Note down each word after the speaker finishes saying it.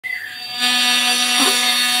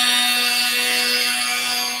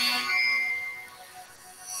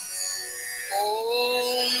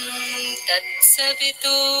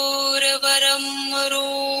तत्सवितुर्वरं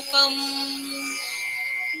रूपं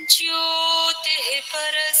ज्योतिः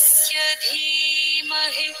परस्य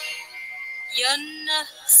धीमहि यन्नः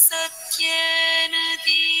सत्येन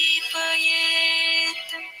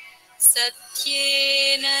दीपयेत्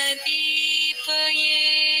सत्येन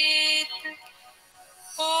दीपयेत्।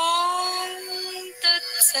 ॐ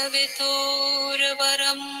तत्सवितुर्वरं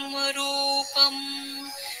रूपं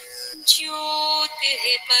ज्योतिः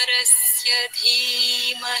परस्य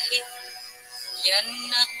धीमहि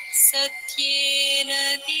यन्नः सत्येन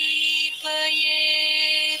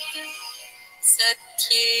दीपयेत्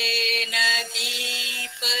सत्येन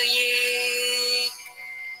दीपयेत्।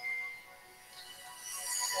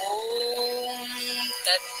 ॐ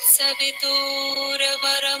तत्सवितुर्वरं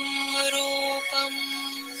रूपं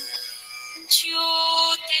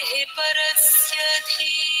ज्योतिः परस्य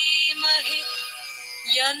धीमहि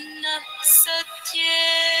यन्नः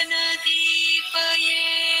सत्येन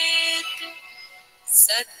दीपयेत्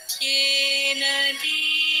सत्येन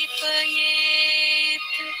दीपयेत्।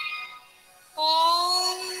 ॐ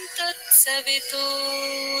तत्सवितुर्वरं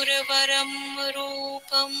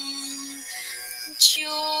रूपं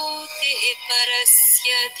ज्योतिः परस्य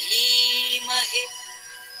धीमहि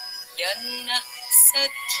यन्नः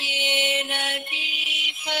सत्येन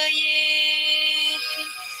दीपयेत्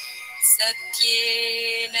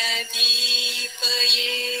सत्येन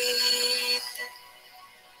दीपयेत्।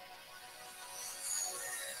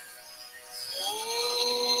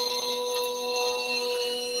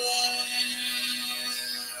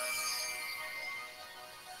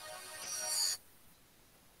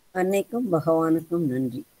 அன்னைக்கும் பகவானுக்கும்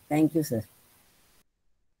நன்றி. Thank you sir.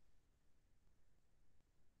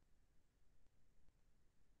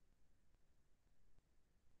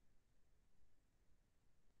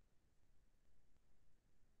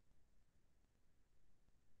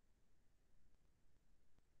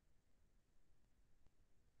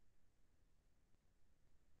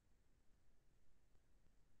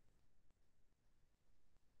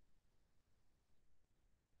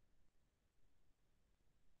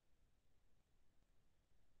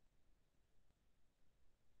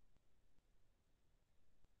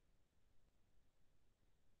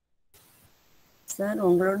 சார்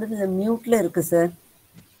உங்களோட மியூட்ல இருக்கு sir.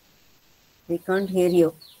 We can't hear you.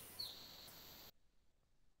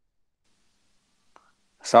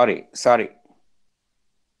 Sorry.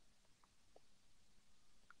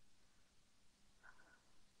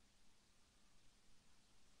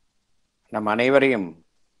 நம் அனைவரையும்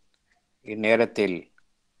இந்நேரத்தில்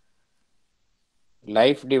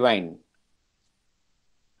லைஃப் டிவைன்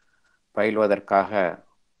பயில்வதற்காக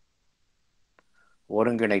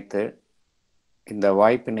ஒருங்கிணைத்து இந்த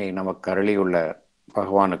வாய்ப்பினை நமக்கு அருளியுள்ள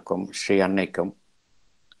பகவானுக்கும் ஸ்ரீ அன்னைக்கும்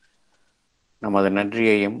நமது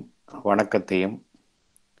நன்றியையும் வணக்கத்தையும்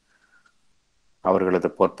அவர்களது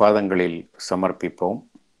பொற்பாதங்களில் சமர்ப்பிப்போம்.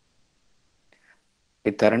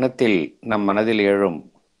 இத்தருணத்தில் நம் மனதில் எழும்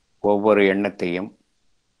ஒவ்வொரு எண்ணத்தையும்,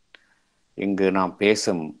 இங்கு நாம்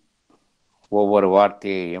பேசும் ஒவ்வொரு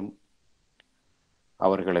வார்த்தையையும்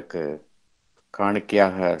அவர்களுக்கு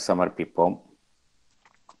காணிக்கையாக சமர்ப்பிப்போம்.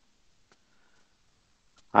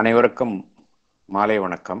 அனைவருக்கும் மாலை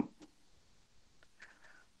வணக்கம்.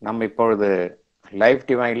 நம்ம இப்பொழுது லைஃப்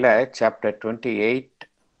டிவைன்ல சாப்டர் 28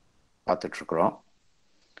 பார்த்துட்ருக்குறோம்.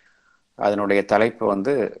 அதனுடைய தலைப்பு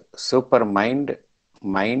வந்து super mind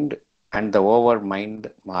and the over mind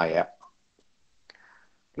மாயா.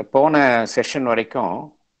 போன செஷன் வரைக்கும்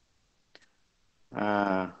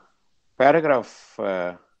பேராகிராஃப்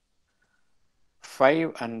 5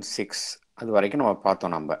 and 6 அது வரைக்கும் நம்ம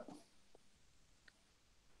பார்த்தோம். நம்ம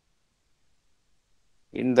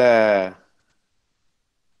இந்த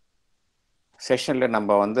செஷனில்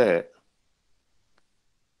நம்ம வந்து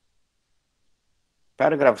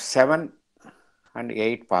பேராகிராஃப் 7 and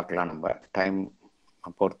 8 பார்க்கலாம். நம்ம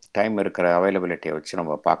டைம் இருக்கிற அவைலபிலிட்டியை வச்சு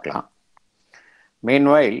நம்ம பார்க்கலாம்.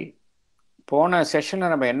 மீன்வைல் போன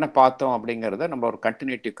செஷனில் நம்ம என்ன பார்த்தோம் அப்படிங்கிறத நம்ம ஒரு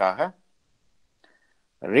கண்டினியூட்டிக்காக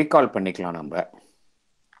ரீகால் பண்ணிக்கலாம். நம்ம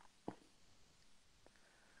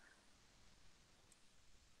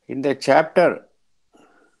இந்த சாப்டர்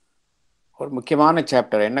ஒரு முக்கியமான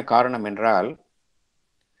சாப்டர். என்ன காரணம் என்றால்,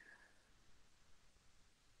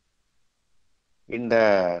 இந்த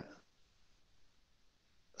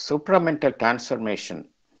சூப்ராமெண்டல் டிரான்ஸ்ஃபர்மேஷன்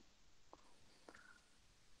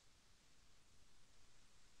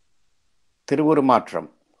திருவுருமாற்றம்,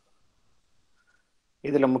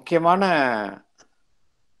 இதில் முக்கியமான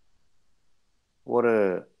ஒரு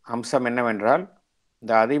அம்சம் என்னவென்றால்,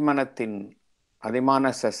 இந்த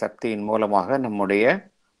அதிமானச சக்தியின் மூலமாக நம்முடைய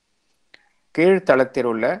கீழ்த்தளத்தில்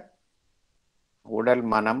உள்ள உடல்,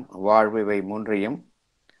 மனம், வாழ்வு இவை மூன்றையும்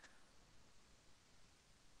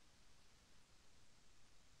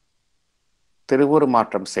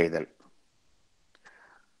திருவுருமாற்றம் செய்தல்.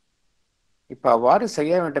 இப்ப அவ்வாறு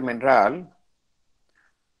செய்ய வேண்டும் என்றால்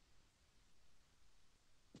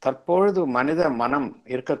தற்பொழுது மனித மனம்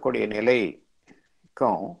இருக்கக்கூடிய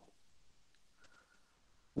நிலைக்கும்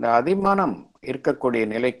இந்த அதிமனம் இருக்கக்கூடிய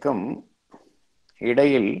நிலைக்கும்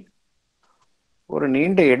இடையில் ஒரு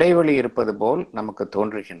நீண்ட இடைவெளி இருப்பது போல் நமக்கு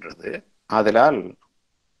தோன்றுகின்றது. ஆதலால்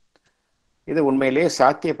இது உண்மையிலே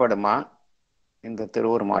சாத்தியப்படுமா? இந்த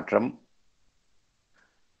திருவுருமாற்றம்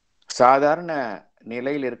சாதாரண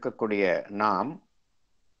நிலையில் இருக்கக்கூடிய நாம்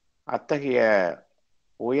அத்தகைய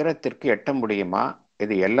உயரத்திற்கு எட்ட முடியுமா?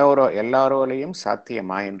 இது எல்லாரோலையும்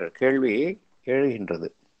சாத்தியமா என்ற கேள்வி எழுகின்றது.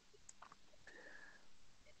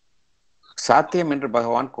 சாத்தியம் என்று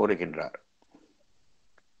பகவான் கூறுகின்றார்.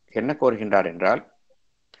 என்ன கூறுகின்றார் என்றால்,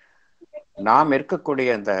 நாம்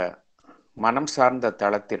இருக்கக்கூடிய இந்த மனம் சார்ந்த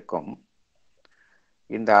தளத்திற்கும்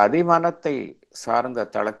இந்த அதிமனத்தை சார்ந்த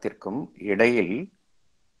தளத்திற்கும் இடையில்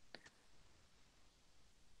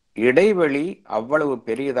இடைவெளி அவ்வளவு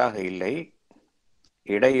பெரியதாக இல்லை.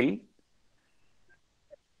 இடையில்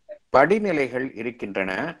படிநிலைகள்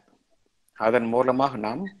இருக்கின்றன. அதன் மூலமாக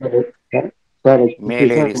நாம்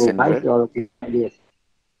மேலேறி சென்று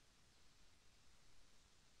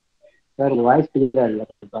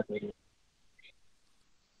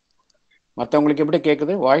மற்றவங்களுக்கு எப்படி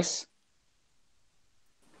கேக்குது வாய்ஸ்?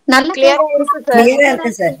 நல்ல கிளியரா இருக்கு சார். கிளியரா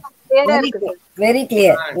இருக்கு சார். கிளியரா இருக்கு sir. Very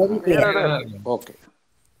clear, very clear. Okay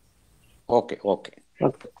okay okay.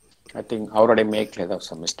 I think அவருடைய மேக்ல ஏதாவது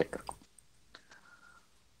சம் மிஸ்டேக் இருக்கும்.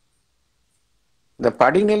 இந்த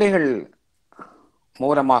படிநிலைகள்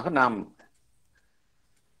மூலமாக நாம்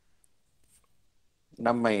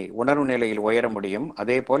நம்மை உணர்வு நிலையில் உயர முடியும்.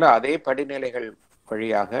 அதே போல அதே படிநிலைகள்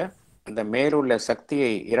வழியாக இந்த மேலுள்ள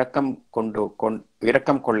சக்தியை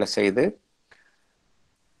இரக்கம் கொள்ள செய்து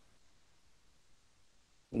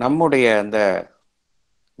நம்முடைய அந்த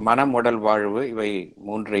மனம், உடல், வாழ்வு இவை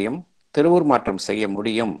மூன்றையும் திருவுருமாற்றம் செய்ய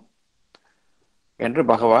முடியும் என்று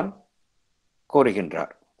பகவான்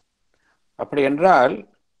கூறுகின்றார். அப்படி என்றால்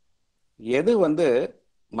எது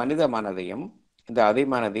மனித மனதையும் இந்த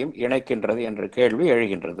அதிமனதையும் இணைக்கின்றது என்ற கேள்வி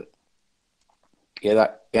எழுகின்றது.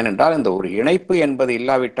 ஏனென்றால் இந்த ஒரு இணைப்பு என்பது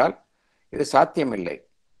இல்லாவிட்டால் இது சாத்தியமில்லை.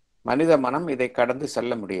 மனித மனம் இதை கடந்து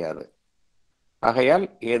செல்ல முடியாது. ஆகையால்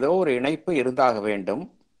ஏதோ ஒரு இணைப்பு இருந்தாக வேண்டும்.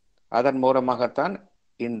 அதன் மூலமாகத்தான்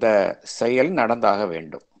இந்த செயல் நடந்தாக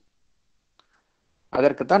வேண்டும்.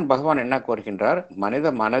 அதற்குத்தான் பகவான் என்ன கூறுகின்றார்? மனித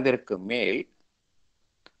மனதிற்கு மேல்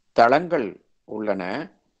தளங்கள் உள்ளன.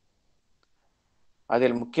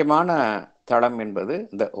 அதில் முக்கியமான தளம் என்பது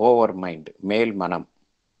இந்த ஓவர் மைண்ட், மேல் மனம்.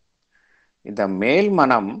 இந்த மேல்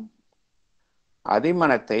மனம்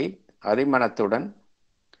அதிமனத்துடன்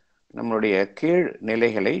நம்முடைய கீழ்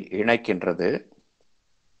நிலைகளை இணைக்கின்றது.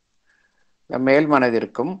 இந்த மேல்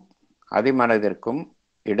மனதிற்கும் அதிமனதிற்கும்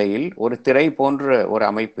இடையில் ஒரு திரை போன்ற ஒரு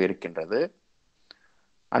அமைப்பு இருக்கின்றது.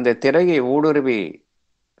 அந்த திரையை ஊடுருவி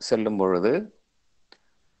செல்லும் பொழுது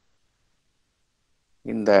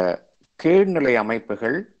இந்த கீழ்நிலை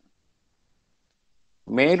அமைப்புகள்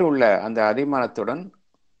மேலுள்ள அந்த அதிமனத்துடன்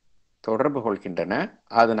தொடர்பு கொள்கின்றன.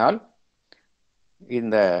 அதனால்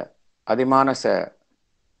இந்த அதிமானச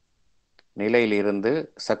நிலையிலிருந்து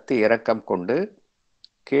சக்தி இரக்கம் கொண்டு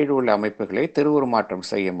கீழுள்ள அமைப்புகளை திருவுருமாற்றம்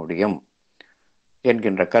செய்ய முடியும்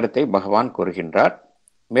என்கின்ற கருத்தை பகவான் கூறுகின்றார்.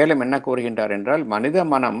 மேலும் என்ன கூறுகின்றார் என்றால், மனித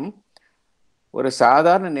மனம் ஒரு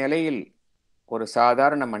சாதாரண நிலையில், ஒரு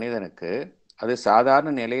சாதாரண மனிதனுக்கு அது சாதாரண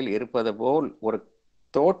நிலையில் இருப்பது போல் ஒரு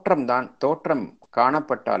தோற்றம்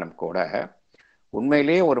காணப்பட்டாலும் கூட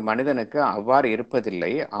உண்மையிலேயே ஒரு மனிதனுக்கு அவ்வாறு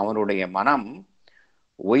இருப்பதில்லை. அவனுடைய மனம்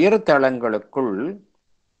உயர்தளங்களுக்குள்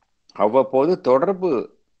அவ்வப்போது தொடர்பு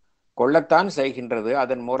கொள்ளத்தான் செய்கின்றது.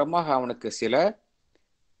 அதன் மூலமாக அவனுக்கு சில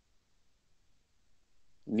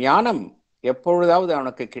ஞானம் எப்பொழுதாவது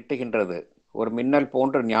அவனுக்கு கிட்டுகின்றது. ஒரு மின்னல்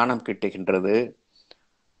போன்ற ஞானம் கிட்டுகின்றது.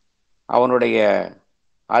 அவனுடைய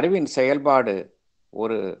அறிவின் செயல்பாடு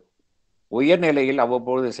ஒரு உயர்நிலையில்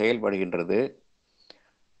அவ்வப்பொழுது செயல்படுகின்றது.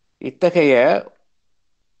 இத்தகைய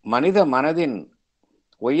மனித மனதின்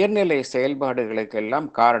உயர்நிலை செயல்பாடுகளுக்கெல்லாம்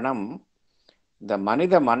காரணம் இந்த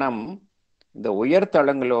மனித மனம் இந்த உயர்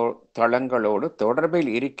தளங்களோடு தொடர்பில்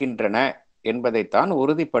இருக்கின்றன என்பதைத்தான்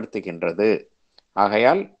உறுதிப்படுத்துகின்றது.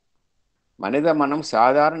 ஆகையால் மனித மனம்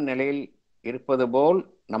சாதாரண நிலையில் இருப்பது போல்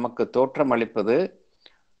நமக்கு தோற்றம் அளிப்பது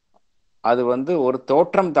அது ஒரு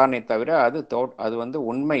தோற்றம் தானே தவிர அது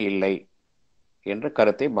உண்மை இல்லை என்ற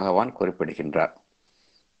கருத்தை பகவான் குறிப்பிடுகின்றார்.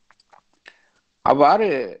 அவ்வாறு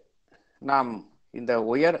நாம் இந்த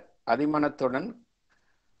உயர் அதிமனத்துடன்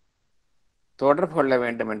தொடர்பு கொள்ள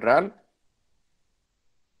வேண்டும் என்றால்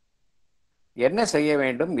என்ன செய்ய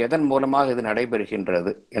வேண்டும், எதன் மூலமாக இது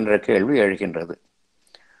நடைபெறுகின்றது என்ற கேள்வி எழுகின்றது.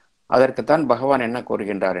 அதற்குத்தான் பகவான் என்ன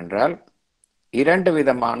கூறுகின்றார் என்றால், 2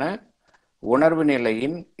 விதமான உணர்வு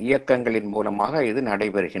நிலையின் இயக்கங்களின் மூலமாக இது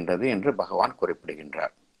நடைபெறுகின்றது என்று பகவான்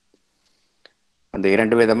குறிப்பிடுகின்றார். அந்த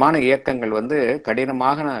 2 விதமான இயக்கங்கள்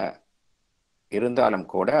கடினமாக இருந்தாலும்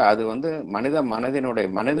கூட அது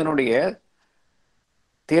மனிதனுடைய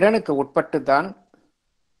திறனுக்கு உட்பட்டு தான்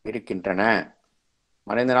இருக்கின்றன.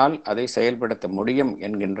 மனிதனால் அதை செயல்படுத்த முடியும்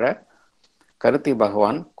என்கின்ற கருத்தை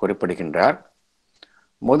பகவான் குறிப்பிடுகின்றார்.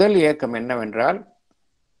 முதல் இயக்கம் என்னவென்றால்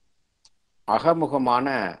அகமுகமான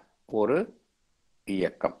ஒரு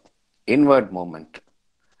இயக்கம், இன்வர்ட் மூமெண்ட்.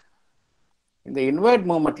 இந்த இன்வர்ட்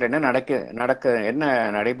மூமெண்ட்ல என்ன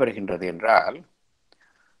நடைபெறுகின்றது என்றால்,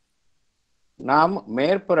 நாம்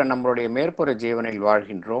நம்மளுடைய மேற்புற ஜீவனில்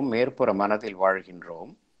வாழ்கின்றோம், மேற்புற மனதில்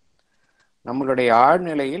வாழ்கின்றோம். நம்மளுடைய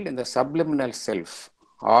ஆழ்நிலையில் இந்த சப்லிமினல் செல்ஃப்,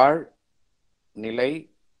 ஆழ் நிலை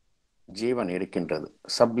ஜீவன் இருக்கின்றது.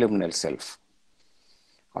 சப்லிமினல் செல்ஃப்,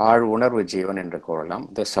 ஆழ் உணர்வு ஜீவன் என்று கூறலாம்.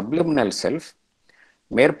 இந்த சப்லிமினல் செல்ஃப்,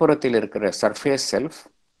 மேற்புறத்தில் இருக்கிற சர்ஃபேஸ் செல்ஃப்,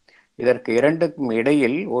 இதற்கு இரண்டுக்கும்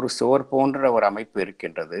இடையில் ஒரு சுவர் போன்ற ஒரு அமைப்பு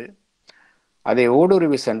இருக்கின்றது. அதை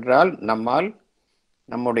ஊடுருவி சென்றால்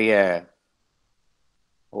நம்முடைய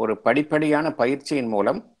ஒரு படிப்படியான பயிற்சியின்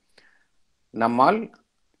மூலம்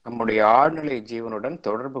நம்முடைய ஆழ்நிலை ஜீவனுடன்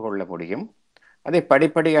தொடர்பு கொள்ள முடியும். அதை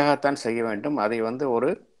படிப்படியாகத்தான் செய்ய வேண்டும். அதை ஒரு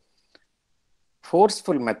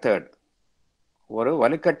ஃபோர்ஸ்ஃபுல் மெத்தட், ஒரு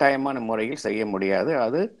வலுக்கட்டாயமான முறையில் செய்ய முடியாது.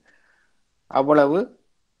 அது அவ்வளவு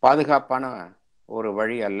பாதுகாப்பான ஒரு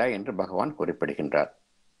வழி அல்ல என்று பகவான் குறிப்பிடுகின்றார்.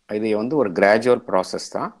 இது ஒரு கிராஜுவல் ப்ராசஸ்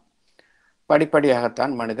தான்.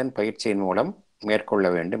 படிப்படியாகத்தான் மனிதன் பயிற்சியின் மூலம் மேற்கொள்ள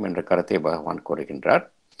வேண்டும் என்ற கருத்தை பகவான் கூறுகின்றார்.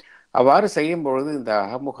 அவ்வாறு செய்யும் பொழுது இந்த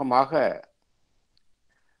அகமுகமாக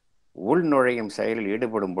உள்நுழையும் செயலில்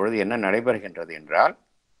ஈடுபடும் பொழுது என்ன நடைபெறுகின்றது என்றால்,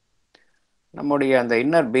 நம்முடைய அந்த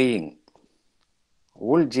இன்னர் பீயிங்,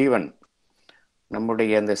 உள் ஜீவன்,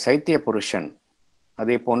 நம்முடைய அந்த சைத்திய புருஷன்,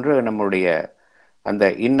 அதே போன்று நம்முடைய அந்த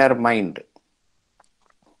inner mind,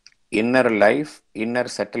 inner life,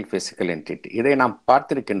 inner subtle physical entity, இதை நாம்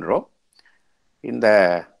பார்த்திருக்கின்றோம். இந்த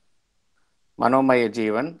மனோமய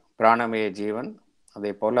ஜீவன், பிராணமய ஜீவன்,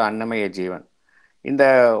 அதே போல அன்னமய ஜீவன், இந்த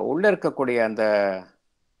உள்ள இருக்கக்கூடிய அந்த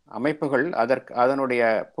அமைப்புகள்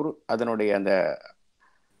அதனுடைய அந்த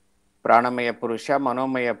பிராணமய புருஷா,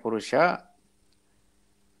 மனோமய புருஷா,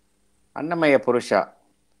 அன்னமய புருஷா,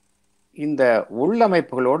 இந்த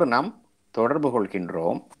உள்ளமைப்புகளோடு நாம் தொடர்பு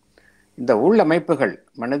கொள்கின்றோம். இந்த உள்ளமைப்புகள்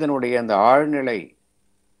மனிதனுடைய அந்த ஆழ்நிலை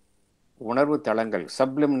உணர்வு தளங்கள்,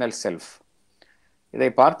 சப்லிமினல் செல்ஃப், இதை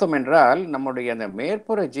பார்த்தோம் என்றால் நம்முடைய அந்த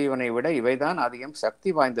மேற்புற ஜீவனை விட இவைதான் அதிகம் சக்தி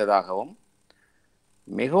வாய்ந்ததாகவும்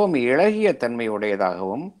மிகவும் இளகிய தன்மை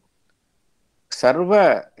உடையதாகவும் சர்வ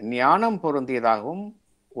ஞானம் பொருந்தியதாகவும்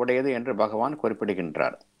உடையது என்று பகவான்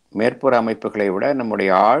குறிப்பிடுகின்றார். மேற்புற அமைப்புகளை விட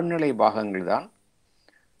நம்முடைய ஆழ்நிலை பாகங்கள் தான்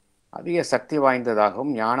அதிக சக்தி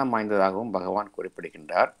வாய்ந்ததாகவும் ஞானம் வாய்ந்ததாகவும் பகவான்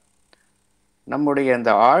குறிப்பிடுகின்றார். நம்முடைய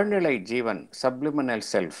அந்த ஆழ்நிலை ஜீவன், சப்லிமினல்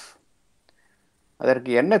செல்ஃப்,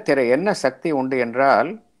 அதற்கு என்ன சக்தி உண்டு என்றால்,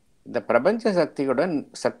 இந்த பிரபஞ்ச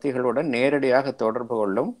சக்திகளுடன் நேரடியாக தொடர்பு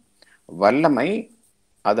கொள்ளும் வல்லமை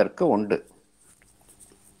அதற்கு உண்டு.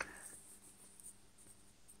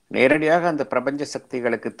 நேரடியாக அந்த பிரபஞ்ச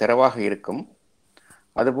சக்திகளுக்கு திறவாக இருக்கும்.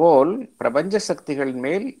 அதுபோல் பிரபஞ்ச சக்திகளின்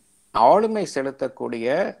மேல் ஆளுமை செலுத்தக்கூடிய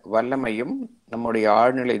வல்லமையும் நம்முடைய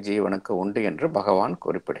ஆழ்நிலை ஜீவனுக்கு உண்டு என்று பகவான்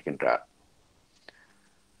குறிப்பிடுகின்றார்.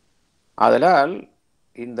 ஆதலால்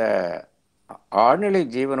இந்த ஆழ்நிலை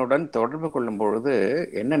ஜீவனுடன் தொடர்பு கொள்ளும் பொழுது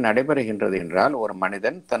என்ன நடைபெறுகின்றது என்றால், ஒரு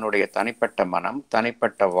மனிதன் தன்னுடைய தனிப்பட்ட மனம்,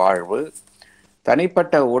 தனிப்பட்ட வாழ்வு,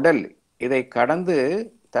 தனிப்பட்ட உடல், இதை கடந்து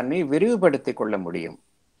தன்னை விரிவுபடுத்திக் கொள்ள முடியும்.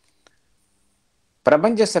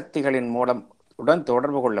 பிரபஞ்ச சக்திகளின் உடன்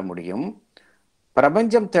தொடர்பு கொள்ள முடியும்.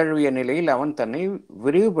 பிரபஞ்சம் தழுவிய நிலையில் அவன் தன்னை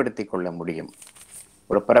விரிவுபடுத்திக் கொள்ள முடியும்.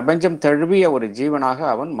 ஒரு பிரபஞ்சம் தழுவிய ஒரு ஜீவனாக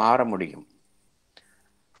அவன் மாற முடியும்.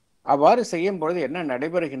 அவ்வாறு செய்யும் பொழுது என்ன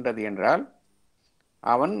நடைபெறுகின்றது என்றால்,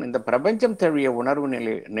 அவன் இந்த பிரபஞ்சம் தழுவிய உணர்வு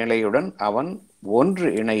நிலையுடன் அவன்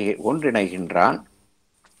ஒன்றிணைகின்றான்.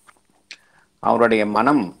 அவனுடைய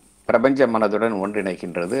மனம் பிரபஞ்ச மனதுடன்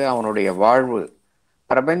ஒன்றிணைகின்றது. அவனுடைய வாழ்வு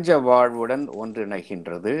பிரபஞ்ச வாழ்வுடன்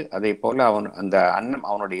ஒன்றிணைகின்றது. அதே போல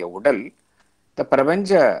அவனுடைய உடல் இந்த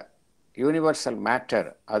பிரபஞ்ச யூனிவர்சல் மேட்டர்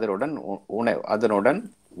அதனுடன்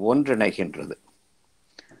ஒன்றிணைகின்றது.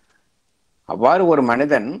 அவ்வாறு ஒரு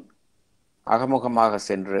மனிதன் அகமுகமாக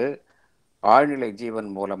சென்று ஆழ்நிலை ஜீவன்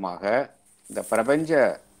மூலமாக இந்த பிரபஞ்ச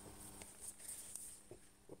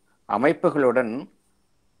அமைப்புகளுடன்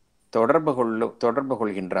தொடர்பு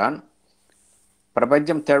கொள்கின்றான்.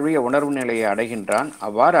 பிரபஞ்சம் தழுவிய உணர்வு நிலையை அடைகின்றான்.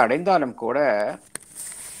 அவ்வாறு அடைந்தாலும் கூட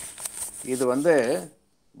இது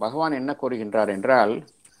பகவான் என்ன கூறுகின்றார் என்றால்,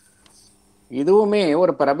 இதுவுமே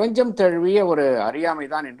ஒரு பிரபஞ்சம் தழுவிய ஒரு அறியாமை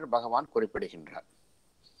தான் என்று பகவான் குறிப்பிடுகின்றார்.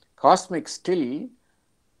 காஸ்மிக் ஸ்டில்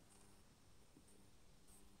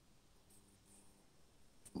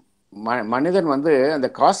மனிதன் அந்த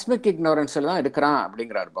காஸ்மிக் இக்னோரன்ஸில் தான் இருக்கிறான்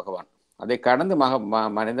அப்படிங்கிறார் பகவான். அதை கடந்து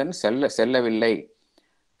மனிதன் செல்லவில்லை.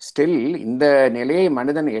 ஸ்டில் இந்த நிலையை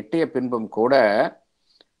மனிதன் எட்டிய பின்பும் கூட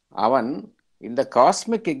அவன் இந்த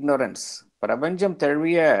காஸ்மிக் இக்னோரன்ஸ், பிரபஞ்சம்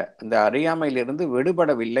தழுவிய இந்த அறியாமையிலிருந்து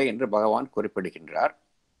விடுபடவில்லை என்று பகவான் குறிப்பிடுகின்றார்.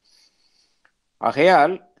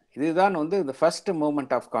 ஆகையால் இதுதான் இந்த first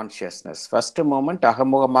moment of consciousness. First moment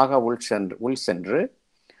அகமுகமாக உள் சென்று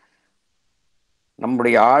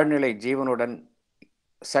நம்முடைய ஆழ்நிலை ஜீவனுடன்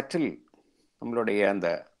நம்மளுடைய அந்த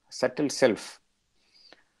சட்டில் செல்ஃப்,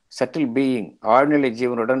 சட்டில் பீயிங், ஆழ்நிலை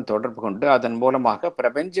ஜீவனுடன் தொடர்பு கொண்டு அதன் மூலமாக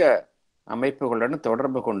பிரபஞ்ச அமைப்புகளுடன்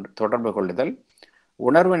தொடர்பு கொள்ளுதல்,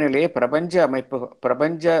 உணர்வு நிலையை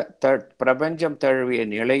பிரபஞ்சம் தழுவிய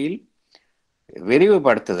நிலையில்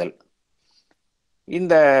விரிவுபடுத்துதல்.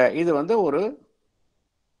 இது ஒரு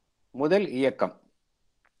முதல் இயக்கம்.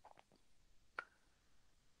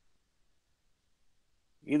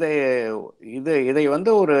 இதை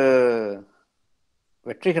ஒரு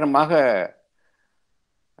வெற்றிகரமாக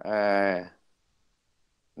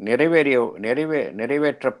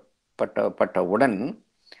நிறைவேற்றப்பட்டவுடன்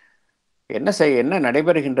என்ன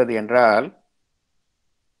நடைபெறுகின்றது என்றால்,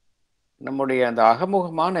 நம்முடைய அந்த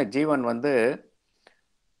அகமுகமான ஜீவன்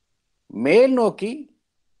மேல் நோக்கி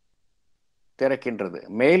திறக்கின்றது.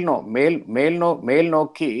 மேல்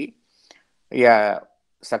நோக்கி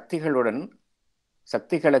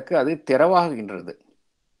சக்திகளுக்கு அது திறவாகின்றது.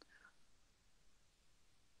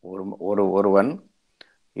 ஒருவன்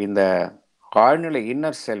இந்த ஆழ்நிலை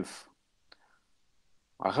இன்னர் செல்ஃப்,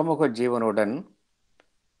 அகமுக ஜீவனுடன்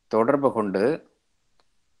தொடர்பு கொண்டு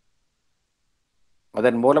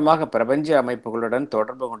அதன் மூலமாக பிரபஞ்ச அமைப்புகளுடன்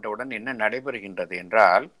தொடர்பு கொண்டவுடன் என்ன நடைபெறுகின்றது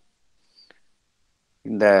என்றால்,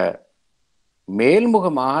 இந்த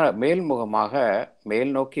மேல்முகமாக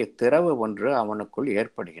மேல் நோக்கிய திறவு ஒன்று அவனுக்குள்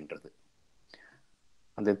ஏற்படுகின்றது.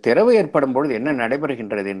 அந்த திறவு ஏற்படும் பொழுது என்ன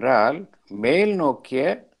நடைபெறுகின்றது என்றால், மேல் நோக்கிய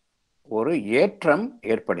ஒரு ஏற்றம்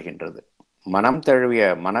ஏற்படுகின்றது. மனம் தழுவிய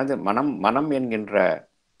மனம் என்கின்ற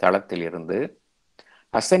தளத்தில் இருந்து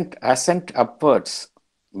அசென்ட் அப்வர்ட்ஸ்,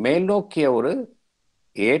 மேல் நோக்கிய ஒரு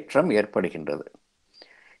ஏற்றம் ஏற்படுகின்றது.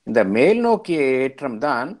 இந்த மேல் நோக்கிய ஏற்றம்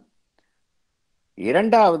தான்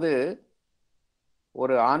இரண்டாவது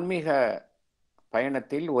ஒரு ஆன்மீக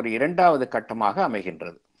பயணத்தில் ஒரு இரண்டாவது கட்டமாக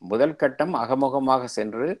அமைகின்றது. முதல் கட்டம் அகமுகமாக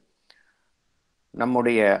சென்று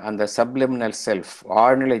நம்முடைய அந்த சப்லிமினல் செல்ஃப்,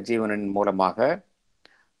 ஆழ்நிலை ஜீவனின் மூலமாக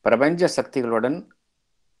பிரபஞ்ச சக்திகளுடன்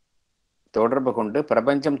தொடர்பு கொண்டு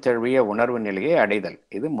பிரபஞ்சம் தழுவிய உணர்வு நிலையை அடைதல்.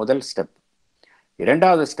 இது முதல் ஸ்டெப்.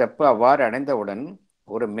 இரண்டாவது ஸ்டெப், அவ்வாறு அடைந்தவுடன்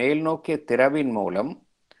ஒரு மேல் நோக்கிய திறவின் மூலம்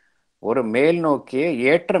ஒரு மேல் நோக்கிய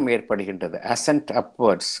ஏற்றம் ஏற்படுகின்றது, அசென்ட்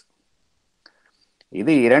அப்வர்ட்ஸ்.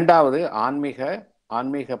 இது இரண்டாவது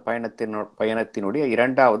ஆன்மீக பயணத்தினுடைய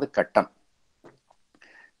இரண்டாவது கட்டம்.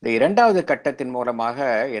 இந்த இரண்டாவது கட்டத்தின் மூலமாக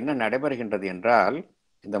என்ன நடைபெறுகின்றது என்றால்,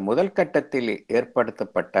 இந்த முதல் கட்டத்தில்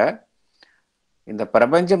ஏற்படுத்தப்பட்ட இந்த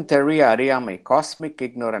பிரபஞ்சம் தழுவிய அறியாமை, காஸ்மிக்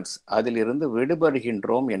இக்னோரன்ஸ், அதிலிருந்து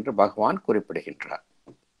விடுபடுகின்றோம் என்று பகவான் குறிப்பிடுகின்றார்.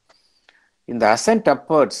 இந்த அசென்ட்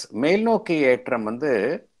அப்வர்ட்ஸ், மேல் நோக்கிய ஏற்றம்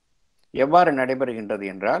எவ்வாறு நடைபெறுகின்றது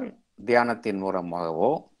என்றால், தியானத்தின்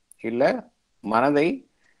மூலமாகவோ இல்லை மனதை,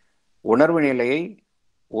 உணர்வு நிலையை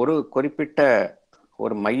ஒரு குறிப்பிட்ட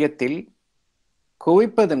ஒரு மையத்தில்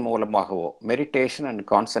குவிப்பதன் மூலமாகவோ, மெடிடேஷன் அண்ட்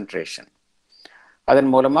கான்சன்ட்ரேஷன், அதன்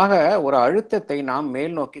மூலமாக ஒரு அழுத்தத்தை நாம்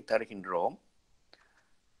மேல் நோக்கி தருகின்றோம்.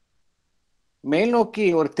 மேல் நோக்கி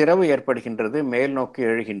ஒரு திறவு ஏற்படுகின்றது, மேல் நோக்கி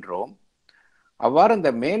எழுகின்றோம். அவ்வாறு அந்த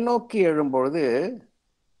மேல் நோக்கி எழும்பொழுது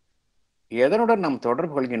எதனுடன் நாம்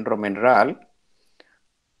தொடர்பு கொள்கின்றோம் என்றால்,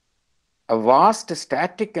 vast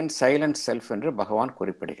static and silent self என்று பகவான்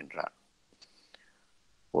குறிப்பிடுகின்றார்.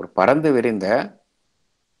 ஒரு பறந்து விரிந்த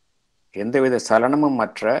எந்தவித சலனமும்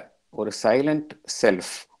மற்ற ஒரு சைலண்ட்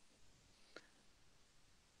செல்ஃப்,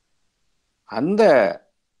 அந்த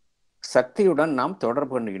சக்தியுடன் நாம்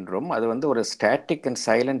தொடர்பு கொள்கின்றோம். அது ஒரு ஸ்டாட்டிக் அண்ட்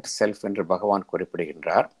சைலண்ட் செல்ஃப் என்று பகவான்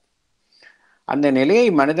குறிப்பிடுகின்றார். அந்த நிலையை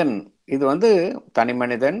மனிதன், இது தனி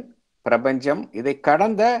மனிதன், பிரபஞ்சம், இதை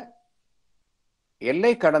கடந்த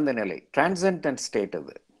எல்லை கடந்த நிலை, டிரான்சென்டன்ட் ஸ்டேட்.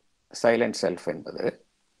 அது சைலண்ட் செல்ஃப் என்பது.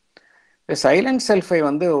 சைலண்ட் செல்ஃபை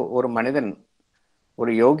ஒரு மனிதன்,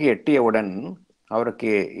 ஒரு யோகி எட்டியவுடன்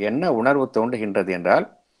அவருக்கு என்ன உணர்வு தோன்றுகின்றது என்றால்,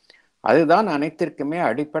 அதுதான் அனைத்திற்குமே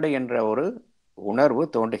அடிப்படை என்ற ஒரு உணர்வு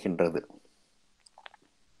தோன்றுகின்றது.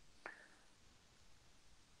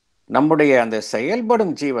 நம்முடைய அந்த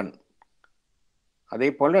செயல்படும் ஜீவன், அதே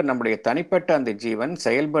போல நம்முடைய தனிப்பட்ட அந்த ஜீவன்,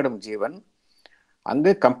 செயல்படும் ஜீவன்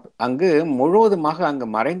அங்கு முழுவதுமாக அங்கு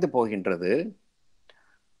மறைந்து போகின்றது,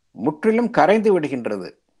 முற்றிலும் கரைந்து விடுகின்றது.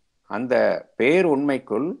 அந்த பேர்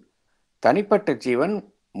உண்மைக்குள் தனிப்பட்ட ஜீவன்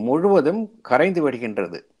முழுவதும் கரைந்து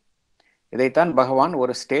விடுகின்றது. இதைத்தான் பகவான்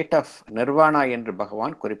ஒரு ஸ்டேட் ஆஃப் நிர்வாணா என்று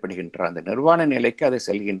பகவான் குறிப்பிடுகின்றார். அந்த நிர்வாண நிலைக்கு அது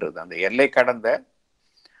செல்கின்றது. அந்த எல்லை கடந்த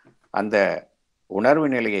அந்த உணர்வு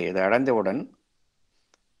நிலையை இது அடைந்தவுடன்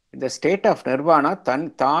இந்த ஸ்டேட் ஆஃப் நிர்வாணா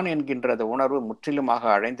தான் என்கின்ற உணர்வு முற்றிலுமாக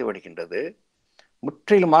அடைந்து விடுகின்றது.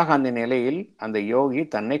 முற்றிலுமாக அந்த நிலையில் அந்த யோகி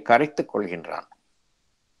தன்னை கரைத்துக் கொள்கின்றான்.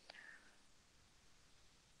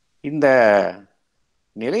 இந்த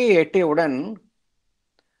நிலையை எட்டியவுடன்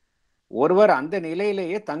ஒருவர் அந்த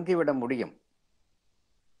நிலையிலேயே தங்கிவிட முடியும்.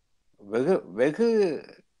 வெகு வெகு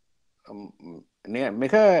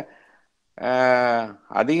மிக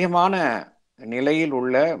அதிகமான நிலையில்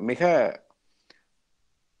உள்ள மிக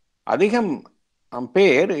அதிகம்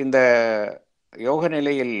பேர் இந்த யோக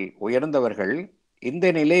நிலையில் உயர்ந்தவர்கள் இந்த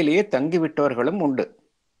நிலையிலேயே தங்கிவிட்டவர்களும் உண்டு.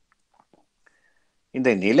 இந்த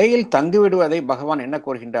நிலையில் தங்கிவிடுவதை பகவான் என்ன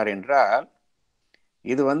கூறுகின்றார் என்றால்,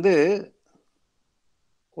 இது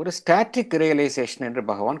ஒரு ஸ்டாட்டிக் ரியலைசேஷன் என்று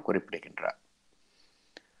பகவான் குறிப்பிடுகின்றார்.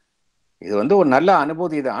 இது ஒரு நல்ல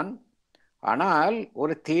அனுபூதி தான், ஆனால்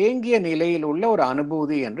ஒரு தேங்கிய நிலையில் உள்ள ஒரு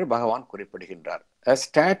அனுபூதி என்று பகவான் குறிப்பிடுகின்றார்.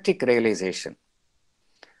 Static realisation.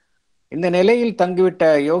 இந்த நிலையில் தங்கிவிட்ட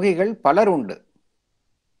யோகிகள் பலர் உண்டு.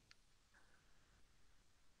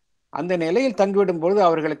 அந்த நிலையில் தங்கிவிடும் பொழுது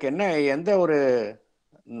அவர்களுக்கு எந்த ஒரு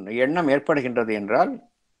எண்ணம் ஏற்படுகின்றது என்றால்,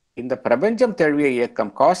 இந்த பிரபஞ்சம் தழுவிய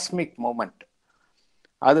இயக்கம், காஸ்மிக் மூமெண்ட்,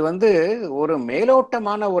 அது ஒரு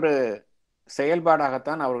மேலோட்டமான ஒரு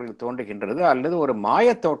செயல்பாடாகத்தான் அவர்களுக்கு தோன்றுகின்றது, அல்லது ஒரு மாய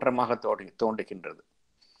தோற்றமாக தோன்றுகின்றது.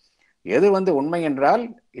 எது உண்மை என்றால்,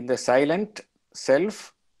 இந்த சைலண்ட் செல்ஃப்,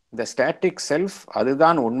 இந்த ஸ்டாட்டிக் செல்ஃப்,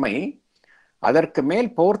 அதுதான் உண்மை. அதற்கு மேல்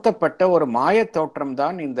போர்த்தப்பட்ட ஒரு மாய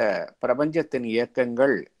தோற்றம்தான் இந்த பிரபஞ்சத்தின்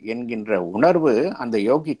இயக்கங்கள் என்கின்ற உணர்வு அந்த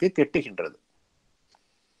யோகிக்கு கெட்டுகின்றது.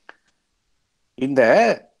 இந்த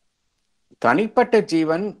தனிப்பட்ட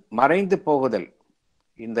ஜீவன் மறைந்து போகுதல்,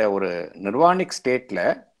 இந்த ஒரு நிர்வாணிக் ஸ்டேட்ல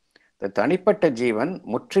இந்த தனிப்பட்ட ஜீவன்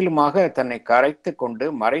முற்றிலுமாக தன்னை கரைத்து கொண்டு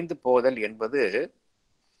மறைந்து போதல் என்பது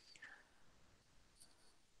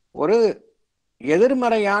ஒரு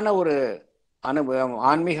எதிர்மறையான ஒரு அனுபவம்,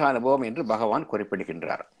 ஆன்மீக அனுபவம் என்று பகவான்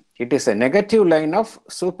குறிப்பிடுகின்றார். It is a negative line of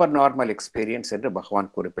super normal experience என்று பகவான்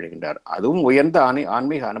குறிப்பிடுகின்றார். அதுவும் உயர்ந்த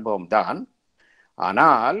ஆன்மீக அனுபவம் தான்,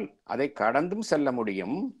 ஆனால் அதை கடந்தும் செல்ல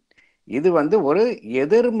முடியும். இது ஒரு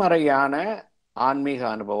எதிர்மறையான ஆன்மீக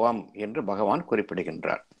அனுபவம் என்று பகவான்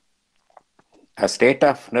குறிப்பிடுகின்றார். A state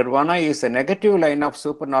of nirvana is a negative line of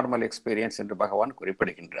supernormal experience என்று பகவான்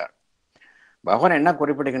குறிப்பிடுகின்றார். பகவான் என்ன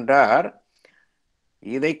குறிப்பிடுகின்றார்?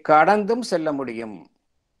 இதை கடந்தும் செல்ல முடியும்.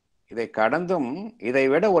 இதை கடந்தும் இதை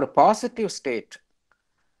விட ஒரு பாசிட்டிவ் ஸ்டேட்,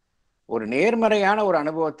 ஒரு நேர்மறையான ஒரு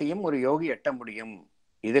அனுபவத்தையும் ஒரு யோகி எட்ட முடியும்.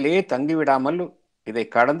 இதிலேயே தங்கிவிடாமல் இதை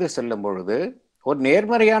கடந்து செல்லும் பொழுது ஒரு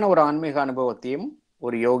நேர்மறையான ஒரு ஆன்மீக அனுபவத்தையும்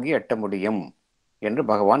ஒரு யோகி எட்ட முடியும் என்று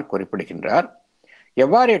பகவான் குறிப்பிடுகின்றார்.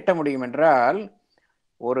 எவ்வாறு எட்ட முடியும் என்றால்,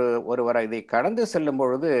 ஒருவர் இதை கடந்து செல்லும்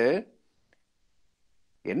பொழுது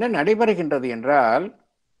என்ன நடைபெறுகின்றது என்றால்,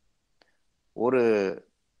 ஒரு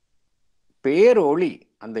பேரொளி,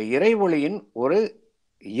 அந்த இறை ஒளியின் ஒரு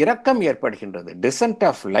இரக்கம் ஏற்படுகின்றது. Dissent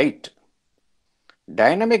of light,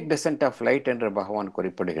 dynamic dissent of light என்று பகவான்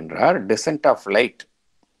குறிப்பிடுகின்றார். டிசென்ட் ஆஃப் லைட்,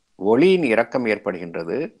 ஒளியின் இரக்கம்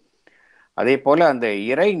ஏற்படுகின்றது. அதே போல அந்த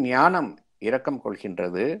இறை ஞானம் இரக்கம்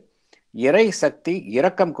கொள்கின்றது, இறை சக்தி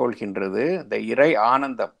இரக்கம் கொள்கின்றது, இந்த இறை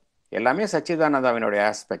ஆனந்தம், எல்லாமே சச்சிதானந்தாவினுடைய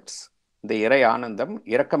ஆஸ்பெக்ட்ஸ். இந்த இறை ஆனந்தம்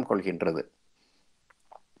இரக்கம் கொள்கின்றது.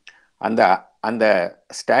 அந்த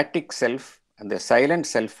ஸ்டாட்டிக் செல்ஃப், அந்த சைலண்ட்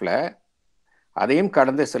செல்ஃப்ல அதையும்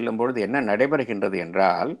கடந்து செல்லும் பொழுது என்ன நடைபெறுகின்றது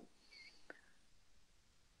என்றால்,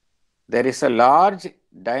 there is a large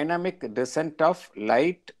dynamic descent of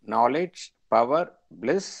light, knowledge, power,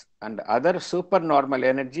 bliss and other supernormal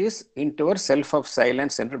energies into our self of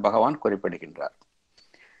silence என்று பகவான் குறிப்பிடுகின்றார்.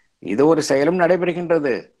 இது ஒரு செயலும்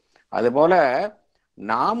நடைபெறுகின்றது. அதுபோல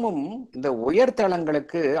நாமும் இந்த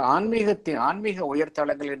உயர்தளங்களுக்கு, ஆன்மீக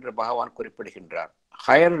உயர்தளங்கள் என்று பகவான் குறிப்பிடுகின்றார்.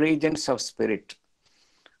 ஹையர் ரீஜன்ஸ் ஆஃப் ஸ்பிரிட்,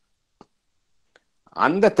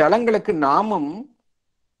 அந்த தளங்களுக்கு நாமும்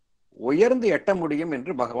உயர்ந்து எட்ட முடியும்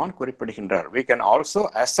என்று பகவான் குறிப்பிடுகின்றார். We can also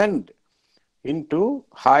ascend into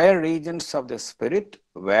higher regions of the spirit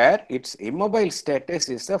where its immobile status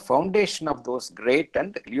is the foundation of those great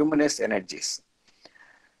and luminous energies.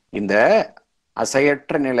 இந்த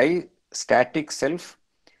அசையற்ற நிலை, ஸ்டாட்டிக் செல்ஃப்,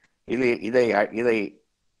 இதை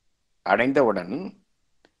அடைந்தவுடன்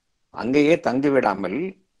அங்கேயே தங்கிவிடாமல்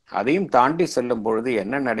அதையும் தாண்டி செல்லும் பொழுது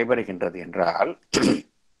என்ன நடைபெறுகின்றது என்றால்,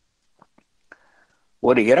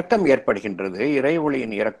 ஒரு இரக்கம் ஏற்படுகின்றது. இறை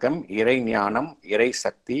ஒளியின் இரக்கம், இறை ஞானம், இறை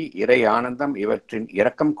சக்தி, இறை ஆனந்தம் இவற்றின்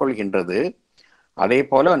இரக்கம் கொள்கின்றது. அதே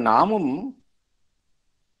போல நாமும்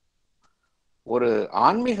ஒரு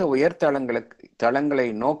ஆன்மீக தளங்களை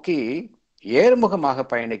நோக்கி ஏறுமுகமாக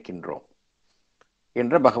பயணிக்கின்றோம்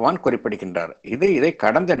என்று பகவான் குறிப்பிடுகின்றார். இதை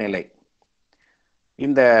கடந்த நிலை.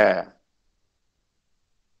 இந்த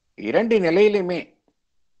இரண்டு நிலையிலுமே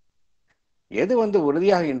எது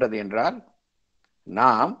உறுதியாகின்றது என்றால்,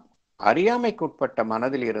 நாம் அறியாமைக்குட்பட்ட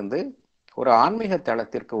மனதில் இருந்து ஒரு ஆன்மீக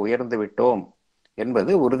தளத்திற்கு உயர்ந்து விட்டோம்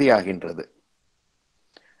என்பது உறுதியாகின்றது.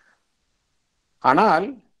 ஆனால்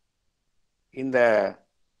இந்த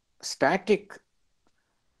ஸ்டாட்டிக்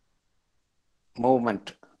மூவ்மெண்ட்,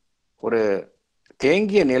 ஒரு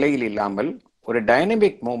தேங்கிய நிலையில் இல்லாமல் ஒரு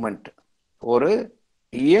டைனமிக் மூவ்மெண்ட், ஒரு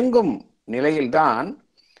இயங்கும் நிலையில்தான்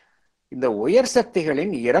இந்த உயர்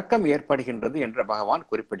சக்திகளின் இரக்கம் ஏற்படுகின்றது என்று பகவான்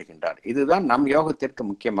குறிப்பிடுகின்றார். இதுதான் நம் யோகத்திற்கு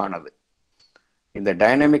முக்கியமானது. இந்த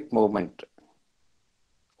டைனமிக் மூவ்மெண்ட்,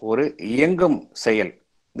 ஒரு இயங்கும் செயல்.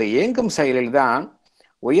 இந்த இயங்கும் செயலில்தான்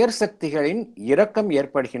உயர் சக்திகளின் இரக்கம்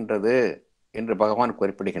ஏற்படுகின்றது என்று பகவான்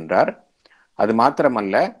குறிப்பிடுகின்றார். அது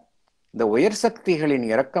மாத்திரமல்ல, இந்த உயர் சக்திகளின்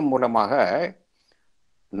இரக்கம் மூலமாக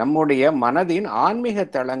நம்முடைய மனதின் ஆன்மீக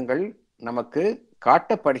தளங்கள் நமக்கு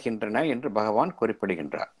காட்டப்படுகின்றன என்று பகவான்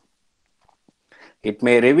குறிப்பிடுகின்றார். It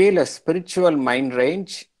may reveal a spiritual mind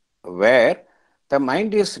range where the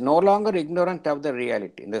mind is no longer ignorant of the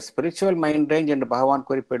reality. இந்த spiritual mind range என்று பகவான்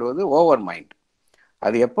குறிப்பிடுவது overmind.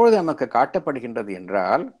 அது எப்பொழுது நமக்கு காட்டப்படுகின்றது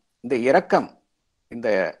என்றால், இந்த இரக்கம், இந்த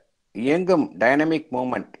இயங்கும் டைனமிக்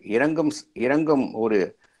மூமெண்ட், இறங்கும்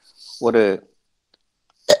ஒரு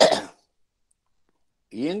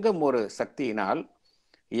இயங்கும் ஒரு சக்தியினால்,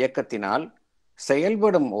 இயக்கத்தினால்,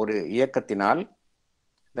 செயல்படும் ஒரு இயக்கத்தினால்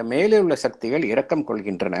இந்த மேலே உள்ள சக்திகள் இரக்கம்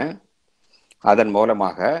கொள்கின்றன. அதன்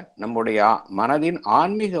மூலமாக நம்முடைய மனதின்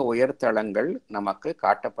ஆன்மீக உயர்தளங்கள் நமக்கு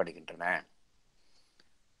காட்டப்படுகின்றன.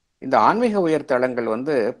 இந்த ஆன்மீக உயர்தளங்கள்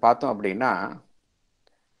பார்த்தோம் அப்படின்னா,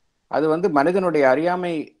 அது மனிதனுடைய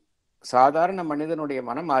அறியாமை, சாதாரண மனிதனுடைய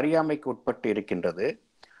மனம் அறியாமைக்கு உட்பட்டு இருக்கின்றது.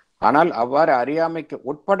 ஆனால் அவ்வாறு அறியாமைக்கு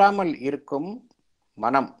உட்படாமல் இருக்கும்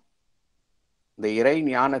மனம், இந்த இறை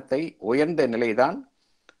ஞானத்தை உயர்ந்த நிலைதான்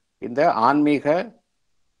இந்த ஆன்மீக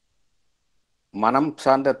மனம்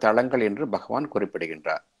சார்ந்த தளங்கள் என்று பகவான்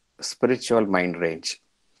குறிப்பிடுகின்றார். Spiritual mind range.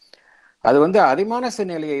 அது அதிமானச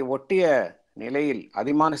நிலையை ஒட்டிய நிலையில்,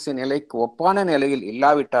 அதிமானச நிலைக்கு ஒப்பான நிலையில்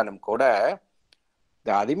இல்லாவிட்டாலும் கூட,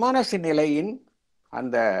 இந்த அதிமானச நிலையின்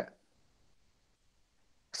அந்த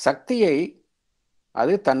சக்தியை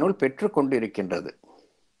அது தன்னுள் பெற்று கொண்டிருக்கின்றது.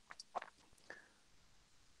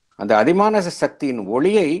 அந்த அதிமானச சக்தியின்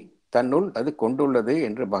ஒளியை தன்னுள் அது கொண்டுள்ளது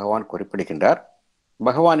என்று பகவான் குறிப்பிடுகின்றார்.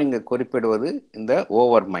 பகவான் இங்கு குறிப்பிடுவது இந்த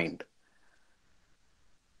ஓவர் மைண்ட்.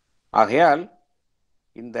 ஆகையால்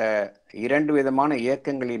இந்த இரண்டு விதமான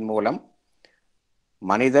இயக்கங்களின் மூலம்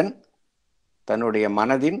மனிதன் தன்னுடைய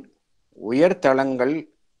மனதின்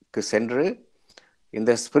உயர்தளங்களுக்கு சென்று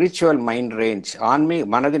இந்த ஸ்பிரிச்சுவல் மைண்ட் ரேஞ்ச்,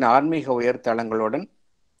 மனதின் ஆன்மீக உயர்தளங்களுடன்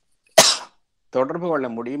தொடர்பு கொள்ள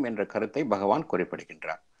முடியும் என்ற கருத்தை பகவான்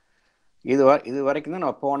குறிப்பிடுகின்றார். இது வரைக்கும் தான்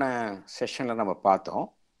நம்ம போன செஷன்ல நம்ம பார்த்தோம்.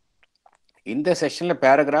 இந்த செஷன்ல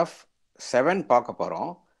பேராகிராஃப் 7 பார்க்க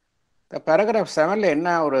போறோம். இந்த பேராகிராஃப் 7ல என்ன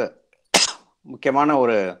ஒரு முக்கியமான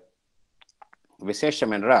ஒரு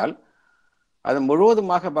விசேஷம் என்றால், அது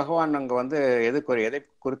முழுவதுமாக பகவான் அங்க எதை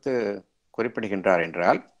குறித்து குறிப்பிடுகின்றார்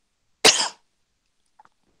என்றால்,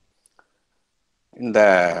 இந்த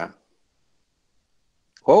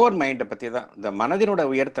ஓவர் மைண்டை பற்றி தான். இந்த மனதினோட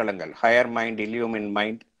உயர்தளங்கள், ஹையர் மைண்ட், இல்யூமின்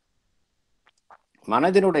மைண்ட்,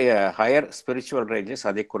 மனதினுடைய ஹையர் ஸ்பிரிச்சுவல் ரேஞ்சஸ்,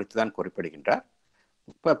 அதை குறித்து தான் குறிப்பிடுகின்றார்.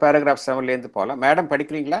 இப்போ பேராகிராஃப் 7லேருந்து போகலாம். மேடம்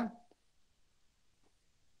படிக்கிறீங்களா?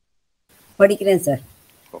 படிக்கிறேன் sir.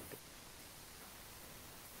 Okay.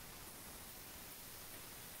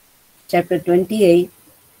 Chapter 28,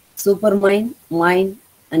 Supermind, Mind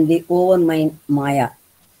and the Overmind Maya.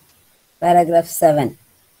 Paragraph 7.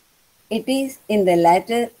 It is in the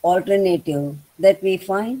latter alternative that we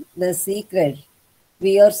find the secret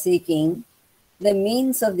we are seeking, the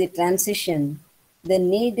means of the transition, the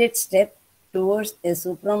needed step towards a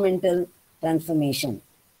supramental transformation.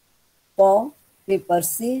 For we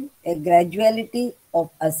perceive a graduality of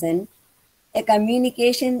ascent, a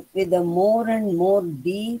communication with the more and more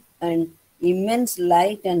deep and immense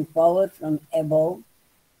light and power from above,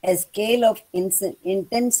 a scale of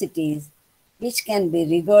intensities which can be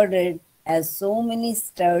regarded as so many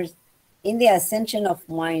stars in the ascension of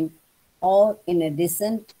mind or in a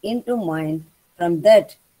descent into mind from that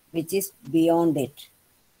which is beyond it.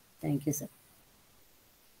 Thank you, sir.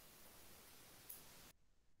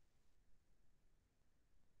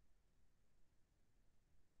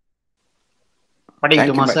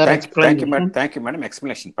 படிக்கட்டுமா sir explanation? Thank you madam,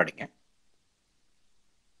 explanation படிங்க.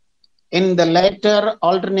 In the later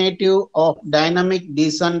alternative of dynamic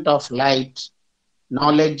descent of light,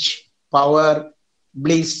 knowledge, power,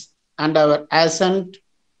 bliss, and our ascent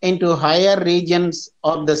into higher regions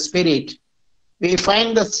of the spirit, we find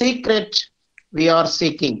the secret we are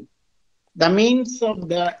seeking, the means of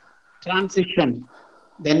the transition,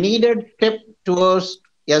 the needed step towards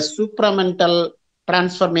a supramental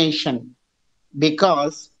transformation,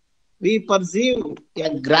 because we perceive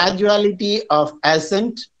a graduality of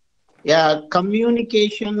ascent, a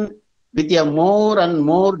communication with a more and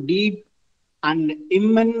more deep and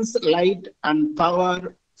immense light and power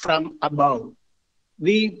from above.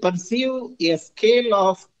 We perceive a scale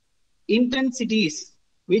of intensities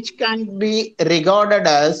which can be regarded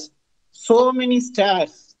as so many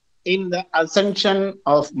stars in the ascension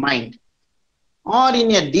of mind, or in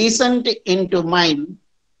a descent into mind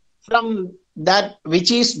from that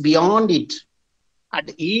which is beyond it. At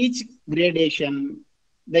each gradation,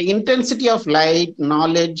 the intensity of light,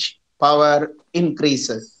 knowledge, power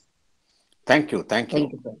increases. Thank you. Thank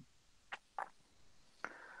you, sir.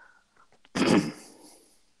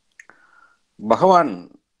 பகவான்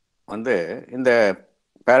வந்து இந்த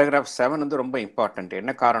paragraph 7 வந்து ரொம்ப important.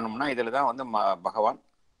 என்ன காரணம்னா இதில் தான் வந்து பகவான்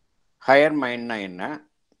ஹையர் மைண்ட்னா என்ன,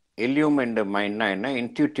 எல்யூமெண்ட் மைண்ட்னா என்ன,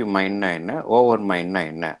 இன்ட்யூட்டிவ் மைண்ட்னா என்ன, ஓவர் மைண்ட்னா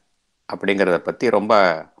என்ன அப்படிங்கிறத பற்றி ரொம்ப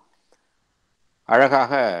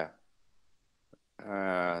அழகாக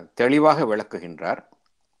தெளிவாக விளக்குகின்றார்.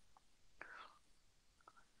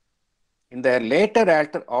 இந்த லேட்டர்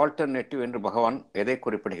ஆல்டர்னேட்டிவ் என்று பகவான் எதை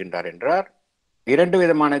குறிப்பிடுகின்றார் என்றார், 2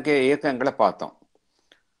 விதமான இயக்கங்களை பார்த்தோம்.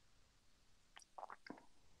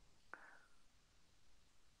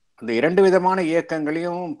 அந்த 2 விதமான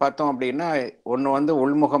இயக்கங்களையும் பார்த்தோம் அப்படின்னா, ஒன்று வந்து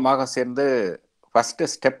உள்முகமாக சேர்ந்து ஃபர்ஸ்ட்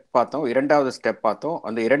ஸ்டெப் பார்த்தோம், 2வது ஸ்டெப் பார்த்தோம்.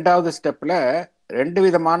 அந்த 2வது ஸ்டெப்பில் 2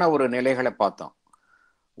 விதமான ஒரு நிலைகளை பார்த்தோம்.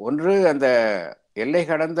 ஒன்று அந்த எல்லை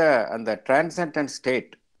கடந்த அந்த டிரான்சென்டன்ட்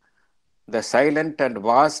state, the silent and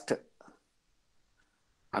vast,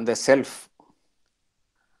 அந்த செல்ஃப்,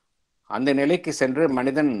 அந்த நிலைக்கு சென்று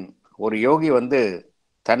மனிதன் ஒரு யோகி வந்து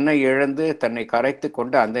தன்னை இழந்து தன்னை கரைத்து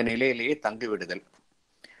கொண்டு அந்த நிலையிலேயே தங்கிவிடுதல்.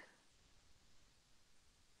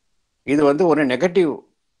 இது வந்து ஒரு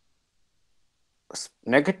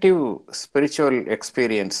நெகட்டிவ் ஸ்பிரிச்சுவல்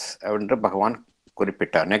எக்ஸ்பீரியன்ஸ் என்று பகவான்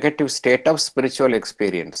குறிப்பிட்டார். Negative state of spiritual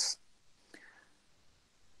experience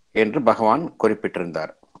என்று பகவான்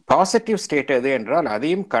குறிப்பிட்டிருந்தார். பாசிட்டிவ் ஸ்டேட் எது என்றால்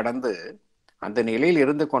அதையும் கடந்து அந்த நிலையில்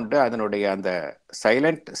இருந்து கொண்டு அதனுடைய அந்த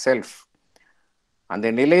சைலண்ட் செல்ஃப்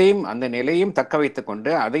அந்த நிலையும் தக்க வைத்து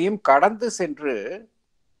கொண்டு அதையும் கடந்து சென்று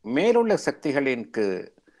மேலுள்ள சக்திகளிற்கு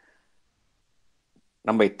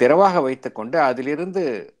நம்மை திறவாக வைத்துக்கொண்டு அதிலிருந்து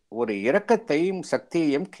ஒரு இரக்கத்தையும்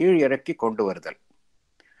சக்தியையும் கீழ் இறக்கி கொண்டு வருதல்.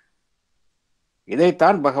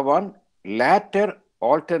 இதைத்தான் பகவான் லேட்டர்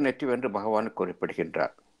ஆல்டர்னேட்டிவ் என்று பகவான்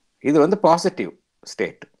குறிப்பிடுகின்றார். இது வந்து பாசிட்டிவ்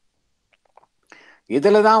ஸ்டேட்.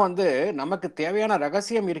 இதுல தான் வந்து நமக்கு தேவையான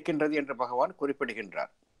ரகசியம் இருக்கின்றது என்று பகவான்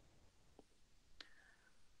குறிப்பிடுகின்றார்.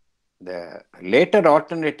 இந்த லேட்டர்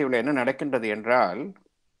ஆல்டர்னேட்டிவ்ல என்ன நடக்கின்றது என்றால்,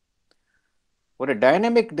 ஒரு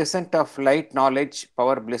dynamic dissent of light, knowledge,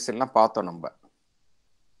 power, bliss எல்லாம் பார்த்தோம் நம்ம.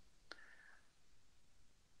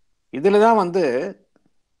 இதுல தான் வந்து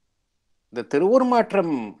இந்த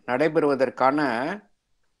திருவுருமாற்றம் நடைபெறுவதற்கான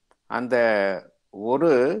அந்த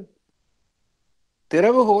ஒரு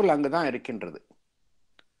திறவுகோல் அங்குதான் இருக்கின்றது.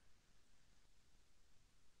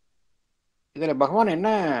 இதுல பகவான் என்ன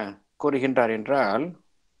கூறுகின்றார் என்றால்,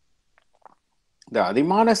 இந்த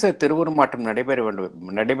அதிமானச திருவுருமாற்றம்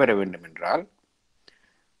நடைபெற வேண்டும் என்றால்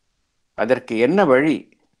அதற்கு என்ன வழி,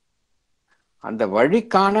 அந்த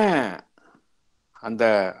வழிக்கான அந்த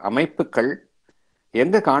அமைப்புகள்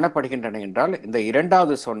எங்கு காணப்படுகின்றன என்றால், இந்த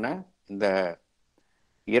 2வது சொன்ன இந்த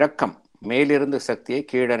இரக்கம், மேலிருந்து சக்தியை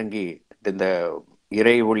கீழறங்கி இந்த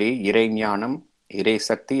இறை ஒளி, இறை ஞானம், இறை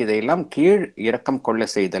சக்தி, இதையெல்லாம் கீழ் இரக்கம் கொள்ள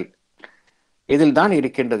செய்தல், இதில் தான்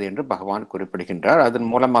இருக்கின்றது என்று பகவான் குறிப்பிடுகின்றார். அதன்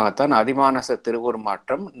மூலமாகத்தான் அதிமானச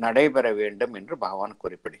திருவுருமாற்றம் நடைபெற வேண்டும் என்று பகவான்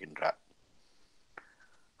குறிப்பிடுகின்றார்.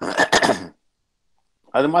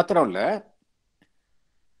 அது மாத்திரம் இல்ல,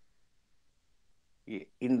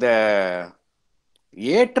 இந்த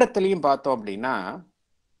ஏற்றத்திலையும் பார்த்தோம் அப்படின்னா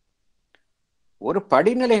ஒரு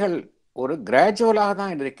படிநிலைகள், ஒரு கிராஜுவலாக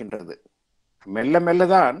தான் இருக்கின்றது. மெல்ல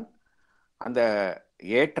மெல்லதான் அந்த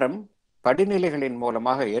ஏற்றம் படிநிலைகளின்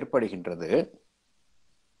மூலமாக ஏற்படுகின்றது.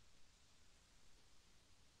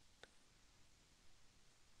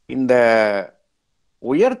 இந்த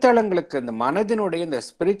உயர்தளங்களுக்கு, இந்த மனதினுடைய இந்த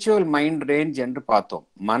ஸ்பிரிச்சுவல் மைண்ட் ரேஞ்ச் என்று பார்த்தோம்,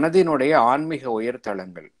 மனதினுடைய ஆன்மீக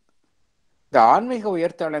உயர்தளங்கள். இந்த ஆன்மீக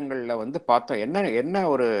உயர்தளங்கள்ல வந்து பார்த்தோம் என்ன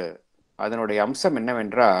ஒரு அதனுடைய அம்சம்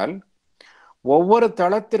என்னவென்றால், ஒவ்வொரு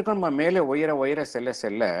தளத்திற்கும் நம்ம மேலே உயர உயர செல்ல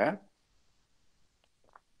செல்ல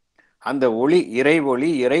அந்த ஒளி, இறை ஒளி,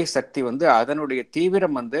 இறை சக்தி அதனுடைய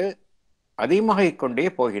தீவிரம் அதிகமாகிக் கொண்டே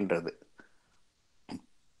போகின்றது.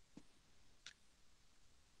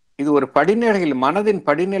 இது ஒரு படிநிலையில், மனதின்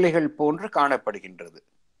படிநிலைகள் போன்று காணப்படுகின்றது.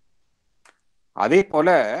 அதே போல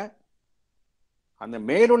அந்த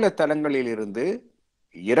மேலுள்ள தலங்களில் இருந்து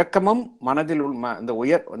இரக்கமும் மனதில்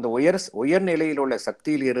உயர் நிலையில் உள்ள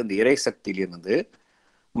சக்தியில் இருந்து, இறை சக்தியில் இருந்து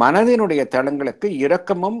மனதினுடைய தலங்களுக்கு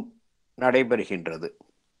இரக்கமும் நடைபெறுகின்றது.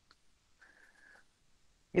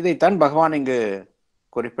 இதைத்தான் பகவான் இங்கு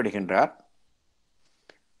குறிப்பிடுகின்றார்.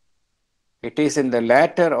 It is in the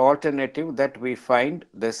latter alternative that we find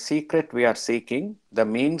the secret we are seeking, the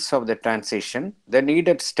means of the transition, the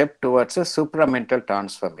needed step towards a supramental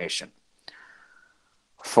transformation.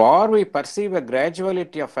 For we perceive a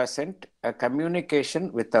graduality of ascent, a communication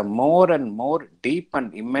with a more and more deep and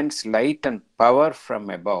immense light and power from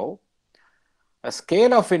above, a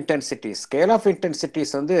scale of intensities. Scale of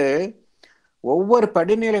intensities ஒவ்வொரு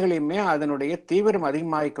படிநிலைகளையுமே அதனுடைய தீவிரம்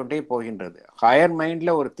அதிகமாகிக் கொண்டே போகின்றது. Higher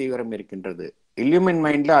மைண்ட்ல ஒரு தீவிரம் இருக்கின்றது, இல்லுமின்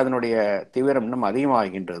மைண்ட்ல அதனுடைய தீவிரம் இன்னும்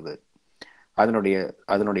அதிகமாகின்றது,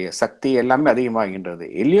 அதனுடைய சக்தி எல்லாமே அதிகமாகின்றது.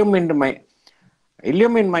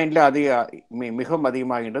 இல்லுமின் மைண்ட்ல மிகவும்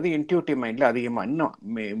அதிகமாகின்றது, இன்ட்யூட்டிவ் மைண்ட்ல இன்னும்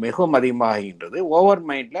மிகவும் அதிகமாகின்றது, ஓவர்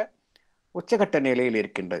மைண்ட்ல உச்சகட்ட நிலையில்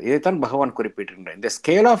இருக்கின்றது. இதைத்தான் பகவான் குறிப்பிட்டிருக்கின்றார். இந்த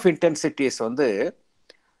ஸ்கேல் ஆஃப் இன்டென்சிட்டிஸ்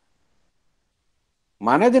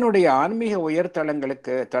மனதினுடைய ஆன்மீக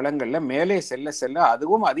தளங்கள்ல மேலே செல்ல செல்ல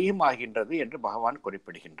அதுவும் அதிகமாகின்றது என்று பகவான்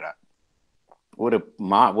குறிப்பிடுகின்றார். ஒரு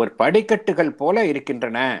படிக்கட்டுகள் போல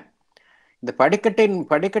இருக்கின்றன. இந்த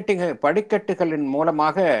படிக்கட்டுகளின்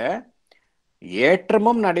மூலமாக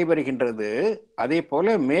ஏற்றமும் நடைபெறுகின்றது, அதே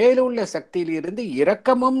போல மேலுள்ள சக்தியில் இருந்து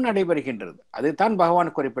இரக்கமும் நடைபெறுகின்றது. அதுதான்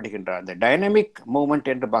பகவான் குறிப்பிடுகின்றார். இந்த டைனமிக்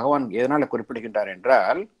மூவ்மெண்ட் என்று பகவான் எதனால குறிப்பிடுகின்றார்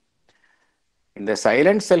என்றால், இந்த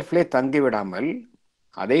சைலண்ட் செல்ஃப்லே தங்கிவிடாமல்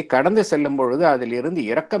அதை கடந்து செல்லும் பொழுது அதில் இருந்து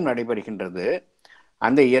இரக்கம் நடைபெறுகின்றது.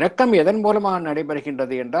 அந்த இரக்கம் எதன் மூலமாக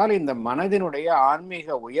நடைபெறுகின்றது என்றால், இந்த மனதினுடைய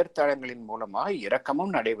ஆன்மீக உயர்தளங்களின் மூலமாக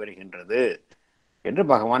இரக்கமும் நடைபெறுகின்றது என்று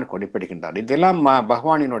பகவான் குறிப்பிடுகின்றார். இதெல்லாம்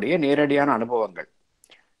பகவானினுடைய நேரடியான அனுபவங்கள்.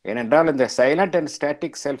 ஏனென்றால் இந்த சைலண்ட் அண்ட்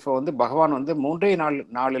ஸ்டாட்டிக் செல்ஃப் பகவான் 3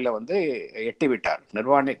 நாளில் எட்டிவிட்டார்.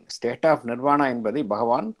 நிர்வாணிக் ஸ்டேட் ஆஃப் நிர்வாணா என்பதை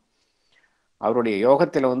பகவான் அவருடைய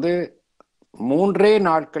யோகத்தில் 3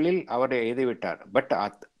 நாட்களில் அவர் எய்துவிட்டார்.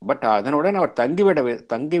 பட் அதனுடன் அவர்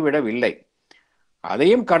தங்கிவிடவில்லை.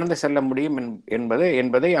 அதையும் கடந்து செல்ல முடியும்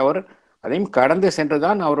என்பதை அவர் அதையும் கடந்து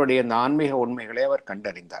சென்றுதான் அவருடைய இந்த ஆன்மீக உண்மைகளை அவர்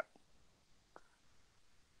கண்டறிந்தார்.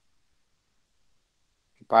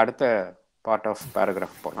 இப்ப அடுத்த பார்ட் ஆஃப்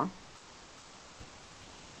பேராகிராஃப் போலாம்.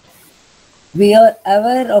 We are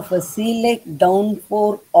aware of a sea-like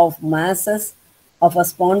downpour of masses of a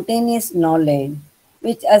spontaneous knowledge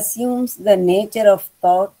which assumes the nature of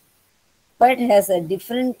thought but has a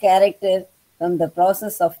different character from the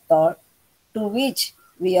process of thought to which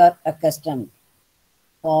we are accustomed.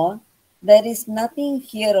 For there is nothing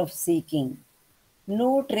here of seeking, no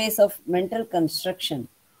trace of mental construction,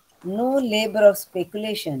 no labor of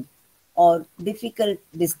speculation or difficult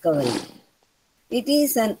discovery. It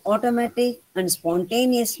is an automatic and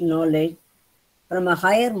spontaneous knowledge from a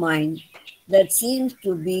higher mind that seems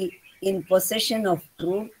to be in possession of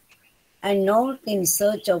truth and not in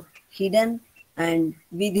search of hidden and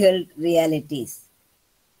withheld realities.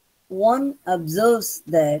 One observes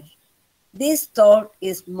that this thought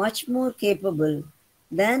is much more capable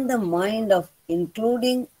than the mind of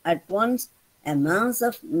including at once a mass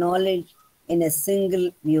of knowledge in a single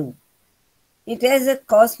view. It has a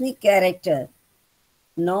cosmic character,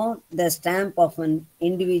 not the stamp of an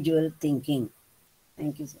individual thinking.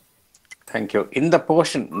 Thank you, sir. Thank you. இந்த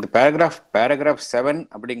portion, இந்த paragraph 7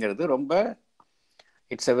 அப்படிங்கிறது ரொம்ப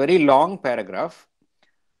it's a very long paragraph.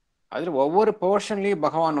 அதில் ஒவ்வொரு போர்ஷன்லையும்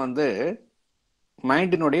பகவான்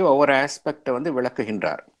மைண்டினுடைய ஒவ்வொரு ஆஸ்பெக்டை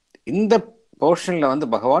விளக்குகின்றார். இந்த போர்ஷன்ல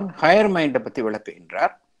பகவான் ஹையர் மைண்டை பற்றி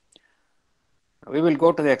விளக்குகின்றார். We will go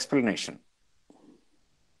to the explanation.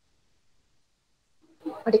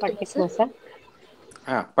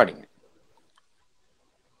 படிங்க.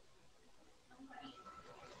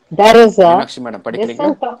 There is a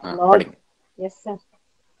descent of knowledge. Yes, sir.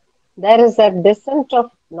 There is a descent of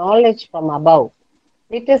knowledge from above.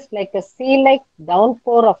 It is like a sea-like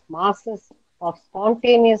downpour of masses of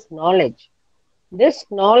spontaneous knowledge. This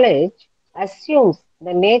knowledge assumes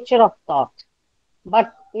the nature of thought, but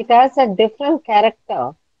it has a different character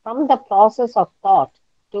from the process of thought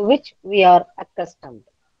to which we are accustomed.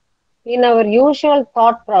 In our usual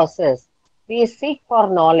thought process, we seek for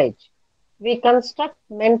knowledge. We construct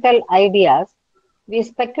mental ideas. We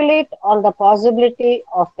speculate on the possibility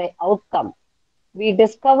of the outcome. We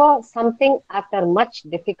discover something after much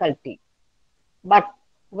difficulty. But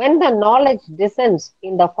when the knowledge descends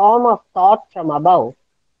in the form of thought from above,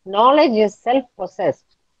 knowledge is self-possessed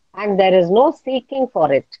and there is no seeking for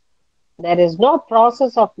it. There is no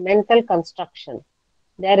process of mental construction.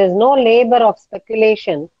 There is no labor of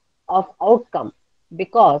speculation of outcome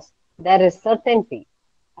because there is certainty.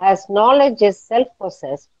 As knowledge is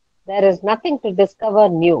self-possessed, there is nothing to discover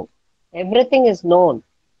new. Everything is known.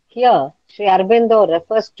 Here, Sri Aurobindo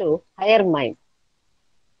refers to higher mind.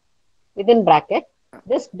 Within bracket,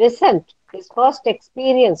 this descent is first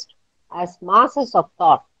experienced as masses of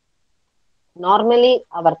thought. Normally,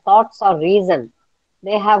 our thoughts are reason.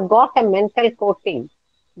 They have got a mental coating.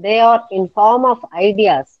 They are in form of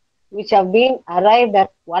ideas which have been arrived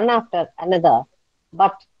at one after another.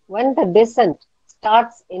 But when the descent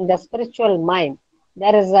starts in the spiritual mind,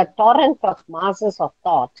 there is a torrent of masses of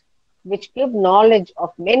thought which give knowledge of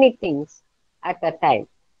many things at a time.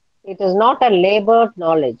 It is not a labored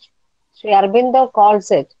knowledge. Sri Aurobindo calls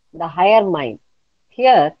it the higher mind.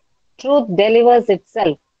 Here, truth delivers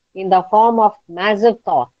itself in the form of massive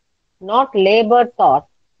thought, not labored thought,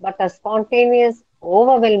 but a spontaneous,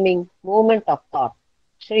 overwhelming movement of thought.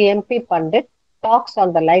 Sri M.P. Pandit talks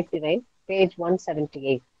on the light divine, page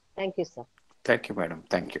 178. Thank you, sir. Thank you, madam.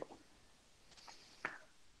 Thank you.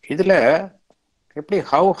 இதில் எப்படி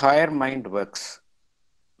how higher mind works,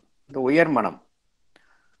 இந்த உயர் மனம்,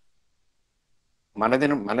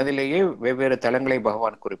 மனதிலேயே வெவ்வேறு தளங்களை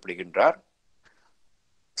பகவான் குறிப்பிடுகின்றார்.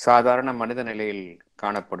 சாதாரண மனித நிலையில்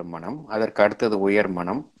காணப்படும் மனம், அதற்கு அடுத்தது உயர்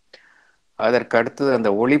மனம், அதற்கு அடுத்தது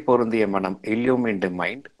அந்த ஒளி பொருந்திய மனம் இல்லுமின்டு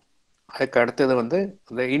மைண்ட், அதுக்கு அடுத்தது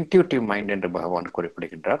இந்த இன்ட்யூட்டிவ் மைண்ட் என்று பகவான்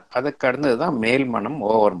குறிப்பிடுகின்றார். அதுக்கு அடுத்தது தான் மேல் மனம்,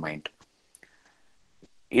 ஓவர் மைண்ட்.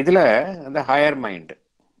 இதுல இந்த ஹையர் மைண்ட்,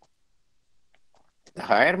 இந்த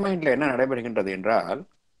ஹையர் மைண்ட்ல என்ன நடைபெறுகின்றது என்றால்,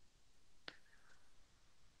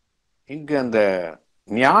 இங்கு அந்த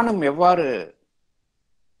ஞானம் எவ்வாறு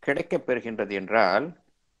கிடைக்கப் பெறுகின்றது என்றால்,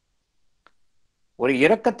 ஒரு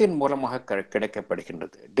இரக்கத்தின் மூலமாக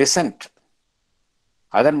கிடைக்கப்படுகின்றது. டிசென்ட்,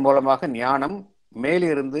 அதன் மூலமாக ஞானம்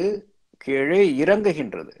மேலிருந்து கீழே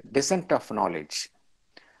இறங்குகின்றது. Dissent of knowledge.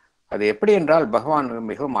 அது எப்படி என்றால் பகவான்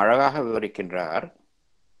மிகவும் அழகாக விவரிக்கின்றார்.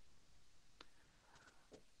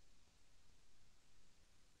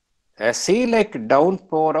 A sea-like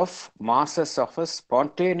downpour of masses of a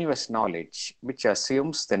spontaneous knowledge which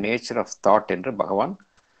assumes the nature of thought என்று பகவான்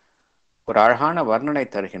ஒரு அழகான வர்ணனை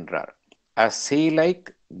தருகின்றார். A sea-like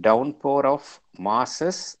downpour of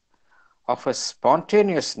masses of a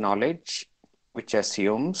spontaneous knowledge which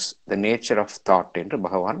assumes the nature of thought என்று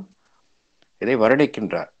பகவான் இதை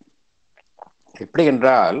வர்ணிக்கின்றார். எப்படி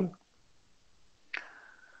என்றால்,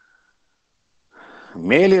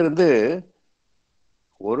 மேலிருந்து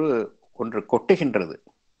ஒன்று கொட்டுகின்றது.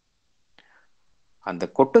 அந்த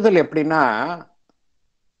கொட்டுதல் எப்படின்னா,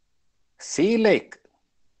 சீ-லைக்,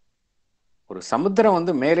 ஒரு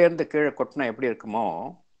சமுத்திரம் மேலே இருந்து கீழே கொட்டினா எப்படி இருக்குமோ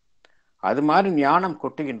அது மாதிரி ஞானம்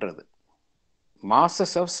கொட்டுகின்றது.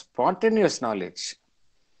 மாசஸ் ஆஃப் ஸ்பான்டேனியஸ் நாலேஜ்,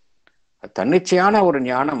 தன்னிச்சையான ஒரு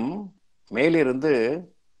ஞானம் மேலிருந்து,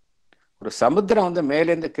 ஒரு சமுத்திரம்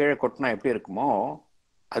மேலேருந்து கீழே கொட்டினா எப்படி இருக்குமோ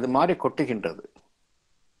அது மாதிரி கொட்டுகின்றது.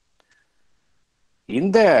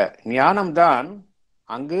 இந்த ஞானம்தான்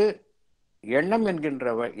அங்கு எண்ணம் என்கின்ற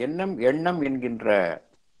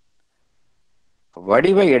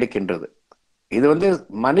வடிவை எடுக்கின்றது. இது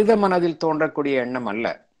மனித மனதில் தோன்றக்கூடிய எண்ணம் அல்ல.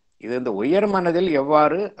 இது இந்த உயர் மனதில்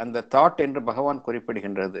எவ்வாறு அந்த தாட் என்று பகவான்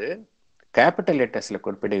குறிப்பிடுகின்றது, கேபிட்டல் லெட்டர்ஸ்ல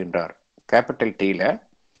குறிப்பிடுகின்றார். கேபிட்டல் டீல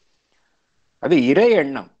அது இறை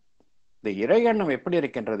எண்ணம். இந்த இறை எண்ணம் எப்படி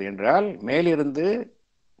இருக்கின்றது என்றால், மேலிருந்து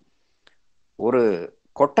ஒரு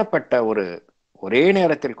கொட்டப்பட்ட, ஒரே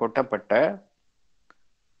நேரத்தில் கொட்டப்பட்ட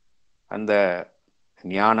அந்த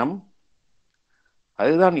ஞானம்,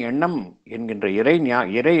 அதுதான் எண்ணம் என்கின்ற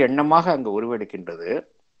இறை எண்ணமாக அங்கு உருவெடுக்கின்றது.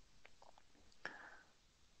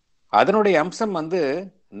 அதனுடைய அம்சம்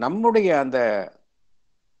நம்முடைய அந்த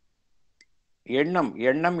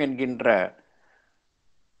எண்ணம் என்கின்ற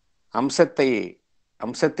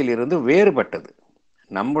அம்சத்தில் இருந்து வேறுபட்டது.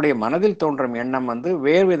 நம்முடைய மனதில் தோன்றும் எண்ணம்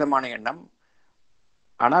வேறு விதமான எண்ணம்.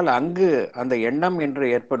 ஆனால் அங்கு அந்த எண்ணம் என்று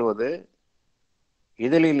ஏற்படுவது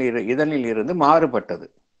இதனில் இருந்து மாறுபட்டது.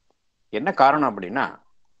 என்ன காரணம் அப்படின்னா,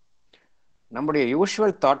 நம்முடைய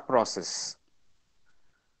யூஷுவல் தாட் ப்ராசஸ்,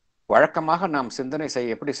 வழக்கமாக நாம் சிந்தனை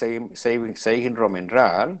எப்படி செய்கின்றோம்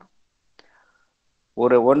என்றால்,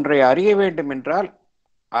 ஒன்றை அறிய வேண்டும் என்றால்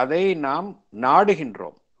அதை நாம்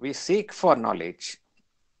நாடுகின்றோம். we seek for knowledge.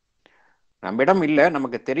 நம்மிடம் இல்லை,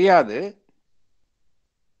 நமக்கு தெரியாது,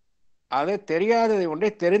 அதை தெரியாததை ஒன்றை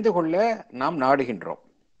தெரிந்து கொள்ள நாம் நாடுகின்றோம்.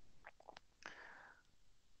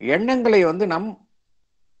 எண்ணங்களை நாம்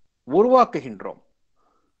உருவாக்குகின்றோம்,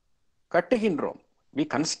 கட்டுகின்றோம். We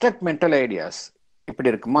construct mental ideas.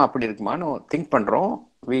 இப்படி இருக்குமா அப்படி இருக்குமான்னு திங்க் பண்றோம்.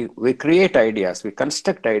 We create ideas, we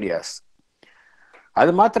construct ideas.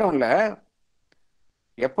 அது மாத்திரம் இல்ல,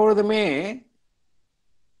 எப்பொழுதுமே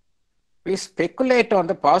we speculate on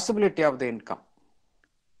the possibility of the income.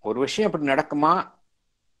 ஒரு விஷயம் இப்படி நடக்குமா,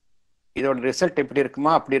 இதோட ரிசல்ட் இப்படி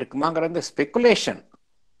இருக்குமா அப்படி இருக்குமாங்கிற இந்த ஸ்பெகுலேஷன்.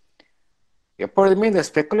 எப்பொழுதுமே இந்த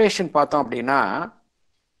ஸ்பெகுலேஷன் பார்த்தோம் அப்படின்னா,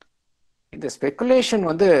 இந்த ஸ்பெகுலேஷன்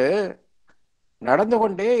நடந்து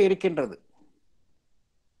கொண்டே இருக்கின்றது.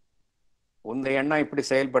 இந்த எண்ணம் இப்படி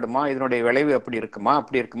செயல்படுமா, இதனுடைய விளைவு எப்படி இருக்குமா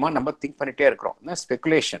அப்படி இருக்குமா நம்ம திங்க் பண்ணிட்டே இருக்கிறோம்.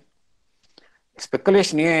 ஸ்பெகுலேஷன்.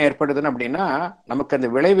 ஸ்பெகுலேஷன் ஏன் ஏற்படுதுன்னு அப்படின்னா, நமக்கு அந்த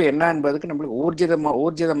விளைவு என்ன என்பதுக்கு நம்மளுக்கு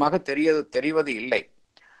ஊர்ஜிதமாக தெரிவது இல்லை.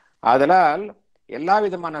 ஆதலால் எல்லா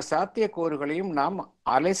விதமான சாத்தியக்கூறுகளையும் நாம்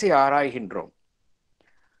அலசி ஆராய்கின்றோம்.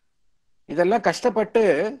 இதெல்லாம் கஷ்டப்பட்டு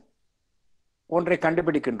ஒன்றை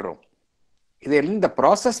கண்டுபிடிக்கின்றோம். இது இந்த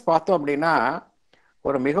ப்ராசஸ் பார்த்தோம் அப்படின்னா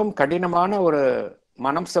ஒரு மிகவும் கடினமான ஒரு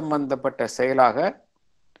மனம் சம்பந்தப்பட்ட செயலாக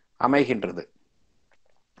அமைகின்றது.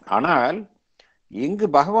 ஆனால் இங்கு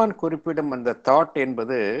பகவான் குறிப்பிடும் அந்த தாட்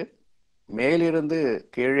என்பது மேலிருந்து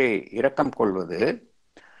கீழே இரக்கம் கொள்வது.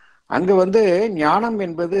 அங்கு ஞானம்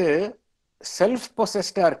என்பது செல்ஃப்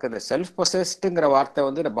பொசஸ்டா இருக்குது. செல்ஃப் பொசஸ்டுங்கிற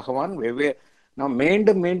வார்த்தை பகவான் நாம்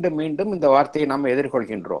மீண்டும் மீண்டும் மீண்டும் இந்த வார்த்தையை நாம்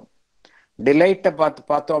எதிர்கொள்கின்றோம். டிலைட்டை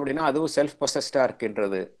பார்த்தோம் அப்படின்னா அதுவும் செல்ஃப் பொசஸ்டா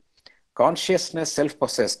இருக்கின்றது. கான்சியஸ்னஸ் செல்ஃப்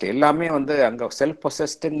பொசஸ்ட், எல்லாமே அங்க செல்ஃப்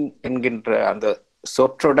பொசஸ்ட் என்கின்ற அந்த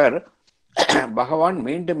சொற்றொடர் பகவான்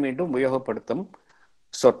மீண்டும் மீண்டும் உபயோகப்படுத்தும்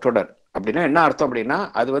சொற்றொடர். அப்படின்னா என்ன அர்த்தம் அப்படின்னா,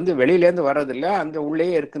 அது வெளியிலேருந்து வர்றதில்லை, அங்க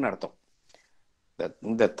உள்ளேயே இருக்குன்னு அர்த்தம்.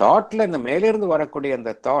 இந்த தாட்ல, இந்த மேலிருந்து வரக்கூடிய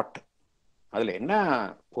அந்த தாட், அதுல என்ன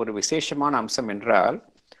ஒரு விசேஷமான அம்சம் என்றால்,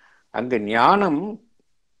 அங்கு ஞானம்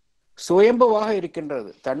சுயம்புவாக இருக்கின்றது,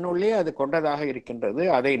 தன்னுள்ளே அது கொண்டதாக இருக்கின்றது.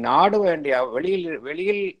 அதை நாட வேண்டிய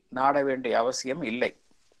வெளியில் நாட வேண்டிய அவசியம் இல்லை.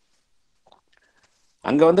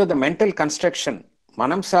 அங்க அந்த மென்டல் கன்ஸ்ட்ரக்ஷன்,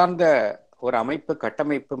 மனம் சார்ந்த ஒரு அமைப்பு,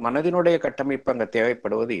 கட்டமைப்பு, மனதினுடைய கட்டமைப்பு அங்க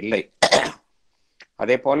தேவைப்படுவது இல்லை.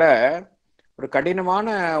 அதே போல ஒரு கடினமான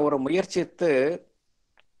ஒரு முயற்சித்து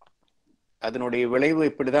அதனுடைய விளைவு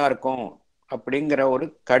இப்படிதான் இருக்கும் அப்படிங்கிற ஒரு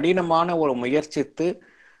கடினமான ஒரு முயற்சித்து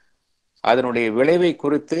அதனுடைய விளைவை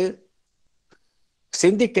குறித்து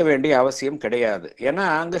சிந்திக்க வேண்டிய அவசியம் கிடையாது. ஏன்னா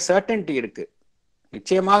அங்க சர்டன்டி இருக்கு.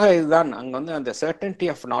 நிச்சயமாக இதுதான் அங்க அந்த சர்டன்டி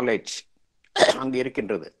ஆஃப் நாலேஜ் அங்கு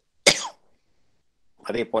இருக்கின்றது.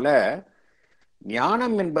 அதே போல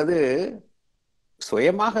ஞானம் என்பது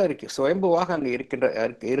சுயம்புவாக அங்கு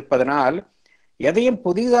இருப்பதனால் எதையும்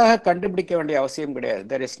புதிதாக கண்டுபிடிக்க வேண்டிய அவசியம் கிடையாது.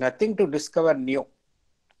 There is nothing to discover new.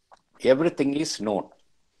 Everything is known.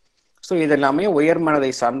 So இதெல்லாமே உயர்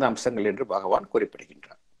மனதை சார்ந்த அம்சங்கள் என்று பகவான்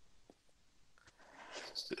குறிப்பிடுகின்றார்.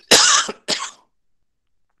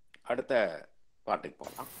 அடுத்த பாட்டுக்கு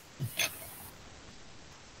போகலாம்.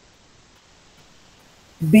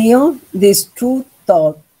 Beyond this true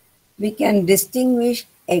thought, we can distinguish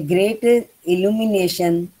a greater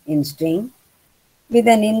illumination instinct with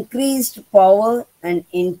an increased power and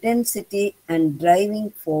intensity and driving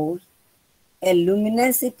force, a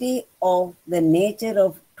luminosity of the nature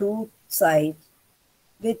of truth sight,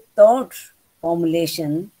 with thought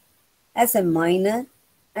formulation as a minor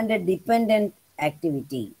and a dependent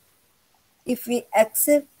activity. If we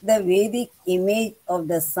accept the Vedic image of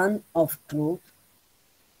the Son of Truth,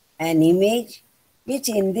 an image which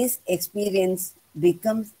in this experience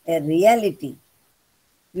becomes a reality,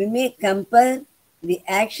 we may compare the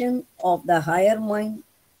action of the higher mind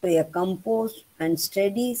to a composed and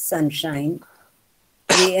steady sunshine,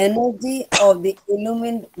 the energy of the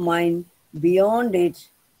illumined mind beyond it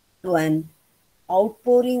to an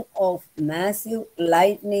outpouring of massive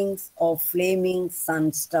lightnings of flaming sun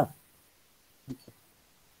stuff.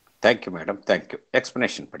 Thank you madam, thank you.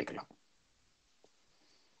 Explanation படிக்கலாம்.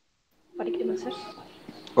 படிக்கணுமா sir?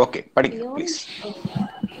 Okay, படிக்கலாம் please.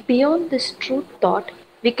 Beyond this truth thought,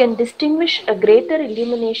 we can distinguish a greater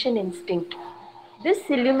illumination instinct. This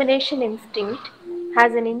illumination instinct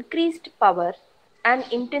has an increased power and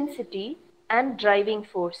intensity and driving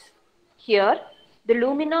force. Here, the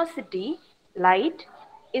luminosity, light,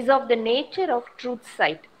 is of the nature of truth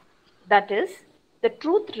sight. That is, the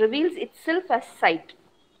truth reveals itself as sight.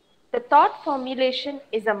 The thought formulation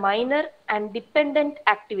is a minor and dependent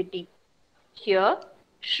activity. Here,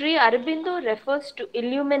 Sri Aurobindo refers to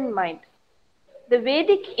illumined mind. The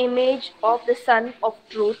Vedic image of the Son of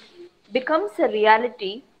Truth becomes a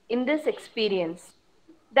reality in this experience.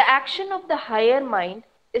 The action of the higher mind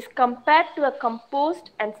is compared to a composed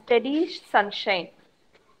and steady sunshine.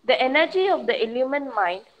 The energy of the illumined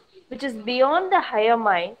mind, which is beyond the higher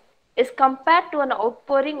mind, is compared to an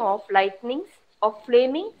outpouring of lightnings of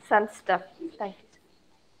flaming sun stuff. Thank you.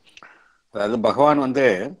 அதாவது பகவான் வந்து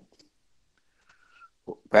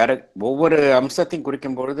ஒவ்வொரு அம்சத்தையும்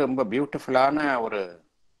குறிக்கும் பொழுது ரொம்ப பியூட்டிஃபுல்லான ஒரு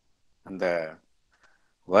அந்த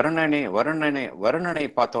வருணனை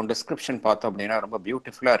பார்த்தோம், டிஸ்கிரிப்ஷன் பார்த்தோம் அப்படின்னா ரொம்ப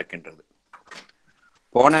பியூட்டிஃபுல்லா இருக்கின்றது.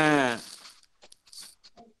 போன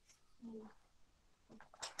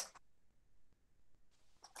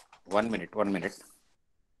ஒன் மினிட்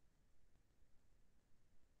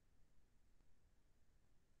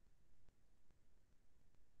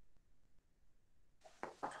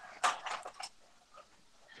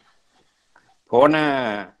போன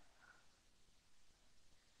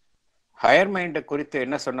ஹையர் மைண்டை குறித்து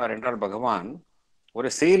என்ன சொன்னார் என்றால் பகவான் ஒரு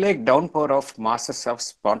sea like downpour of masses of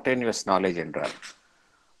spontaneous knowledge என்றார்.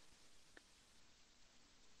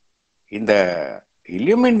 இந்த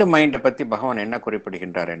illumined mind பத்தி பகவான் என்ன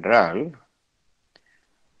குறிப்பிடுகின்றார் என்றால்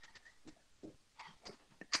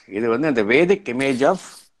இது வந்து அந்த வேதிக் image of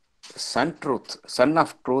son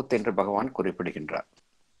of truth என்று பகவான் குறிப்பிடுகின்றார்.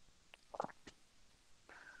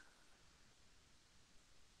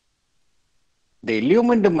 இந்த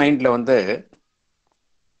illumined மைண்ட்ல வந்து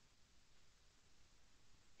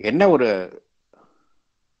என்ன ஒரு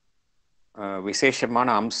விசேஷமான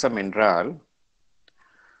அம்சம் என்றால்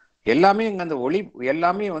எல்லாமே இங்க அந்த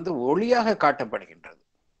எல்லாமே வந்து ஒளியாக காட்டப்படுகின்றது.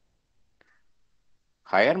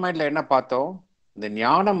 ஹையர் மைண்ட்ல என்ன பார்த்தோம், இந்த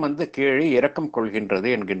ஞானம் வந்து கீழே இறக்கம் கொள்கின்றது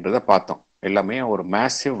என்கின்றத பார்த்தோம். எல்லாமே ஒரு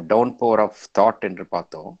massive down power of thought என்று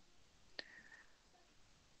பார்த்தோம்.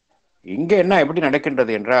 இங்க என்ன எப்படி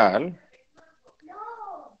நடக்கின்றது என்றால்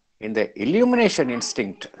இந்த illumination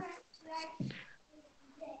instinct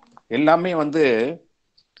எல்லாமே வந்து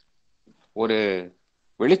ஒரு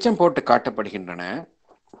வெளிச்சம் போட்டு காட்டப்படுகின்றன.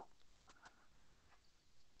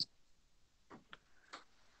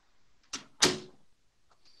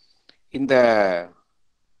 இந்த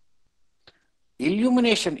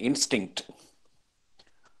illumination instinct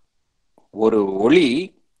ஒரு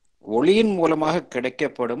ஒளியின் மூலமாக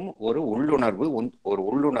கிடைக்கப்படும் ஒரு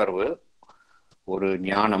உள்ளுணர்வு, ஒரு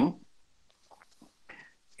ஞானம்.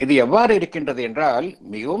 இது எவ்வாறு இருக்கின்றது என்றால்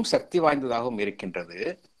மிகவும் சக்தி வாய்ந்ததாகவும் இருக்கின்றது,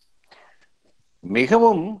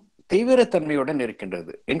 மிகவும் தீவிரத்தன்மையுடன்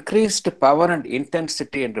இருக்கின்றது. இன்க்ரீஸ்ட் பவர் அண்ட்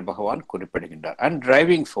இன்டென்சிட்டி என்று பகவான் குறிப்பிடுகின்றார். அண்ட்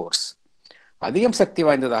டிரைவிங் ஃபோர்ஸ் அதிகம் சக்தி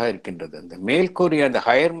வாய்ந்ததாக இருக்கின்றது. அந்த மேல்கூறிய அந்த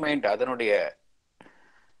ஹையர் மைண்ட் அதனுடைய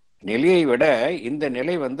நிலையை விட இந்த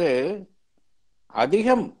நிலை வந்து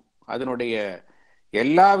அதிகம், அதனுடைய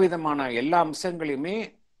எல்லா அம்சங்களையுமே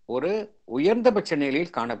ஒரு உயர்ந்தபட்ச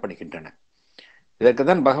நிலையில் காணப்படுகின்றன. இதற்கு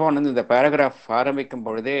தான் பகவான் வந்து இந்த பேராகிராஃப் ஆரம்பிக்கும்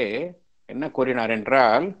பொழுதே என்ன கூறினார்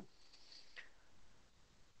என்றால்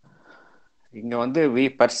இங்க வந்து we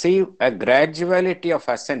perceive a graduality of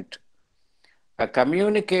ascent, a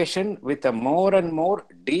communication with a more and more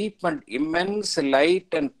deep and immense light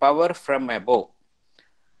and power from above,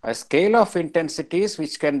 a scale of intensities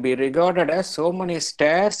which can be regarded as so many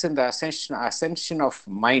stairs in the ascension of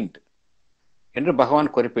mind என்று பகவான்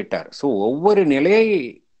குறிப்பிட்டார். So ஒவ்வொரு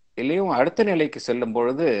நிலையிலையும் அடுத்த நிலைக்கு செல்லும்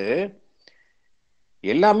பொழுது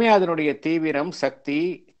எல்லாமே அதனுடைய தீவிரம், சக்தி,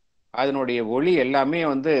 அதனுடைய ஒளி எல்லாமே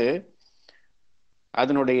வந்து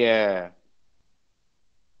அதனுடைய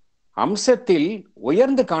அம்சத்தில்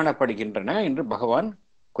உயர்ந்து காணப்படுகின்றன என்று பகவான்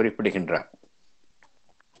குறிப்பிடுகின்றார்.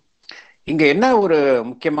 இங்க என்ன ஒரு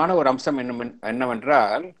முக்கியமான ஒரு அம்சம்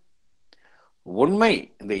என்னவென்றால் உண்மை,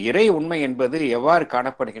 இந்த இறை உண்மை என்பது எவ்வாறு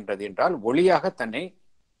காணப்படுகின்றது என்றால் ஒளியாக தன்னை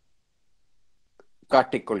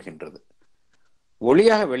காட்டிக்கொள்கின்றது,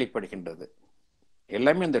 ஒளியாக வெளிப்படுகின்றது.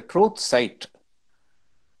 எல்லாமே இந்த ட்ரூத் சைட்,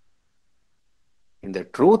 இந்த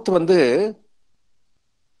ட்ரூத் வந்து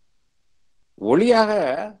ஒளியாக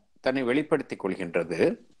தன்னை வெளிப்படுத்திக் கொள்கின்றது.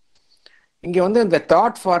 இங்க வந்து இந்த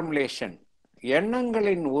தாட் ஃபார்முலேஷன்,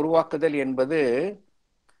 எண்ணங்களின் உருவாக்குதல் என்பது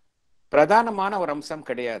பிரதானமான ஒரு அம்சம்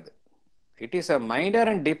கிடையாது. It is a minor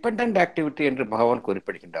and dependent activity என்று பகவான்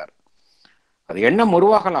குறிப்பிடுகின்றார். அது எண்ணம்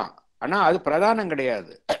உருவாகலாம், ஆனா அது பிரதானம்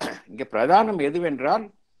கிடையாது. இங்க பிரதானம் எதுவென்றால்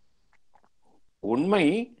உண்மை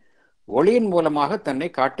ஒளியின் மூலமாக தன்னை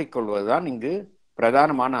காட்டிக்கொள்வதுதான் இங்கு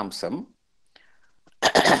பிரதானமான அம்சம்.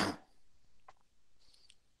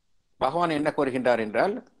 பகவான் என்ன கூறுகின்றார்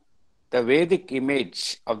என்றால் the Vedic image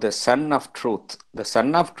of the Son of Truth. The Son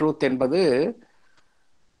of Truth என்பது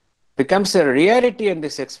becomes a reality in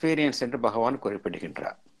this experience என்று பகவான்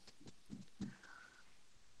குறிப்பிடுகின்றார்.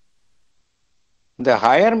 The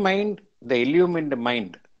higher mind, the illumined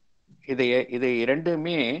mind, இது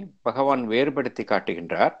இரண்டுமே பகவான் வேறுபடுத்தி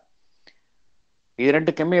காட்டுகின்றார்.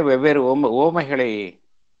 இரண்டுக்குமே வெவ்வேறு ஓமைகளை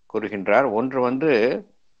கூறுகின்றார். ஒன்று வந்து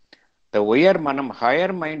இந்த உயர் மனம்,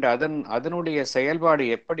 ஹையர் மைண்ட், அதனுடைய செயல்பாடு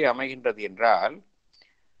எப்படி அமைகின்றது என்றால்,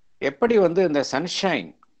 எப்படி வந்து இந்த சன்ஷைன்,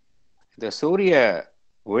 இந்த சூரிய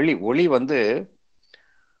ஒளி வந்து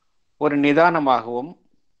ஒரு நிதானமாகவும்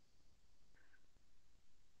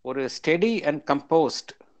ஒரு ஸ்டெடி அண்ட்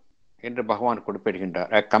கம்போஸ்ட் என்று பகவான்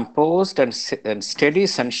குறிப்பிடுகின்றார். Compost and steady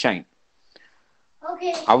sunshine.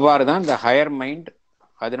 அவ்வாறு தான் இந்த ஹையர் மைண்ட்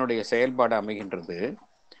அதனுடைய செயல்பாடு அமைகின்றது.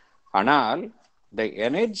 ஆனால் the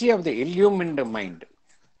energy of the illumined mind,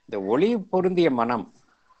 இந்த ஒளி பொருந்திய மனம்,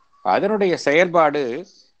 அதனுடைய செயல்பாடு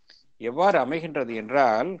எவ்வாறு அமைகின்றது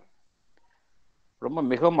என்றால்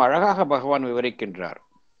மிகவும் அழகாக பகவான் விவரிக்கின்றார்.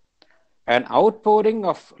 an outpouring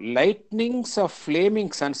of lightnings of flaming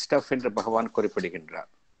sun stuff என்று பகவான் குறிப்பிடுகின்றார்.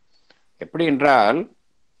 எப்படி என்றால்,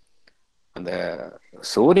 அந்த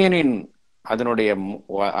சூரியனின்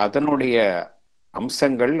அதனுடைய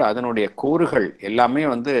அம்சங்கள், அதனுடைய கூறுகள் எல்லாமே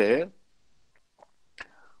வந்து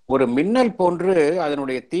ஒரு மின்னல் போன்று,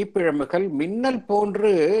 அதனுடைய தீப்பிழம்புகள் மின்னல்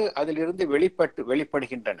போன்று அதிலிருந்து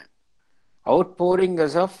வெளிப்படுகின்றன. அவுட்போரிங்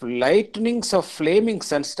of lightnings of flaming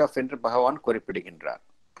Sun stuff என்று பகவான் குறிப்பிடுகின்றார்.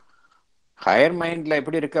 ஹையர் மைண்ட்ல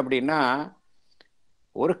எப்படி இருக்கு அப்படின்னா,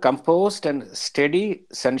 ஒரு கம்போஸ்ட் அண்ட் ஸ்டெடி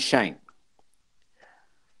சன்ஷைன்.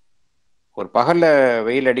 ஒரு பகல்ல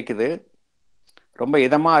வெயில் அடிக்குது, ரொம்ப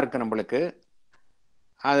இதமா இருக்கு நம்மளுக்கு,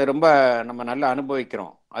 அது நம்ம நல்லா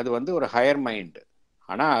அனுபவிக்கிறோம். அது வந்து ஒரு ஹையர் மைண்ட்.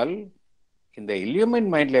 ஆனால் இந்த இல்யூமின்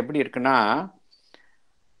மைண்ட்ல எப்படி இருக்குன்னா,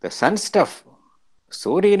 இந்த சன் ஸ்டஃப்,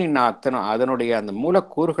 சூரியனின் அதனுடைய அந்த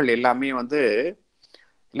மூலக்கூறுகள் எல்லாமே வந்து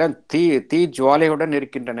எல்லாம் தீ ஜுவாலையுடன்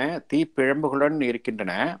இருக்கின்றன, தீ பிழம்புகளுடன்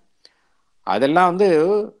இருக்கின்றன. அதெல்லாம் வந்து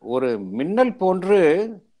ஒரு மின்னல் போன்று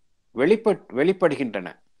வெளிப்படுகின்றன.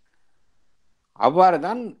 அவ்வாறு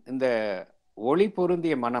தான் இந்த ஒளி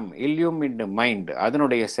பொருந்திய மனம், இல்யூமின்ட் மைண்ட்,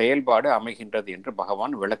 அதனுடைய செயல்பாடு அமைகின்றது என்று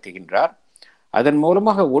பகவான் விளக்குகின்றார். அதன்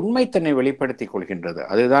மூலமாக உண்மை தன்னை வெளிப்படுத்திக் கொள்கின்றது.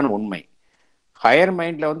 அதுதான் உண்மை. ஹையர்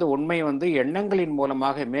மைண்ட்ல வந்து உண்மை வந்து எண்ணங்களின்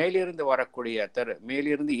மூலமாக, மேலிருந்து வரக்கூடிய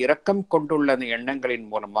மேலிருந்து இரக்கம் கொண்டுள்ள அந்த எண்ணங்களின்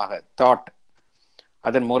மூலமாக, தாட்,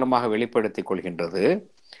 அதன் மூலமாக வெளிப்படுத்திக் கொள்கின்றது.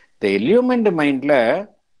 இந்த இல்யூமின்ட் மைண்ட்ல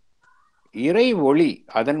இறை ஒளி,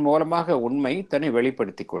 அதன் மூலமாக உண்மை தன்னை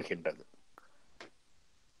வெளிப்படுத்திக் கொள்கின்றது.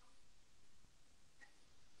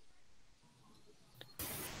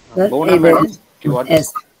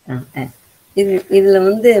 இதுல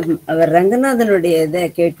வந்து அவர் ரங்கநாதனுடைய இதை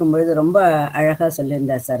கேட்கும் பொழுது ரொம்ப அழகா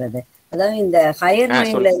சொல்லியிருந்தார் சார். அது அதாவது இந்த ஹையர்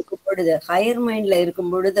மைண்ட்ல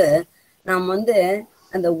இருக்கும் பொழுது நாம் வந்து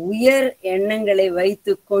அந்த உயர் எண்ணங்களை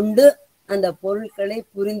வைத்து கொண்டு அந்த பொருட்களை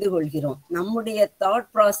புரிந்து கொள்கிறோம். நம்முடைய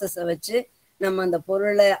தாட் ப்ராசஸை வச்சு நம்ம அந்த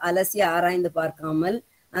பொருளை அலசி ஆராய்ந்து பார்க்காமல்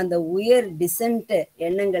அந்த உயர் டிசென்ட்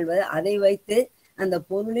எண்ணங்கள் அதை வைத்து அந்த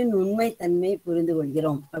பொருளின் உண்மை தன்மை புரிந்து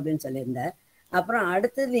கொள்கிறோம் அப்படின்னு சொல்லியிருந்தார். அப்புறம்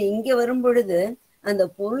அடுத்தது இங்க வரும் பொழுது அந்த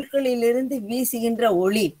பொருட்களிலிருந்து வீசுகின்ற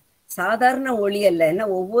ஒளி சாதாரண ஒளி அல்ல. ஏன்னா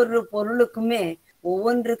ஒவ்வொரு பொருளுக்குமே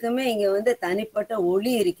ஒவ்வொன்றுக்குமே இங்க வந்து தனிப்பட்ட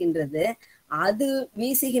ஒளி இருக்கின்றது. அது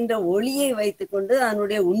வீசுகின்ற ஒளியை வைத்துக்கொண்டு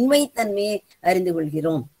அதனுடைய உண்மை தன்மையை அறிந்து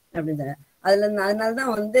கொள்கிறோம் அப்படின்னு.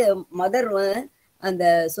 அதனால்தான் வந்து மதர் அந்த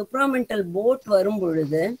சுப்ராமெண்டல் போட் வரும்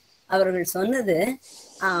பொழுது அவர்கள் சொன்னது,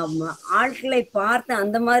 ஆட்களை பார்த்து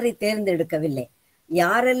அந்த மாதிரி தேர்ந்தெடுக்கவில்லை.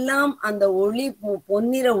 யாரெல்லாம் அந்த ஒளி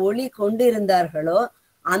பொன்னிற ஒளி கொண்டு இருந்தார்களோ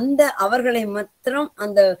அந்த அவர்களை மாத்திரம்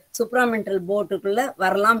அந்த சுப்ராமெண்டல் போட்டுக்குள்ள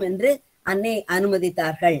வரலாம் என்று அன்னை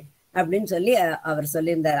அனுமதித்தார்கள் அப்படின்னு சொல்லி அவர்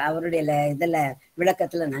சொல்லியிருந்தார். அவருடைய இதுல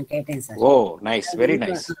விளக்கத்துல நான் கேட்டேன் சார். ஓ nice, very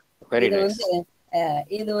nice, very nice.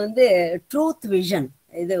 இது வந்து ட்ரூத் விஷன்,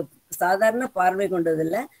 இது சாதாரண பார்வை கொண்டது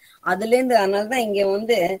இல்லை. அதுல இருந்து அதனால்தான் இங்க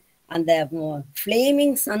வந்து அந்த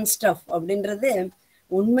ஃப்ளேமிங் சன் ஸ்டஃப் அப்படின்றது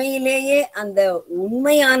உண்மையிலேயே அந்த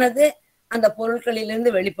உண்மையானது அந்த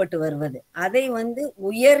பொருட்களிலிருந்து வெளிப்பட்டு வருவது. அதை வந்து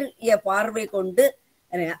உயரிய பார்வை கொண்டு,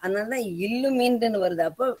 அதனாலதான் இல்லுமின்னு வருது.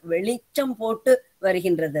 அப்போ வெளிச்சம் போட்டு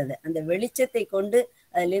வருகின்றது. அது அந்த வெளிச்சத்தை கொண்டு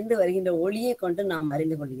அதுல இருந்து வருகின்ற ஒளியை கொண்டு நாம்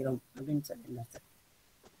அறிந்து கொள்கிறோம் அப்படின்னு சொல்லியிருந்தார் sir.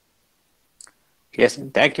 S,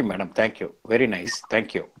 thank you madam, thank you, very nice,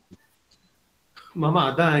 thank you. மாமா,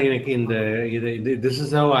 அதான் எனக்கு இந்த this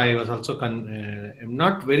is how I was also I'm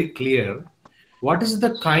not very clear. What is the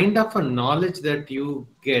kind of a knowledge that you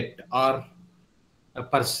get or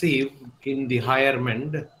perceive in the higher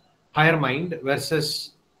mind versus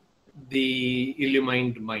the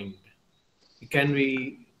illumined mind? Can we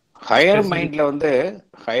higher மைண்ட்ல வந்து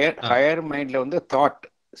higher மைண்ட்ல வந்து thought,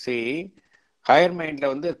 higher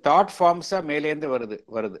மைண்ட்ல வந்து thought ஃபார்ம்ஸா மேலேந்து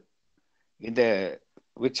வருது. இந்த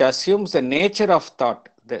which assumes the nature of thought.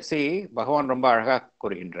 பகவான் ரொம்ப அழகா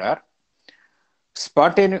கூறுகின்றார்.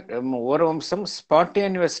 ஒரு அம்சம்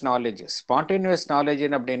ஸ்பான்டேனியஸ் நாலேஜ். ஸ்பான்டேனியஸ் நாலேஜ்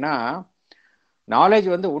அப்படின்னா நாலேஜ்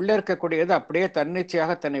வந்து உள்ளே இருக்கக்கூடியது அப்படியே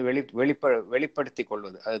தன்னிச்சையாக தன்னை வெளிப்படுத்தி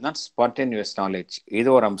கொள்வது, அதுதான் ஸ்பான்டேனியஸ் நாலேஜ். இது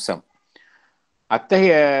ஒரு அம்சம்.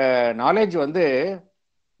 அத்தகைய நாலேஜ் வந்து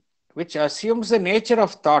which assumes the nature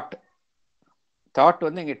of thought. Thought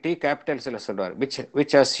வந்து இங்கே டி கேபிட்டல்ஸில் சொல்றார்,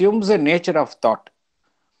 which assumes the nature of thought.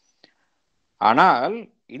 ஆனால்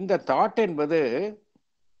இந்த தாட் என்பது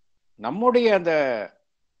நம்முடைய அந்த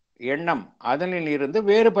எண்ணம் அதனில் இருந்து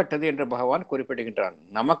வேறுபட்டது என்று பகவான் குறிப்பிடுகின்றார்.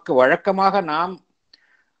 நமக்கு வழக்கமாக நாம்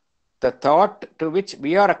the thought to which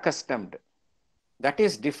we are accustomed, that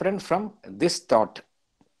is different from this thought.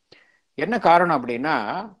 என்ன காரணம் அப்படின்னா,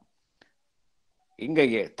 இங்க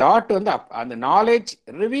தாட் வந்து அந்த knowledge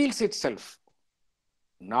reveals it self.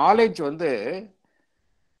 Knowledge வந்து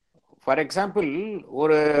ஃபார் எக்ஸாம்பிள்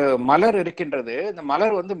ஒரு மலர் இருக்கின்றது, இந்த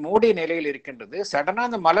மலர் வந்து மூடிய நிலையில் இருக்கின்றது. சடனா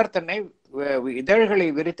அந்த மலர் தன்னை இதழ்களை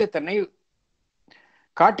விரித்து தன்னை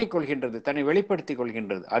காட்டிக்கொள்கின்றது, தன்னை வெளிப்படுத்திக்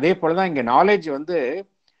கொள்கின்றது. அதே போலதான் இங்க நாலேஜ் வந்து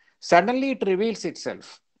suddenly it reveals it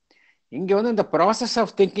self. இங்க வந்து இந்த ப்ராசஸ்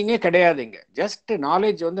ஆஃப் திங்கிங்கே கிடையாது. இங்க ஜஸ்ட்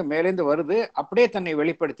நாலேஜ் வந்து மேலேந்து வருது, அப்படியே தன்னை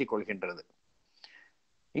வெளிப்படுத்தி கொள்கின்றது.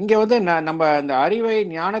 இங்க வந்து நம்ம இந்த அறிவை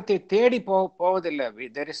ஞானத்தை தேடி போவதில்லை.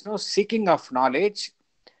 there is no seeking of knowledge.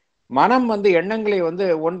 மனம் வந்து எண்ணங்களை வந்து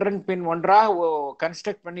ஒன்றன் பின் ஒன்றா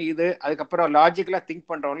கன்ஸ்ட்ரக்ட் பண்ணி இது அதுக்கப்புறம் லாஜிக்கலா திங்க்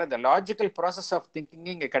பண்றோம்ல, இந்த லாஜிக்கல் ப்ராசஸ் ஆஃப் திங்கிங்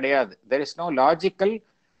இங்க கிடையாது. there is no logical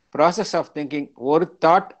process of thinking. ஒரு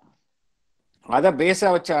தாட் அதை பேஸா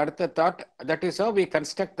வச்ச அடுத்த thought, that is how we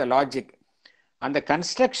construct the logic. அந்த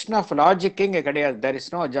கன்ஸ்ட்ரக்ஷன் ஆஃப் லாஜிக் இங்க கிடையாது. there is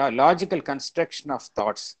no logical construction of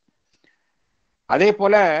thoughts. அதே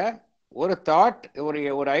போல ஒரு தாட்,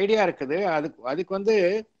 ஒரு ஐடியா இருக்குது, அதுக்கு வந்து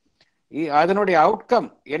அதனுடைய அவுட்கம்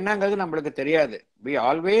என்னங்கிறது நம்மளுக்கு தெரியாது. we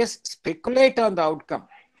always speculate on the outcome.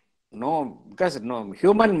 No, because no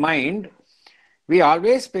human mind, we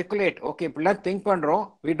always speculate. okay, இப்படிலாம் திங்க் பண்றோம்,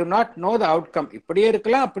 we do not know the outcome. இப்படியே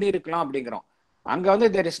இருக்கலாம் அப்படி இருக்கலாம் அப்படிங்கிறோம். அங்க வந்து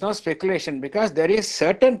there is no speculation because there is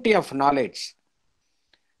certainty of knowledge.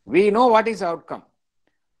 we know what is outcome.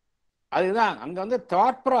 அதுதான் அங்க வந்து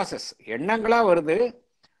தாட் ப்ராசஸ், எண்ணங்களா வருது.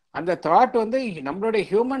 அந்த தாட் வந்து நம்மளுடைய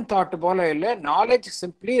ஹியூமன் தாட் போல இல்லை. Knowledge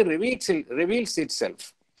simply reveals it self.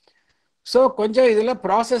 So கொஞ்சம் இதுல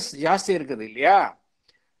ப்ராசஸ் ஜாஸ்தி இருக்குது இல்லையா?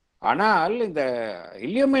 ஆனால் இந்த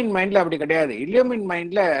இல்லியூமின் மைண்ட்ல அப்படி கிடையாது. இல்லியூமின்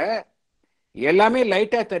மைண்ட்ல எல்லாமே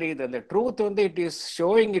லைட்டா தெரியுது. அந்த ட்ரூத் வந்து it is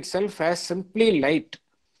showing it self as simply light.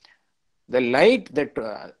 The light that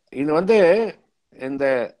இது வந்து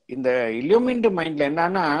இந்த இல்லியூமின்டு மைண்ட்ல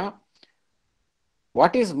என்னன்னா,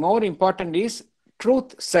 what is more important is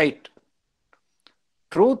truth sight.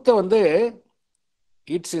 Truth வந்து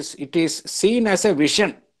it is seen as a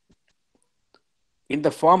vision in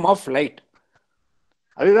the form of light.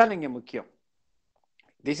 அதுதான் இங்க முக்கியம்.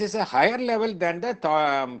 this is a higher level than the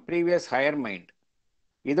previous higher mind.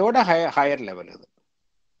 இதோட higher level இது.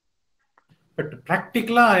 But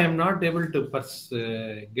practically I am not able to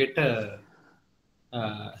get a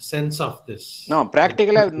sense of this. No,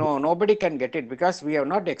 practically nobody can get it because we have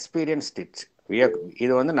not experienced it.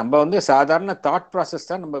 இது வந்து நம்ம வந்து சாதாரண thought process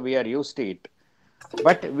தான் நம்ம we are used to it.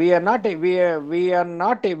 But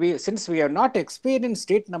since we have not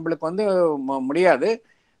experienced it, நம்மளுக்கு வந்து முடியாது.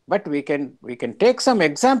 But we can take some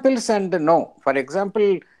examples and know. For example,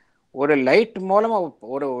 ஒரு லைட் மூலமா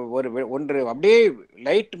ஒன்று அப்படியே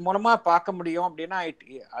லைட் மூலமா பார்க்க முடியும் அப்படின்னா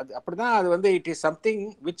அப்படிதான் அது வந்து it is something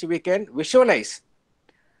which we can visualize.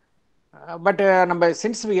 But நம்ம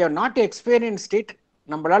since we have not experienced it,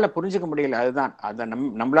 நம்மளால புரிஞ்சுக்க முடியல. அதுதான் அதை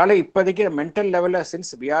நம்மளால இப்போதைக்கு மென்டல் லெவலில்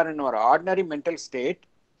since we are in our ordinary mental state,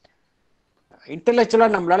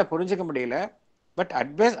 இன்டெலெக்சுவலாக நம்மளால புரிஞ்சுக்க முடியல. பட்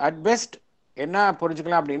அட் பெஸ்ட் என்ன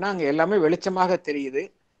புரிஞ்சுக்கலாம் அப்படின்னா, அங்கே எல்லாமே வெளிச்சமாக தெரியுது.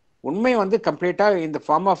 உண்மை வந்து கம்ப்ளீட்டா in the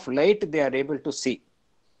form of light they are able to see.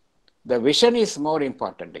 The vision is more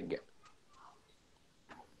important இங்க.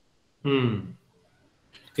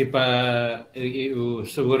 இப்ப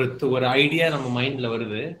ஒரு ஐடியா நம்ம மைண்ட்ல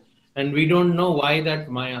வருது and we don't know why that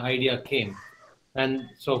my idea came. And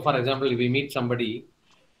so for example, if we meet somebody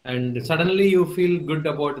and suddenly you feel good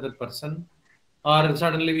about that person or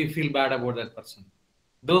suddenly we feel bad about that person,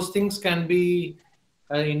 those things can be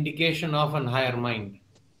an indication of a higher mind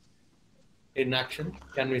in action.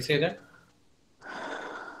 Can we say that?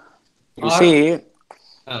 You see,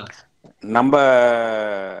 number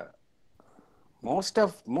most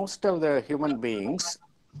of the human beings,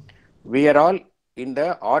 we are all in the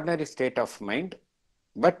ordinary state of mind,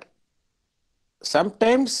 but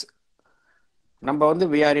sometimes நம்ம வந்து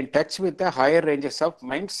we are in touch with the higher ranges of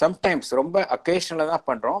mind. sometimes ரொம்ப occasionally தான்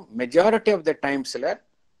பண்றோம். majority of the timesல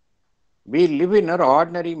we live in our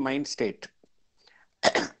ordinary mind state.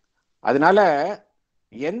 அதனால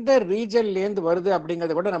எந்த ரீஜன்லேருந்து வருது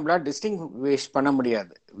அப்படிங்கிறத கூட நம்மளால டிஸ்டிங்விஷ் பண்ண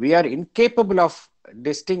முடியாது. We are incapable of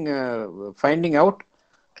finding out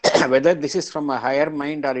whether this is from a higher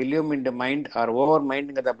mind R illumined mind are over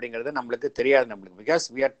மைண்டுங்கிறது அப்படிங்கிறது நம்மளுக்கு தெரியாது நம்மளுக்கு, because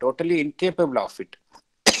we are totally incapable of it.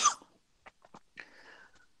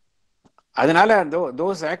 அதனால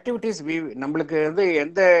தோஸ் ஆக்டிவிட்டிஸ் நம்மளுக்கு வந்து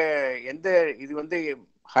எந்த எந்த இது வந்து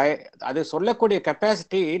அது சொல்லக்கூடிய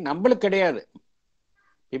கெப்பாசிட்டி நம்மளுக்கு கிடையாது.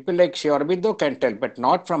 People like Sri Aurobindo can tell, but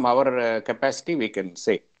not from our capacity, we can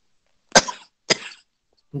say.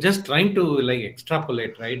 Just trying to like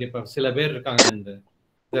extrapolate, right? If sila per irukanga and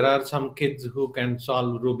there are some kids who can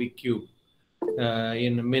solve Rubik cube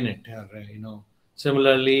in a minute, or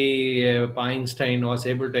similarly Einstein was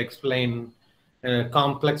able to explain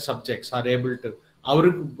complex subjects, are able to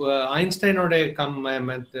Einstein ode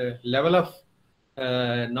level of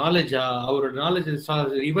knowledge, our knowledge is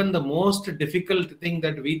even the most difficult thing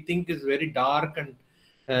that we think is very dark and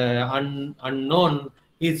unknown,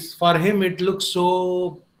 is for him it looks so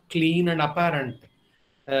clean and apparent.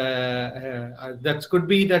 That could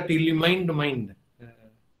be that illumined mind.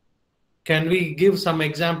 Can we give some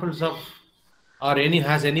examples of, or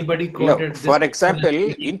has anybody quoted this? For example,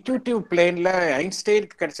 intuitive plane la Einstein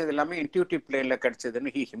kadachadhu ellame intuitive plane la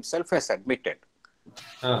kadachadunu he himself has admitted.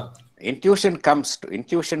 Intuition comes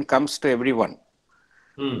to everyone,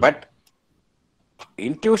 but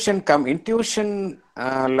intuition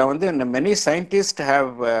la vandu many scientists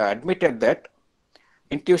have admitted that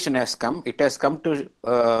intuition has come. It has come to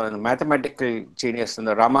mathematical genius and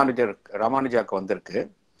Ramanuja ku vandirukku.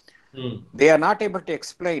 They are not able to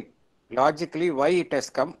explain logically why it has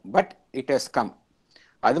come, but it has come.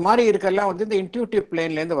 Adu mari irukalla vandu the intuitive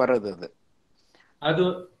plane la irundhu varudhu.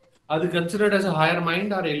 Adu considered as a higher mind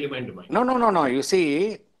or illumined mind? No. You see,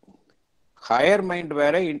 higher mind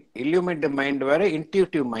vera, illumined mind vera,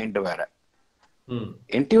 intuitive mind vera.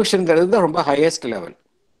 Intuition is the highest level.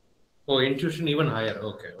 Oh, intuition even higher.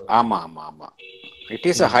 Okay. Ama. It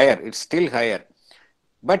is a higher. It's still higher.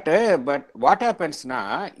 But what happens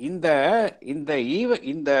na in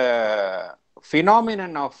the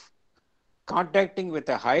phenomenon of contacting with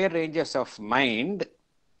the higher ranges of mind,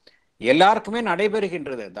 எல்லாருக்குமே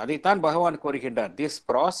நடைபெறுகின்றது. அதைத்தான் பகவான் கூறுகின்றார். This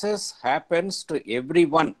process happens to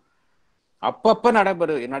everyone. அப்பப்ப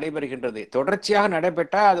நடைபெறுகின்றது. தொடர்ச்சியாக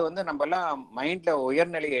நடைபெற்றா அது வந்து நம்ம எல்லாம் மைண்ட்ல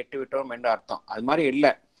உயர்நிலையை எட்டி விட்டோம் என்று அர்த்தம். அது மாதிரி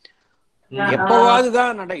இல்லை.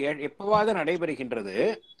 எப்பவாவது நடைபெறுகின்றது.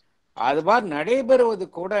 அதுவாறு நடைபெறுவது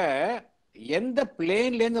கூட எந்த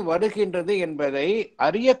பிளேன்ல இருந்து வருகின்றது என்பதை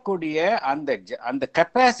அறியக்கூடிய அந்த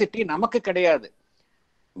கெப்பாசிட்டி நமக்கு கிடையாது.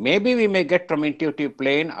 Maybe we may get from intuitive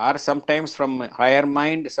plane or sometimes from higher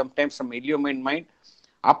mind, sometimes from illumined mind.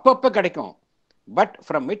 அப்பப்ப கிடைக்கும். But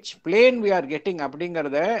from which plane we are getting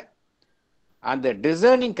அப்படிங்கிறத அந்த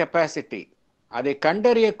discerning capacity, அதை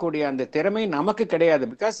கண்டறியக்கூடிய அந்த திறமை நமக்கு கிடையாது.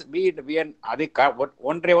 பிகாஸ் அதை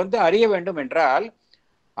ஒன்றை வந்து அறிய வேண்டும் என்றால்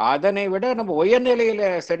அதனை விட நம்ம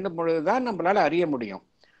உயர்நிலையில செல்லும் பொழுதுதான் நம்மளால அறிய முடியும்.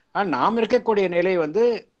 ஆனால் நாம் இருக்கக்கூடிய நிலை வந்து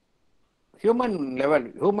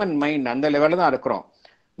ஹியூமன் மைண்ட் அந்த லெவலில் தான் இருக்கிறோம்.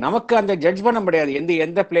 நமக்கு அந்த ஜட்ஜ் பண்ண முடியாது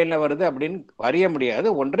எந்த பிளேன்ல வருது அப்படின்னு அறிய முடியாது.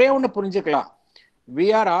 ஒன்றே ஒன்று புரிஞ்சுக்கலாம், we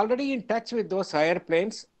are already in touch with those higher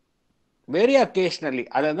planes very occasionally.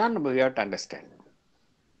 அதை தான் நம்ம we have to understand.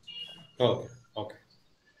 Okay.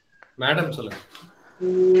 Madam சொல்லுங்க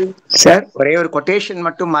சார். ஒரே ஒரு கொட்டேஷன்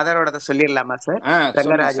மட்டும் மதரோட சொல்லிடலாமா சார்?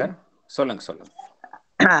 ரங்கராஜன் சொல்லுங்க.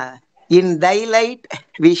 In thy light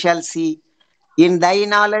we shall see, in thy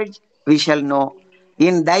knowledge we shall know,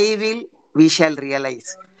 in thy will we shall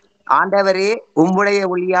realize. ஆண்டவரே, உம்முடைய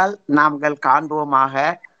ஒளியால் நாங்கள் காண்போமாக,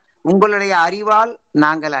 உங்களுடைய அறிவால்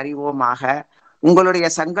நாங்கள் அறிவோமாக, உங்களுடைய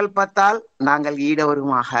சங்கல்பத்தால் நாங்கள்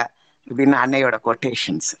ஈடவருமாக அப்படின்னு அன்னையோட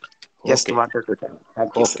quotation sir. Just wanted to tell.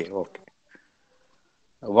 Thank you. Okay.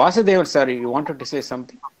 Vasudevan sir, you wanted to say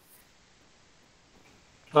something?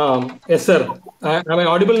 Yes sir. Am I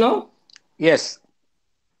audible now? Yes.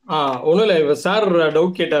 ஒன்றும் இல்லை சார்,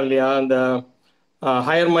 டவுட் கேட்டார் இல்லையா அந்த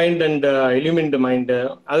higher mind and illumined mind.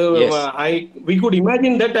 We could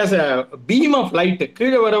imagine that as a beam of light.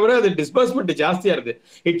 கீழே வரவரை அது disbursement ஜாஸ்தியா இருக்கு.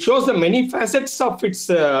 It shows the many facets of its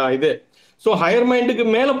இது. ஸோ ஹையர் மைண்டுக்கு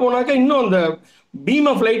மேலே போனாக்கா இன்னும் அந்த பீம்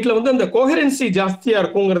ஆஃப் லைட்ல வந்து அந்த கோஹெரன்சி ஜாஸ்தியா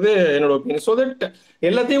இருக்குங்கிறது என்னோட ஒப்பீனியன். ஸோ தட்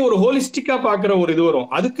எல்லாத்தையும் ஒரு ஹோலிஸ்டிக்கா பாக்குற ஒரு இது வரும்.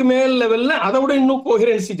 அதுக்கு மேல் லெவல்ல அதை விட இன்னும்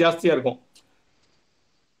கோஹெரன்சி ஜாஸ்தியா இருக்கும்.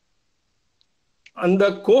 அந்த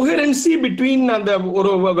கோஹெரன்சி பிட்வீன் அந்த ஒரு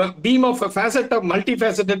beam of facet multi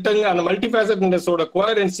facet அந்த மல்டி ஃபேசட்னஸோட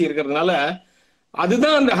கோஹெரன்சி இருக்கிறதுனால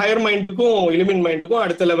அதுதான் அந்த ஹையர் மைண்டுக்கும் இலுமின் மைண்டுக்கும்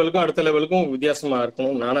அடுத்த லெவலுக்கும் வித்தியாசமா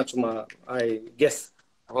இருக்கணும். நானா சும்மா ஐ கெஸ்.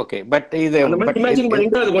 ஓகே, பட் இது அந்த மாதிரி பட் இமேஜின்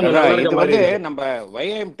பண்ணிட்டு அது கொஞ்சம் நல்லா இது இருக்க மாதிரி வந்து இருக்கு. நம்ம வை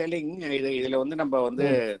ஐ எம் டெல்லிங், இதுல வந்து நம்ம வந்து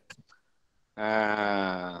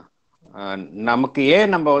நமக்கு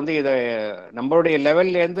ஏன் நம்ம வந்து இதை நம்மளுடைய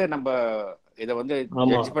லெவல்ல இருந்து நம்ம இதை வந்து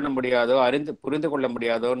ஜட்ஜ் பண்ண முடியாதோ, புரிந்து கொள்ள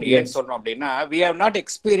முடியாதோன்னு ஏன் சொல்றோம் அப்படின்னா, we have not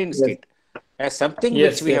experienced it as something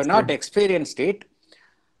which we have not experienced it.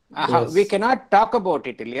 We cannot talk about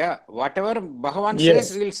it, இல்லையா? whatever Bhagavan says,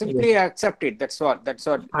 we will simply accept it. That's what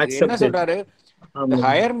என்ன சொல்றாரு, the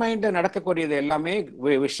higher mind நடக்கக்கூடியது எல்லாமே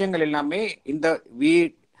விஷயங்கள் எல்லாமே இந்த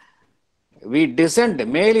we descend,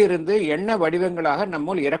 மேலிருந்து எண்ண வடிவங்களாக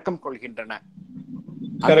நம்முள் இரக்கம் கொள்கின்றன.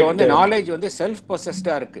 அங்க வந்து நாலேஜ் வந்து செல்ஃப்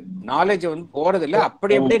பொசஸ்டா இருக்கு. நாலேஜ் வந்து போறது இல்லை,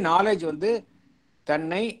 அப்படி நாலேஜ் வந்து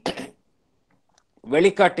தன்னை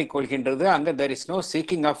வெளிக்காட்டிக் கொள்கின்றது. அங்க there is no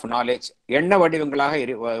seeking of knowledge. எண்ண வடிவங்களாக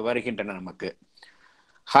வருகின்றன நமக்கு.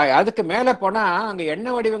 அதுக்கு மேல போனா அங்க எண்ண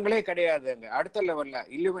வடிவங்களே கிடையாது. அங்க அடுத்த லெவல்ல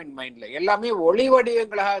இல்லுமின் மைண்ட்ல எல்லாமே ஒளி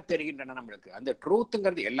வடிவங்களாக தெரிகின்றன நம்மளுக்கு. அந்த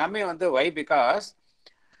ட்ரூத்ங்கிறது எல்லாமே வந்து வை பிகாஸ்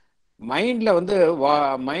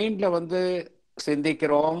மைண்ட்ல வந்து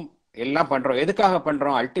சிந்திக்கிறோம், எல்லாம் பண்றோம். எதுக்காக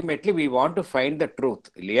பண்றோம்? Ultimately we want to find the truth,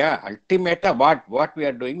 இல்லையா? அல்டிமேட்டா what we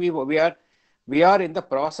are doing, we are in the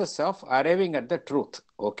process of arriving at the truth.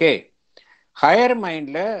 Okay, higher mind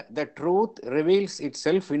the truth reveals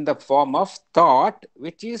itself in the form of thought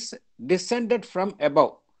which is descended from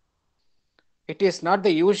above. It is not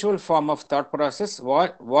the usual form of thought process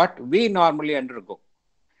what we normally undergo.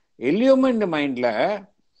 Illumined mind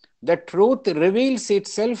the truth reveals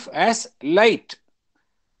itself as light.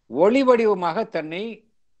 ஒளி வடிவமாக தன்னை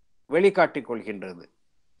வெளிக்காட்டிக் கொள்கின்றது.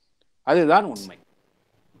 அதுதான் உண்மை.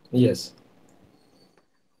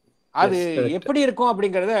 அது எப்படி இருக்கும்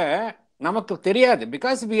அப்படிங்கறத நமக்கு தெரியாது.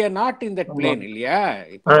 Because we are not in that plane, இல்லையா?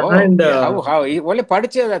 இப்போ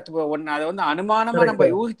படிச்சு அதை வந்து அனுமானமா நம்ம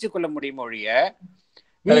யூகிச்சு கொள்ள முடியும் ஒழிய,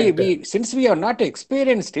 since we have not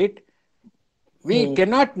experienced it, we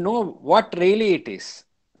cannot know what really it is.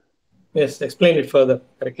 Yes, explain it further.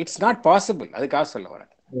 Correct. It's not possible. அதுக்காக சொல்ல வரேன்.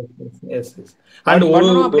 Yes. And ஒரு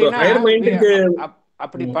higher mind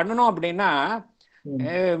அப்படி பண்ணனும் அப்படினா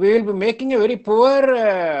we will be making a very poor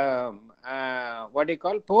what do you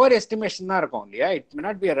call poor estimation தான் இருக்கும், இல்லையா? It may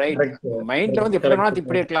not be a right. மைண்ட்ல வந்து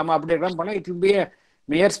இப்படி இருக்கலாமா அப்படி இருக்கலாம் போனா it will be a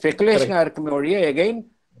mere speculation இருக்குமே ஒழிய, again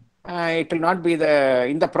it will not be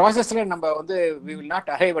in the processல நம்ம வந்து we will not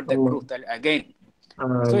arrive at the truth again.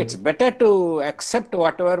 So it's better to accept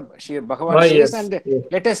whatever Bhagavan says and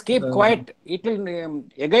let us keep quiet. It will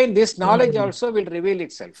again this knowledge also will reveal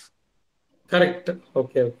itself. Correct.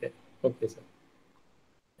 Okay sir.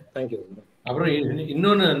 Thank you. அப்புறம்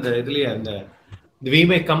இன்னொன்னு அந்த இதுலயே அந்த we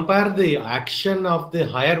may compare the action of the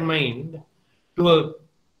higher mind to a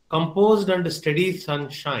composed and steady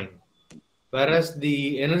sunshine, whereas the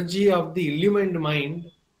energy of the illumined mind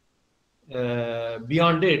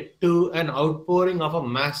beyond it to an outpouring of a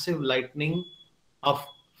massive lightning of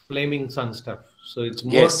flaming sun stuff. So it's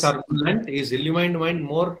more turbulent. Is illumined mind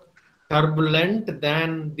more turbulent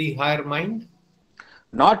than the higher mind?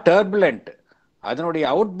 Not turbulent. அதனுடைய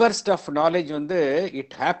outburst of knowledge வந்து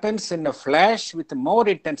it happens in a flash with more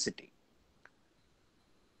intensity.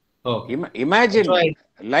 Imagine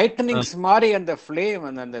lightnings மாதிரி அந்த flame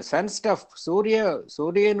அந்த sun stuff,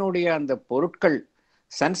 சூரியனுடைய அந்த பொருட்கள்,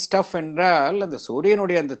 Sun stuff என்றால் அந்த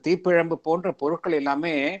சூரியனுடைய அந்த தீப்பிழம்பு போன்ற பொருட்கள்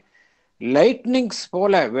எல்லாமே லைட்னிங்ஸ்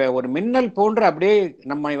போல ஒரு மின்னல் போன்ற அப்படியே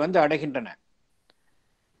நம்மை வந்து அடைகின்றன.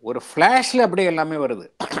 ஒரு ஃபிளாஷ்ல அப்படியே எல்லாமே வருது.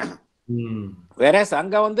 வேறஸ்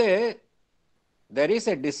அங்க வந்து there is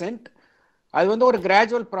a descent. அது வந்து ஒரு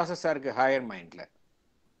கிராஜுவல் ப்ராசஸா இருக்கு ஹையர் மைண்ட்ல.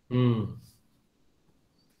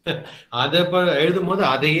 அத எழுதும் போது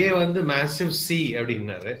அதையே வந்து மேசிவ் சி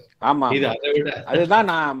அப்படின்னாரு. ஆமா, அதுதான்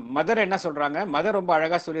நான் மதர் என்ன சொல்றாங்க, மதர் ரொம்ப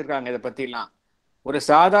அழகா சொல்லியிருக்காங்க இதை பத்தி எல்லாம். ஒரு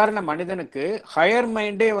சாதாரண மனிதனுக்கு ஹையர்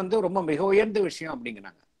மைண்டே வந்து ரொம்ப மிக உயர்ந்த விஷயம்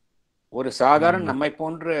அப்படிங்கிறாங்க. ஒரு சாதாரண நம்மை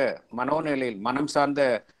போன்ற மனோநிலையில் மனம் சார்ந்த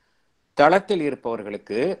தளத்தில்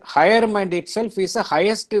இருப்பவர்களுக்கு higher mind it self is a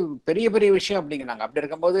highest பெரிய பெரிய விஷயம் அப்படிங்கிறாங்க. அப்படி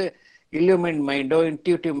இருக்கும்போது இல்லுமின் மைண்டோ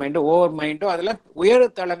இன்ட்யூட்டிவ் மைண்டோ ஓவர் மைண்டோ அதெல்லாம் உயர்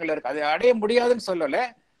தளங்கள் இருக்கு. அதை அடைய முடியாதுன்னு சொல்லல,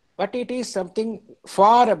 but it is something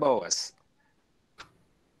for above as.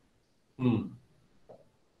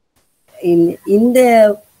 இந்த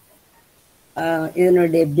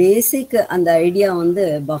இதனுடைய பேசிக் அந்த ஐடியா வந்து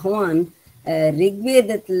பகவான்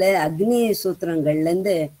ரிக்வேதத்துல அக்னி சூத்திரங்கள்ல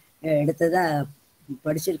இருந்து எடுத்ததா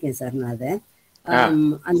படிச்சிருக்கேன் சார். நான் அதை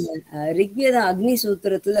அந்த ரிக்வேத அக்னி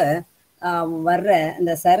சூத்திரத்துல வர்ற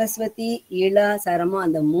அந்த சரஸ்வதி ஈழா சரமா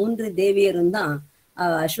அந்த 3 தேவியரும் தான்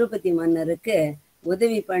அஸ்வபதி மன்னருக்கு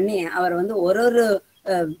உதவி பண்ணி அவர் வந்து ஒரு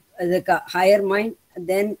இதுக்கு ஹையர் மைண்ட்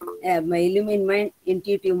தென் இல்லுமின் மைண்ட்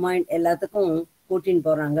இன்ட்யூட்டிவ் மைண்ட் எல்லாத்துக்கும் கூட்டின்னு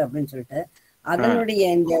போறாங்க அப்படின்னு சொல்லிட்டு அதனுடைய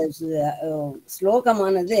இந்த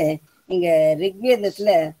ஸ்லோகமானது இங்க ரிக்வேதத்துல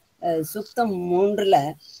சுக்தம் 3ல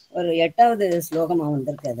ஒரு 8வது ஸ்லோகமா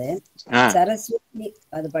வந்திருக்குது. சரஸ்வதி,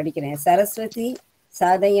 அது படிக்கிறேன். சரஸ்வதி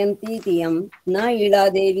சாதயந்தி தியம் ந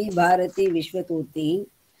இளாதேவி பாரதி விஸ்வதூர்த்தி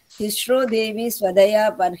திஸ்ரோ தேவி ஸ்வதயா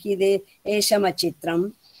பர்ஹிதே ஏஷமச்சித்ரம்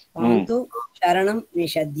பாந்து சரணம்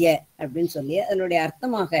நிஷத்ய அப்படின்னு சொல்லி அதனுடைய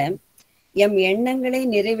அர்த்தமாக, எம் எண்ணங்களை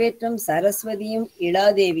நிறைவேற்றும் சரஸ்வதியும்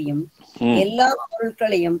இளாதேவியும் எல்லா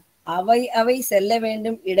பொருட்களையும் அவை செல்ல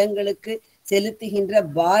வேண்டும் இடங்களுக்கு செலுத்துகின்ற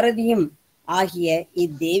பாரதியும் ஆகிய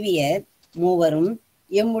இத்தேவியர் மூவரும்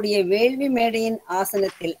எம்முடைய வேள்வி மேடையின்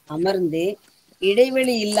ஆசனத்தில் அமர்ந்து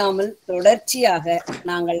இடைவெளி இல்லாமல் தொடர்ச்சியாக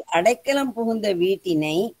நாங்கள் அடைக்கலம் புகுந்த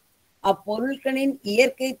வீட்டினை அப்பொருட்களின்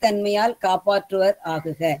இயற்கை தன்மையால் காப்பாற்றுவர்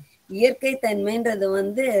ஆகுக. இயற்கை தன்மைன்றது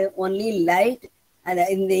ஒன்லி லைட்,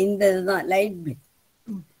 இந்த இதுதான் லைட்,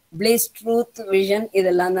 பிளேஸ், ட்ரூத், விஷன்,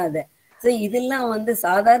 இதெல்லாம் தான் அது. ஸோ இதெல்லாம்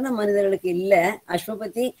சாதாரண மனிதர்களுக்கு இல்லை.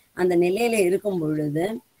 அஸ்வபதி அந்த நிலையில இருக்கும் பொழுது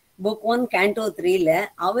புக் 1 Canto 3ல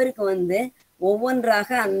அவருக்கு ஒவ்வொன்றாக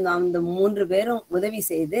அந்த 3 பேரும் உதவி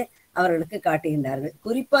செய்து அவர்களுக்கு காட்டுகின்றார்கள்.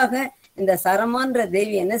 குறிப்பாக இந்த சரமான்ற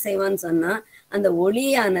தேவி என்ன செய்வான்னு சொன்னா, அந்த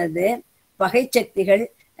ஒளியானது பகை சக்திகள்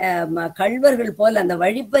கள்வர்கள் போல, அந்த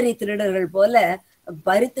வழிப்பறி திருடர்கள் போல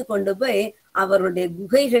பறித்து கொண்டு போய் அவருடைய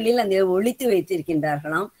குகைகளில் அந்த ஒளித்து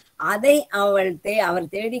வைத்திருக்கின்றார்களாம். அதை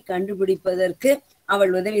அவர் தேடி கண்டுபிடிப்பதற்கு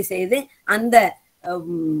அவள் உதவி செய்து அந்த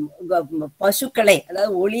பசுக்களை,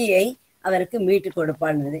 அதாவது ஒளியை அவருக்கு மீட்டு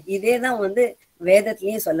கொடுப்பாள். இதேதான்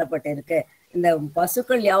வேதத்திலையும் சொல்லப்பட்டிருக்கு. இந்த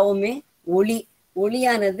பசுக்கள் யாவுமே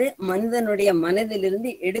ஒளியானது மனிதனுடைய மனதிலிருந்து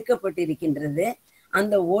எடுக்கப்பட்டிருக்கின்றது.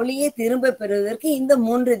 அந்த ஒளியை திரும்ப பெறுவதற்கு இந்த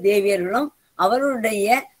 3 தேவியர்களும்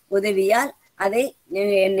அவருடைய உதவியால் அதை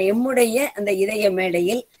எம்முடைய அந்த இதய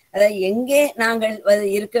மேடையில், அதாவது எங்கே நாங்கள்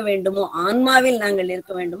இருக்க வேண்டுமோ, ஆன்மாவில் நாங்கள்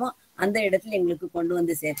இருக்க வேண்டுமோ அந்த இடத்துல எங்களுக்கு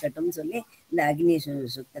கொண்டு சேர்க்கட்டும் சொல்லி இந்த அக்னி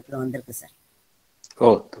சுத்தத்துல வந்திருக்கு sir. O,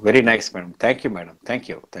 very nice madam. Thank you madam.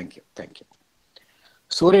 Thank you thank you thank you.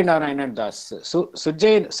 Suryanarayanan Das,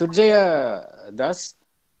 Sujaya Das,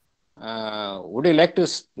 would you like to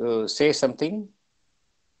say something?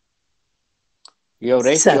 You have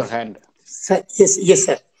raised your hand. Sir, yes,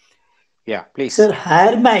 sir. Yeah, please. Sir,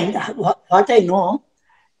 higher mind, what I know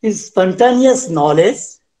is spontaneous knowledge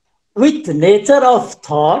with nature of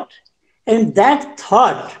thought, and that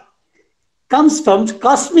thought comes from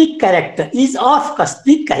cosmic character, is of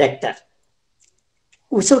cosmic character.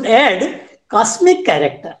 We should add cosmic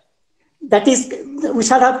character. That is, we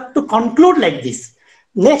shall have to conclude like this.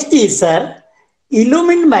 Next is, sir,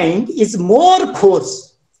 illumined mind is more force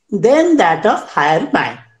than that of higher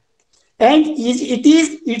mind, and it is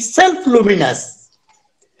itself luminous.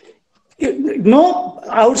 No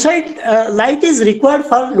outside light is required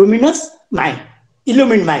for luminous mind,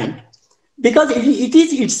 illumined mind, because it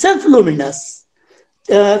is itself luminous.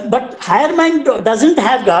 But higher mind doesn't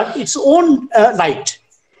have got its own light.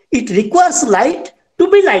 It requires light to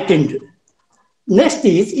be lightened. Next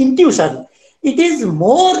is intuition. It is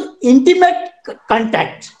more intimate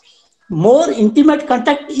contact. More intimate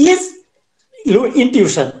contact is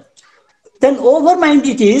intuition. Then overmind,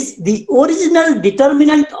 it is the original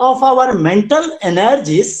determinant of our mental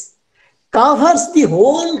energies, covers the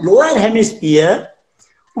whole lower hemisphere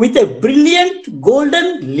with a brilliant golden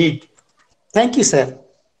lid. Thank you, sir.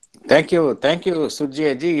 Thank you,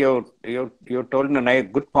 Surjaya ji. You told a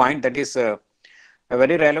good point. That is a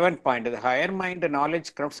very relevant point. The higher mind knowledge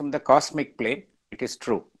comes from the cosmic plane. It is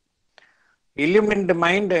true. Illumined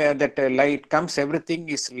mind, that light comes, everything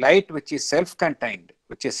is light which is self-contained,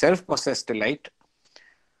 which is self-possessed light.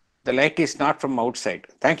 The light is not from outside.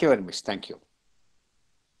 Thank you very much. Thank you.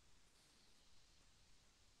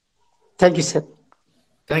 Thank you, sir.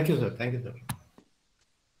 Thank you, sir. Thank you, sir.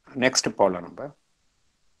 Next, Paula number.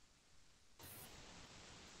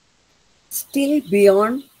 Still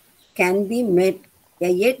beyond can be met a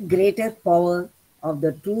yet greater power of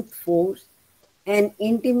the truth force, an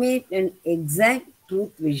intimate and exact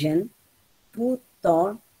truth vision, truth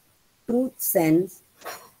thought, truth sense,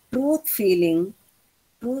 truth feeling,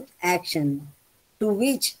 truth action, to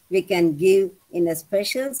which we can give in a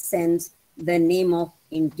special sense the name of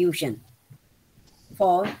intuition.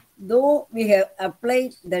 For though we have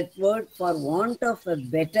applied that word for want of a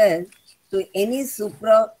better to any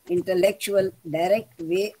supra-intellectual direct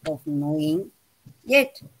way of knowing,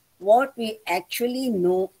 yet what we actually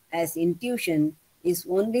know as intuition is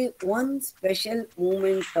only one special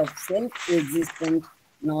moment of self-existent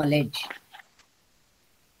knowledge.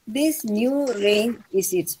 This new range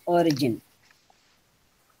is its origin.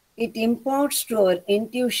 It imparts to our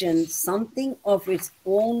intuition something of its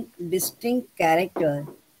own distinct character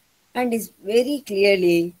and is very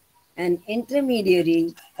clearly an intermediary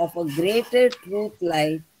of a greater truth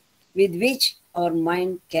light with which our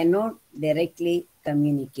mind cannot directly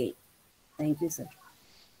communicate. Thank you, sir.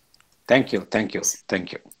 Thank you thank you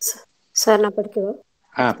thank you. Sir நான் படிக்கவா?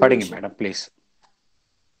 படிங்க madam please.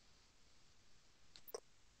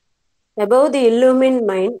 Above the illumined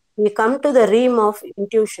mind, we come to the realm of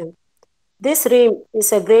intuition. This realm is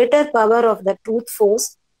a greater power of the truth force,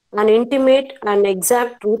 an intimate and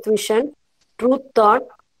exact truth vision, truth thought,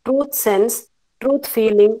 truth sense, truth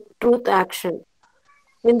feeling, truth action.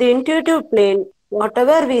 In the intuitive plane,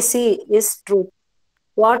 whatever we see is truth.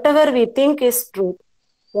 Whatever we think is truth.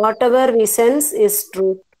 Whatever we sense is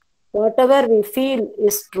truth. Whatever we feel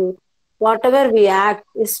is truth. Whatever we act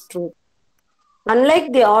is truth. Unlike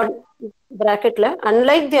the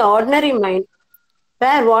ordinary mind,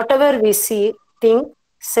 where whatever we see, think,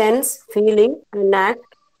 sense, feeling, and act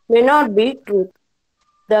may not be truth.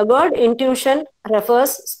 The word intuition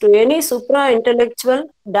refers to any supra-intellectual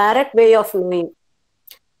direct way of knowing.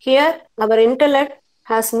 Here, our intellect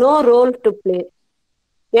has no role to play.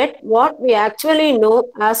 Yet, what we actually know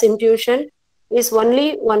as intuition is only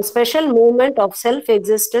one special movement of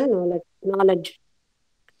self-existent knowledge.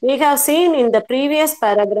 We have seen in the previous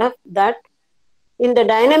paragraph that in the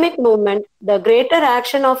dynamic movement, the greater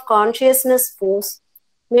action of consciousness force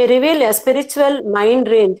may reveal a spiritual mind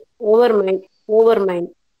range, overmind.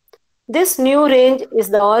 This new range is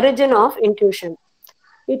the origin of intuition.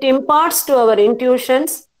 It imparts to our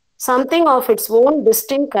intuitions something of its own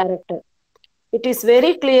distinct character. It is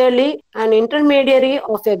very clearly an intermediary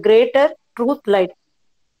of a greater truth light,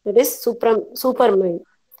 that is supermind,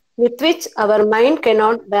 with which our mind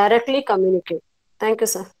cannot directly communicate. Thank you,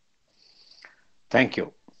 sir. Thank you.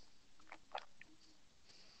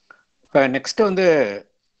 இப்போ next வந்து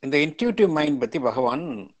இந்த intuitive mind பற்றி பகவான்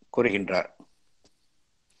கூறுகின்றார்.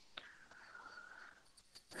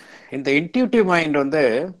 இந்த intuitive mind வந்து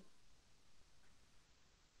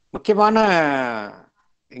முக்கியமான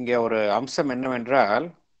இங்கே ஒரு அம்சம் என்னவென்றால்,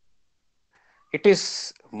 இட் இஸ்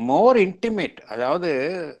மோர் இன்டிமேட். அதாவது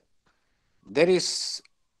there is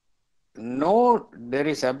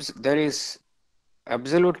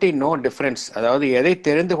absolutely no difference. அதாவது எதை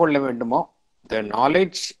தெரிந்து கொள்ள வேண்டுமோ, the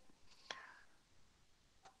knowledge,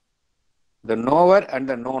 the நோவர் and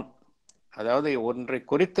the known, அதாவது ஒன்றை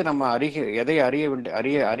குறித்து நம்ம எதை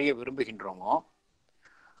அறிய விரும்புகின்றோமோ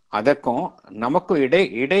அதற்கும் நமக்கும்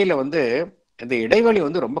இடையில வந்து இந்த இடைவெளி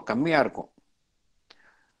வந்து ரொம்ப கம்மியா இருக்கும்.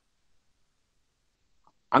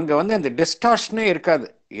 அங்க வந்து அந்த டிஸ்டார்ஷனே இருக்காது.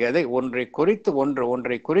 ஒன்றை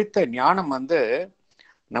குறித்த ஞானம் வந்து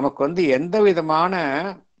நமக்கு வந்து எந்த விதமான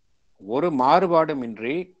ஒரு மாறுபாடும்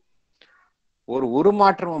இன்றி, ஒரு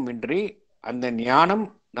உருமாற்றமும் இன்றி அந்த ஞானம்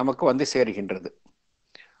நமக்கு வந்து சேருகின்றது.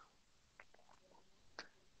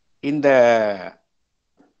 இந்த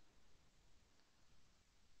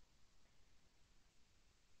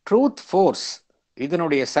ட்ரூத் ஃபோர்ஸ்,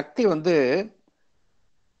 இதனுடைய சக்தி வந்து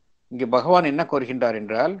இங்கு பகவான் என்ன கூறுகின்றார்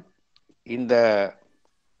என்றால், இந்த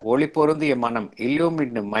ஒளி பொருந்திய மனம்,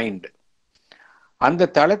 இல்லுமினேட் மைண்ட், அந்த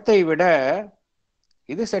தளத்தை விட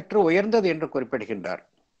இது சற்று உயர்ந்தது என்று குறிப்பிடுகின்றார்.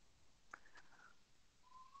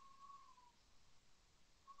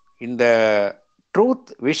 இந்த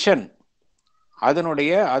ட்ரூத் விஷன்,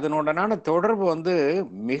 அதனுடனான தொடர்பு வந்து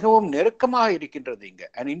மிகவும் நெருக்கமாக இருக்கின்றது. இங்க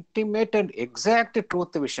an intimate and exact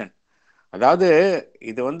truth vision. அதாவது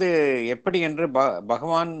இது வந்து எப்படி என்று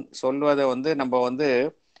பகவான் சொல்வதை வந்து நம்ம வந்து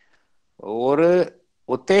ஒரு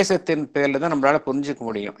உத்தேசத்தின் பேர்ல தான் நம்மளால புரிஞ்சுக்க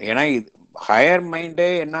முடியும். ஏன்னா ஹையர் மைண்டே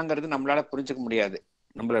என்னங்கிறது நம்மளால புரிஞ்சுக்க முடியாது.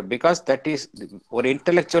 பிகாஸ் தட் இஸ் ஒரு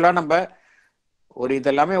இன்டெலெக்சுவலா நம்ம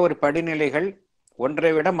இதெல்லாமே ஒரு படிநிலைகள்,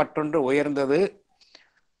 ஒன்றை விட மற்றொன்று உயர்ந்தது,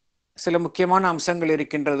 சில முக்கியமான அம்சங்கள்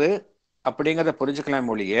இருக்கின்றது அப்படிங்கிறத புரிஞ்சுக்கலாம்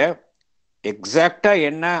மொழிய எக்ஸாக்டா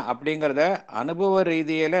என்ன அப்படிங்கிறத அனுபவ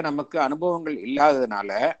ரீதியில நமக்கு அனுபவங்கள்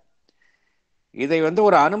இல்லாததுனால இதை வந்து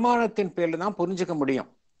ஒரு அனுமானத்தின் பேர்ல தான் புரிஞ்சுக்க முடியும்.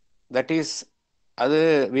 தட் இஸ் அது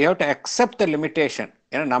we have to accept the limitation.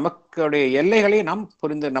 ஏன்னா நமக்குடைய எல்லைகளை நாம்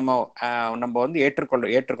புரிந்து நம்ம வந்து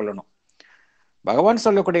ஏற்றுக்கொள்ளணும். பகவான்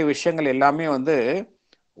சொல்லக்கூடிய விஷயங்கள் எல்லாமே வந்து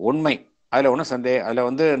உண்மை, அதுல ஒன்றும் அதுல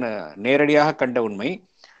வந்து நேரடியாக கண்ட உண்மை.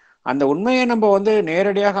 அந்த உண்மையை நம்ம வந்து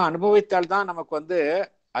நேரடியாக அனுபவித்தால் தான் நமக்கு வந்து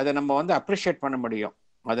அதை நம்ம வந்து அப்ரிஷியேட் பண்ண முடியும்.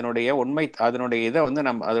 அதனுடைய உண்மை, அதனுடைய இதை வந்து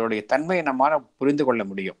அதனுடைய தன்மையை நம்மால புரிந்து கொள்ள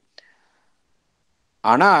முடியும்.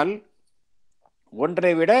 ஆனால்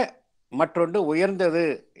ஒன்றை விட மற்றொன்று உயர்ந்தது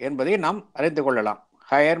என்பதை நாம் அறிந்து கொள்ளலாம்.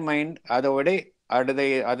 ஹையர் மைண்ட்,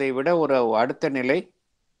 அதை விட ஒரு அடுத்த நிலை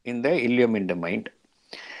இந்த இல்லுமினேட் மைண்ட்.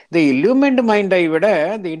 இந்த இல்லுமினேட் மைண்டை விட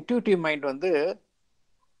இந்த இன்ட்யூட்டிவ் மைண்ட் வந்து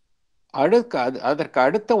அதற்கு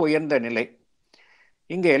அடுத்த உயர்ந்த நிலை.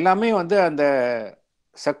 இங்க எல்லாமே வந்து அந்த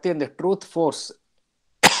சக்தி, அந்த ட்ரூத் ஃபோர்ஸ்,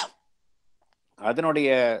 அதனுடைய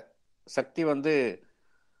சக்தி வந்து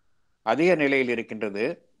அதிக நிலையில் இருக்கின்றது.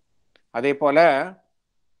 அதே போல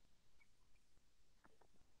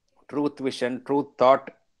truth vision, truth thought,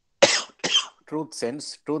 truth sense,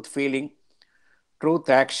 truth feeling,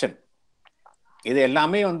 truth action, இது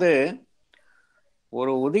எல்லாமே வந்து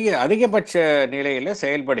ஒரு அதிகபட்ச நிலையில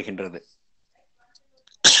செயல்படுகின்றது.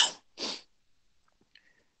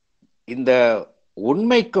 இந்த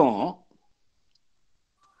உண்மைக்கும்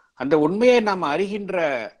அந்த உண்மையை நாம் அறிகின்ற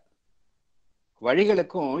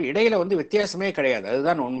வழிகளுக்கும் இடையில வந்து வித்தியாசமே கிடையாது.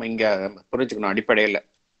 அதுதான் உண்மை. இங்க புரிஞ்சுக்கணும் அடிப்படையில்.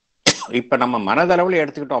 இப்ப நம்ம மனதளவில்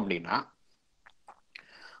எடுத்துக்கிட்டோம் அப்படின்னா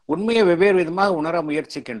உண்மையை வெவ்வேறு விதமாக உணர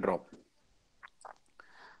முயற்சிக்கின்றோம்.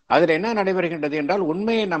 அதுல என்ன நடைபெறுகின்றது என்றால்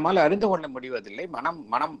உண்மையை நம்மால் அறிந்து கொள்ள முடிவதில்லை மனம்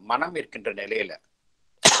மனம் மனம் இருக்கின்ற நிலையில.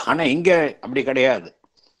 ஆனா இங்க அப்படி கிடையாது.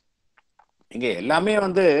 இங்க எல்லாமே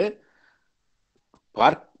வந்து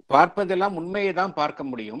பார்ப்பதெல்லாம் உண்மையை தான் பார்க்க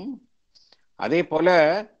முடியும். அதே போல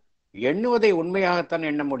எண்ணுவதை உண்மையாகத்தான்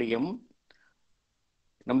எண்ண முடியும்.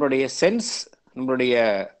 நம்மளுடைய சென்ஸ், நம்மளுடைய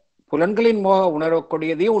புலன்களின் மூலம்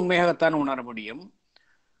உணரக்கூடியதையும் உண்மையாகத்தான் உணர முடியும்.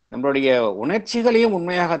 நம்மளுடைய உணர்ச்சிகளையும்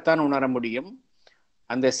உண்மையாகத்தான் உணர முடியும்.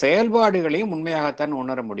 அந்த செயல்பாடுகளையும் உண்மையாகத்தான்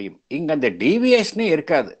உணர முடியும். இங்க அந்த டீவியேஷனே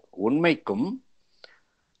இருக்காது. உண்மைக்கும்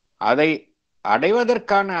அதை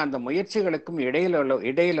அடைவதற்கான அந்த முயற்சிகளுக்கும்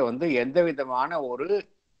இடையில வந்து எந்த விதமான ஒரு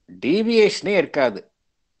டீவியேஷனே இருக்காது.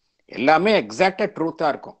 எல்லாமே எக்ஸாக்டா ட்ரூத்தா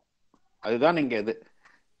இருக்கும். அதுதான் இங்க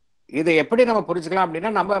இதை எப்படி நம்ம புரிஞ்சுக்கலாம்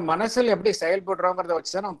அப்படின்னா நம்ம மனசில் எப்படி செயல்படுறோங்கிறத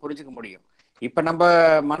வச்சுதான் நம்ம புரிஞ்சுக்க முடியும். இப்ப நம்ம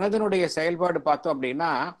மனதினுடைய செயல்பாடு பார்த்தோம்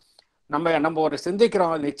அப்படின்னா நம்ம ஒரு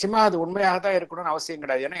சிந்திக்கிறோம், நிச்சயமா அது உண்மையாக தான் இருக்கணும்னு அவசியம்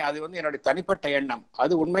கிடையாது. ஏன்னா அது வந்து என்னுடைய தனிப்பட்ட எண்ணம்,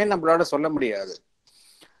 அது உண்மைன்னு நம்மளால சொல்ல முடியாது.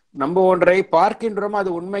 நம்ம ஒன்றை பார்க்கின்றோம், அது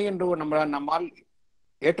உண்மை என்று நம்மால்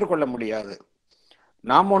ஏற்றுக்கொள்ள முடியாது.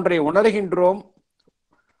 நாம் ஒன்றை உணர்கின்றோம்,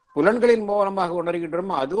 புலன்களின் மூலமாக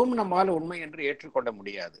உணர்கின்றோம், அதுவும் நம்மால் உண்மை என்று ஏற்றுக்கொள்ள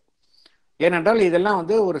முடியாது. ஏனென்றால் இதெல்லாம்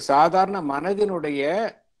வந்து ஒரு சாதாரண மனதினுடைய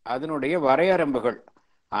அதனுடைய வரையரம்புகள்.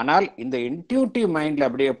 ஆனால் இந்த இன்ட்யூட்டிவ் மைண்ட்ல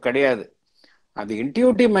அப்படியே கிடையாது. அந்த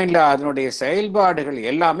இன்ட்யூட்டிவ் மைண்ட்ல அதனுடைய செயல்பாடுகள்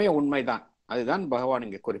எல்லாமே உண்மைதான். அதுதான் பகவான்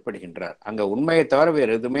இங்க குறிப்பிடுகின்றார். அங்க உண்மையை தவிர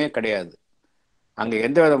வேறு எதுவுமே கிடையாது. அங்க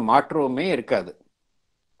எந்த வித மாற்றமுமே இருக்காது.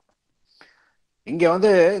 இங்க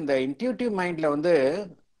வந்து இந்த இன்ட்யூட்டிவ் மைண்ட்ல வந்து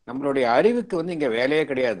நம்மளுடைய அறிவுக்கு வந்து இங்க வேலையே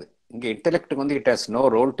கிடையாது. இங்க இன்டெலெக்டுக்கு வந்து it has no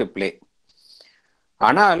role to play.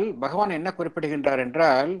 ஆனால் பகவான் என்ன குறிப்பிடுகின்றார்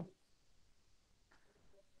என்றால்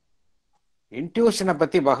இன்ட்யூஷனை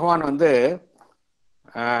பத்தி பகவான் வந்து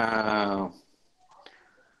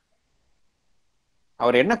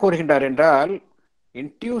அவர் என்ன கூறுகின்றார் என்றால்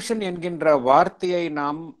இன்ட்யூஷன் என்கின்ற வார்த்தையை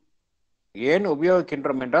நாம் ஏன்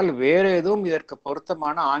உபயோகிக்கின்றோம் என்றால் வேற எதுவும் இதற்கு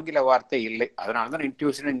பொருத்தமான ஆங்கில வார்த்தை இல்லை. அதனால்தான்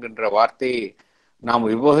இன்ட்யூஷன் என்கின்ற வார்த்தையை நாம்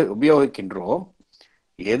உபயோகிக்கின்றோம்.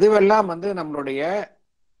 எதுவெல்லாம் வந்து நம்மளுடைய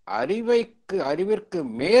அறிவிற்கு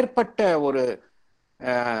மேற்பட்ட ஒரு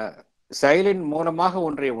செயலின் மூலமாக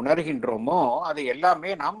ஒன்றை உணர்கின்றோமோ அது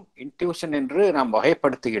எல்லாமே நாம் இன்ட்யூஷன் என்று நாம்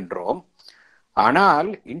வகைப்படுத்துகின்றோம். ஆனால்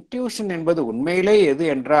இன்ட்யூஷன் என்பது உண்மையிலே எது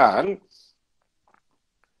என்றால்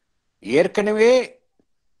ஏற்கனவே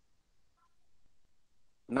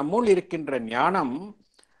நம்முள் இருக்கின்ற ஞானம்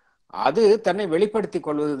அது தன்னை வெளிப்படுத்திக்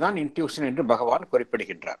கொள்வதுதான் இன்ட்யூஷன் என்று பகவான்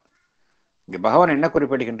குறிப்பிடுகின்றார். இங்க பகவான் என்ன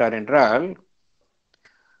குறிப்பிடுகின்றார் என்றால்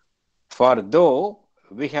for though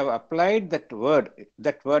we have applied that word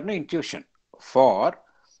no intuition for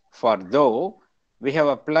though we have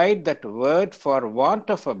applied that word for want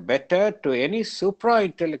of a better to any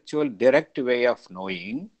supra-intellectual direct way of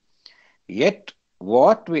knowing, yet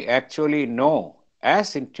what we actually know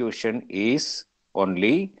as intuition is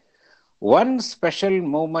only one special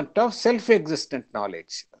moment of self-existent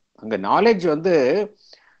knowledge. அங்க knowledge வந்து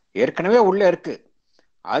ஏற்கனவே உள்ள இருக்கு.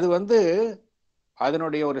 அது வந்து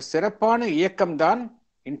அதனுடைய ஒரு சிறப்பான இயக்கம்தான்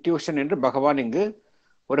இன்ட்யூஷன் என்று பகவான் இங்கு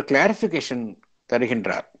ஒரு கிளாரிபிகேஷன்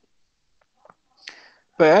தருகின்றார்.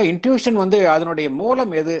 இப்ப இன்ட்யூஷன் வந்து அதனுடைய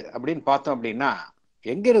மூலம் எது அப்படின்னு பார்த்தோம் அப்படின்னா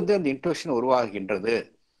எங்கிருந்து அந்த இன்ட்யூஷன் உருவாகின்றது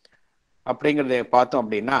அப்படிங்கிறத பார்த்தோம்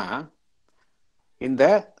அப்படின்னா இந்த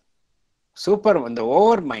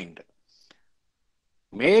ஓவர் மைண்ட்,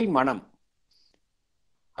 மேல் மனம்,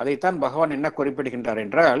 அதைத்தான் பகவான் என்ன குறிப்பிடுகின்றார்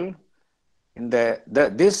என்றால் இந்த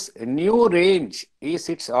this new range is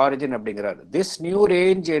it's origin அப்படிங்கிறார். திஸ் நியூ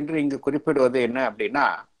ரேஞ்ச் என்று இங்கு குறிப்பிடுவது என்ன அப்படின்னா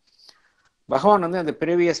பகவான் வந்து அந்த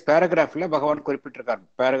ப்ரீவியஸ் பேராகிராஃப்ல பகவான் குறிப்பிட்டிருக்கார்.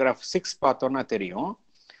 பேராகிராஃப் 6 பார்த்தோம்னா தெரியும்.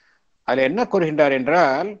 அதுல என்ன கூறுகின்றார்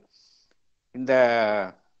என்றால் இந்த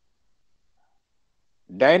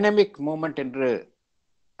டைனமிக் மூமெண்ட் என்று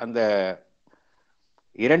அந்த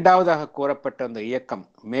இரண்டாவதாக கூறப்பட்ட அந்த இயக்கம்,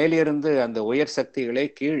 மேலிருந்து அந்த உயர் சக்திகளை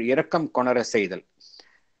கீழ் இறக்கம் கொணர செய்தல்,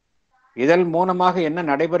 இதன் மூலமாக என்ன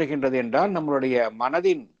நடைபெறுகின்றது என்றால் நம்மளுடைய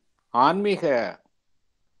மனதின் ஆன்மீக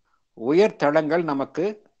உயர்தளங்கள் நமக்கு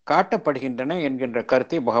காட்டப்படுகின்றன என்கின்ற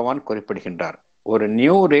கருத்தை பகவான் குறிப்பிடுகின்றார். ஒரு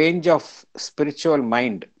new range of spiritual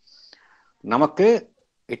mind நமக்கு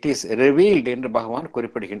இட் இஸ் ரிவீல்டு என்று பகவான்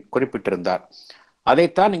குறிப்பிட்டிருந்தார்.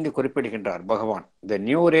 அதைத்தான் இங்கு குறிப்பிடுகின்றார் பகவான். இந்த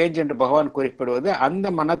நியூ ரேஞ்ச் என்று பகவான் குறிப்பிடுவது அந்த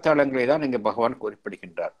மனத்தளங்களை தான் இங்கு பகவான்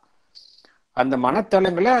குறிப்பிடுகின்றார். அந்த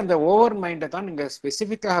மனத்தளங்களை அந்த ஓவர் மைண்டை தான் இங்க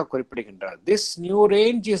ஸ்பெசிபிக்காக குறிப்பிடுகின்றார். This new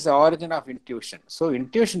range is origin of intuition. So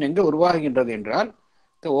intuition எங்கே உருவாகின்றது என்றால்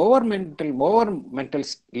இந்த ஓவர் மென்டல்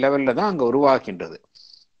லெவல்ல தான் அங்கே உருவாகின்றது.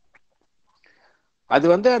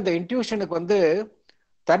 அது அந்த இன்ட்யூஷனுக்கு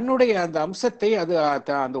தன்னுடைய அந்த அம்சத்தை அது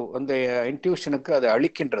அந்த இன்ட்யூஷனுக்கு அது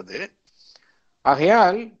அளிக்கின்றது.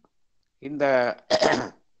 ஆகையால் இந்த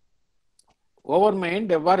ஓவர்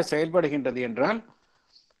மைண்ட் எவ்வாறு செயல்படுகின்றது என்றால்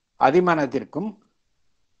அதிமனதிற்கும்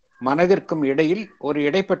மனதிற்கும் இடையில் ஒரு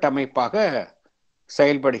இடைப்பட்ட அமைப்பாக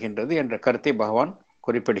செயல்படுகின்றது என்ற கருத்தை பகவான்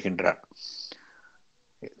குறிப்பிடுகின்றார்.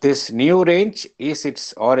 This new range is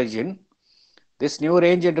it's origin. This new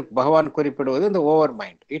range என்று பகவான் குறிப்பிடுவது இந்த over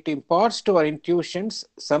mind. It imparts to our intuitions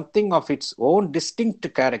something of its own distinct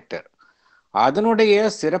character. அதனுடைய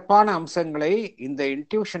சிறப்பான அம்சங்களை இந்த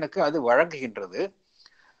இன்ட்யூஷனுக்கு அது வழங்குகின்றது.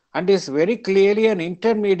 And is very clearly an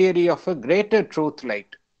intermediary of a greater truth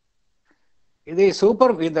light. இது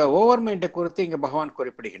இந்த ஓவர் மைண்டை குறித்து இங்க பகவான்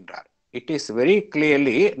குறிப்பிடுகின்றார். It is very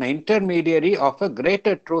clearly an intermediary of a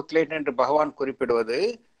greater truth light என்று பகவான் குறிப்பிடுவது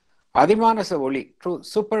அதிமானச ஒளி,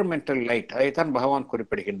 சூப்பர் மென்டல் லைட், அதைத்தான் பகவான்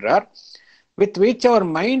குறிப்பிடுகின்றார். With which our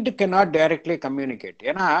mind cannot directly communicate.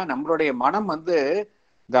 ஏன்னா நம்மளுடைய மனம்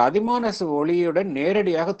இந்த அதிமானச ஒளியுடன்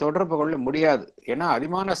நேரடியாக தொடர்பு கொள்ள முடியாது. ஏன்னா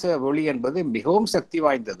அதிமானச ஒளி என்பது மிகவும் சக்தி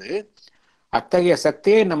வாய்ந்தது. அத்தகைய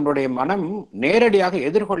சக்தியை நம்மளுடைய மனம் நேரடியாக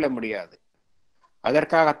எதிர்கொள்ள முடியாது.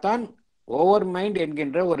 அதற்காகத்தான் ஓவர் மைண்ட்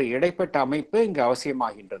என்கின்ற ஒரு இடைப்பட்ட அமைப்பு இங்கு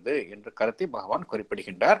அவசியமாகின்றது என்ற கருத்தை பகவான்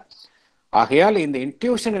குறிப்பிடுகின்றார். ஆகையால் இந்த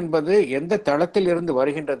இன்ட்யூஷன் என்பது எந்த தளத்தில் இருந்து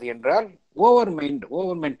வருகின்றது என்றால் ஓவர்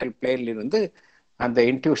மென்டல் பிளேனில் இருந்து அந்த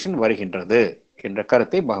இன்ட்யூஷன் வருகின்றது என்ற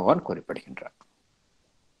கருத்தை பகவான் குறிப்பிடுகின்றார்.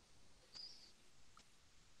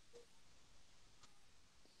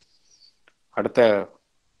 அடுத்த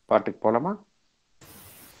பாட்டுக்கு போலாமா?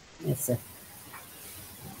 Yes, sir.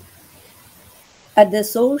 At the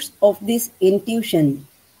source of this intuition,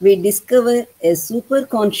 we discover a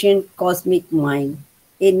superconscient cosmic mind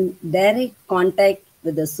in direct contact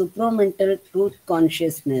with the supramental truth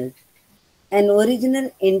consciousness, an original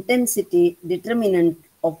intensity determinant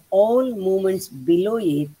of all movements below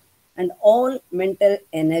it and all mental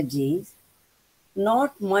energies,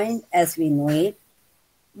 not mind as we know it,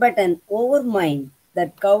 but an overmind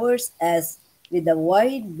that covers us with the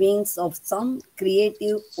wide wings of some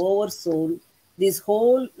creative oversoul, this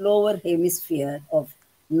whole lower hemisphere of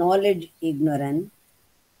knowledge ignorance,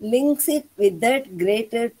 links it with that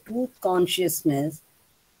greater truth consciousness,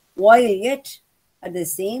 while yet at the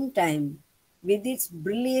same time, with its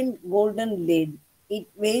brilliant golden lid, it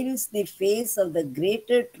veils the face of the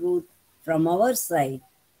greater truth from our side,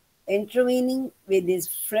 intervening with this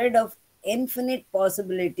flood of infinite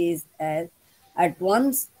possibilities as at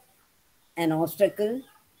once an obstacle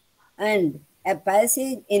and a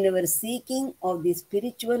passage in our seeking of the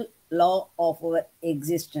spiritual law of our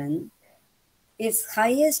existence, its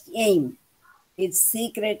highest aim, its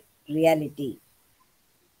secret reality.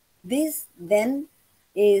 This then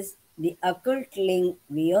is the occult link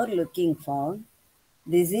we are looking for.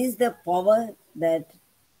 This is the power that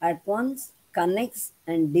at once connects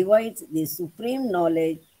and divides the supreme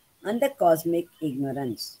knowledge and the cosmic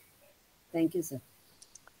ignorance. Thank you, sir.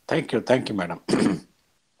 Thank you, madam.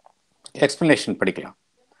 Explanation படிக்கலாம்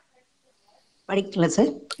sir.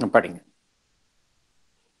 படிங்க.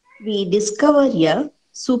 We discover a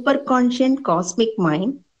superconscient cosmic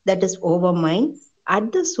mind, that is overmind, at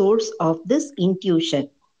the source of this intuition.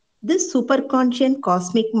 This superconscient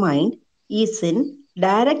cosmic mind is in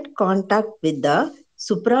direct contact with the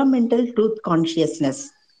supramental truth consciousness.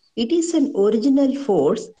 It is an original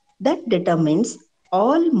force that determines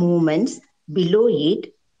all movements below it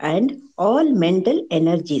and all mental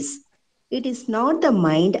energies. It is not the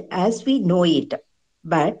mind as we know it,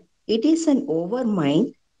 but it is an overmind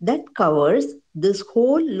that covers this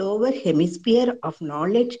whole lower hemisphere of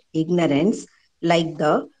knowledge ignorance like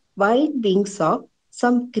the wide wings of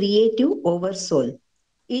some creative oversoul.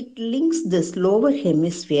 It links this lower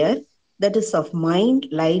hemisphere, that is of mind,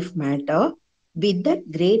 life, matter, with that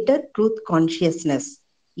greater truth consciousness.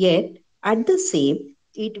 Yet, at the same,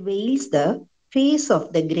 it veils the face of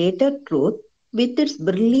the greater truth with its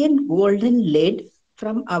brilliant golden lid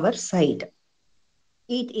from our side.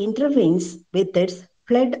 It intervenes with its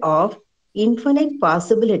flood of infinite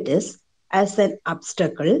possibilities as an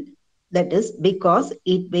obstacle, that is because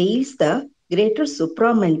it veils the greater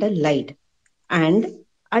supramental light, and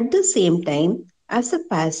at the same time as a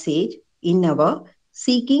passage in our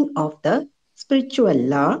seeking of the spiritual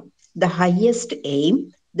law, the highest aim,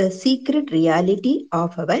 the secret reality of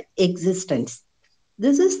our existence.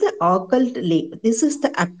 This is the occult link. This is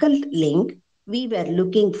the occult link we were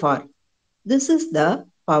looking for. This is the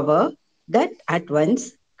power that at once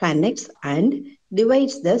connects and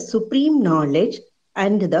divides the supreme knowledge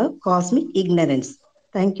and the cosmic ignorance.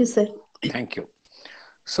 Thank you, sir. Thank you.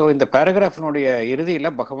 So இந்த பேராகிராஃபினுடைய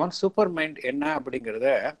இறுதியில் பகவான் super mind என்ன அப்படிங்கிறத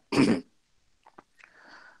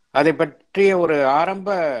அதை பற்றிய ஒரு ஆரம்ப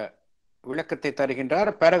விளக்கத்தை தருகின்றார்.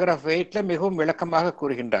 பேராகிராஃப் 8 மிகவும் விளக்கமாக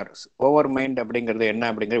கூறுகின்றார். ஓவர் மைண்ட் அப்படிங்கிறது என்ன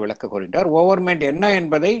அப்படிங்கிற விளக்க கூறுகின்றார். ஓவர் மைண்ட் என்ன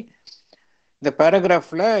என்பதை இந்த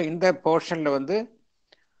பேராகிராஃபில் இந்த போர்ஷனில் வந்து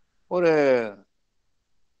ஒரு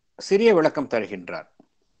சிறிய விளக்கம் தருகின்றார்.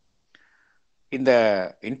 இந்த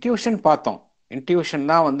இன்ட்யூஷன் பார்த்தோம். இன்ட்யூஷன்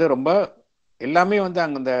தான் வந்து ரொம்ப எல்லாமே வந்து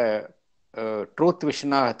அங்கே இந்த ட்ரூத்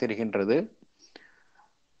விஷனாக தெரிகின்றது,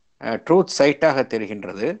 ட்ரூத் சைட்டாக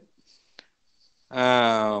தெரிகின்றது.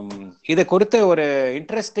 இதை குறித்த ஒரு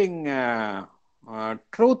interesting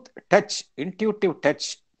truth touch, intuitive touch.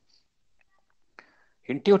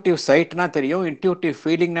 Intuitive சைட்னா தெரியும், இன்ட்யூட்டிவ்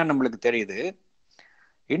ஃபீலிங்னா நம்மளுக்கு தெரியுது.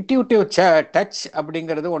 இன்ட்யூட்டிவ் டச்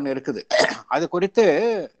அப்படிங்கிறது ஒன்று இருக்குது. அது குறித்து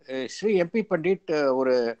ஸ்ரீ எம்பி பண்டிட்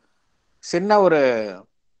ஒரு சின்ன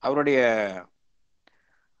அவருடைய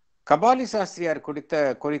கபாலி சாஸ்திரியார்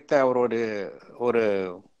குறித்த அவருடைய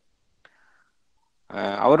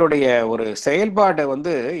ஒரு செயல்பாடு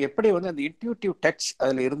வந்து எப்படி வந்து அந்த இன்ட்யூட்டிவ் டச்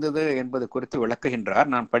அதில் இருந்தது என்பது குறித்து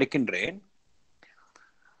விளக்குகின்றார். நான் படிக்கின்றேன்.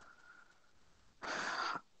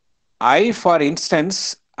 For instance,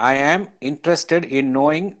 I am interested in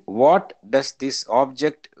knowing what does this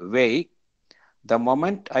object weigh. The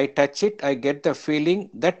moment I touch it, I get the feeling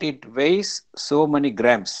that it weighs so many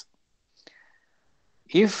grams.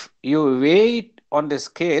 If you weigh it on the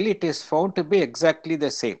scale, it is found to be exactly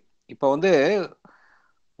the same. இப்போ வந்து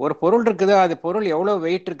ஒரு பொருள் இருக்குது, அது பொருள் எவ்வளோ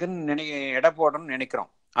wait இருக்குன்னு எடை போடணும்னு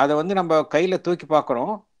நினைக்கிறோம். அதை வந்து நம்ம கையில் தூக்கி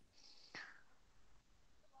பார்க்குறோம்.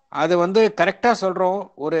 அது வந்து கரெக்டாக சொல்கிறோம்,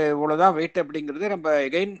 ஒரு இவ்வளோதான் வெயிட் அப்படிங்கிறது. நம்ம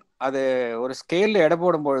எகைன் அது ஒரு ஸ்கேலில் எடை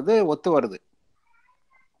போடும்பொழுது ஒத்து வருது.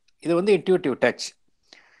 இது வந்து இன்ட்யூட்டிவ் டச்.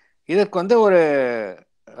 இதற்கு வந்து ஒரு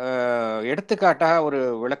எடுத்துக்காட்டாக ஒரு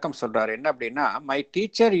விளக்கம் சொல்கிறார். என்ன அப்படின்னா, my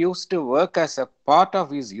teacher use to work as a part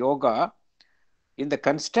of his yoga in the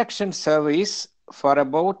construction service for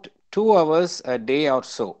about 2 hours a day or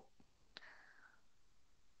so.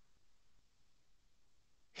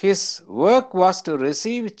 His work was to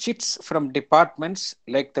receive chits from departments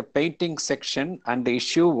like the painting section and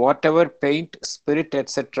issue whatever paint, spirit,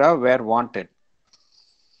 etc. were wanted.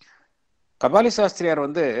 Kabali சாஸ்திரியார்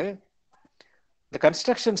வந்து இந்த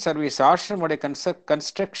construction service, ஆசிரமுடைய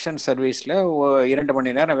construction சர்வீஸில் 2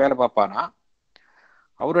 மணி நேரம் வேலை பார்ப்பானா.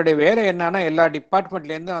 அவருடைய வேலை என்னன்னா, எல்லா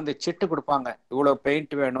டிபார்ட்மெண்ட்லேருந்து அந்த சிட்டு கொடுப்பாங்க. இவ்வளோ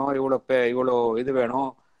பெயிண்ட் வேணும், இவ்வளோ இது வேணும்,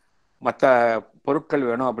 மற்ற பொருட்கள்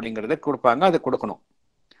வேணும் அப்படிங்கிறத கொடுப்பாங்க. அது கொடுக்கணும்.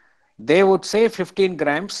 They would say 15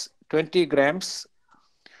 grams, 20 grams.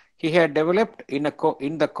 He had developed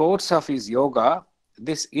in the course of his yoga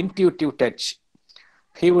this intuitive touch.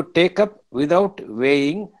 He would take up without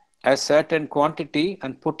weighing a certain quantity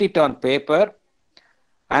and put it on paper,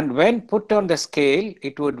 and when put on the scale,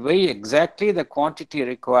 it would weigh exactly the quantity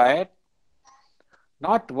required,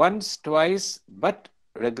 not once, twice, but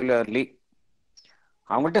regularly.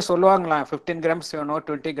 அவங்கள்ட்ட சொல்லுவாங்களாம் 15 grams வேணும்,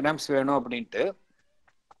 20 grams வேணும் அப்படின்ட்டு.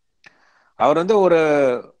 அவர் வந்து ஒரு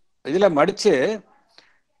இதில் மடித்து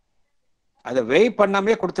அதை வெய்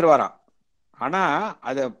பண்ணாமே கொடுத்துருவாராம். ஆனால்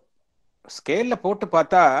அதை ஸ்கேலில் போட்டு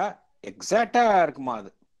பார்த்தா எக்ஸாக்டாக இருக்குமா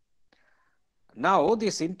அது. Now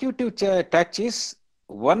this intuitive touch is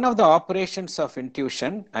one of the operations of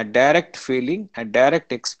intuition, a direct feeling, a direct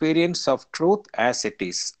experience of truth as it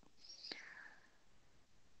is.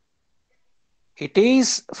 It is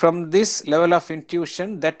from this level of intuition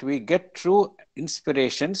that we get true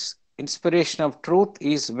inspirations. Inspiration of truth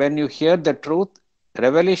is when you hear the truth.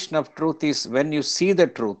 Revelation of truth is when you see the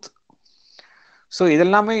truth. So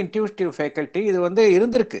இதெல்லாமே intuitive faculty. இது வந்து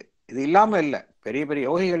இருந்திருக்கு, இது இல்லாமல் இல்லை. பெரிய பெரிய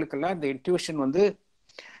யோகிகளுக்கெல்லாம் இந்த இன்ட்யூஷன் வந்து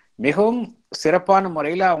மிகவும் சிறப்பான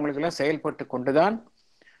முறையில் அவங்களுக்கெல்லாம் செயல்பட்டு கொண்டுதான்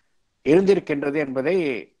இருந்திருக்கின்றது என்பதை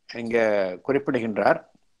இங்கே குறிப்பிடுகின்றார்.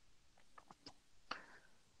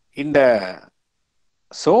 இந்த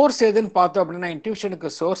சோர்ஸ் எதுன்னு பார்த்தோம் அப்படின்னா, இன்ட்யூஷனுக்கு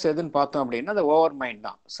சோர்ஸ் எதுன்னு பார்த்தோம் அப்படின்னா அது ஓவர் மைண்ட்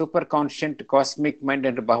தான். சூப்பர் கான்ஷியன்ட் காஸ்மிக் மைண்ட்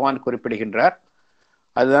என்று பகவான் குறிப்பிடுகின்றார்.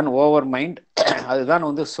 அதுதான் ஓவர் மைண்ட். அதுதான்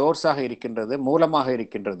வந்து சோர்ஸாக இருக்கின்றது, மூலமாக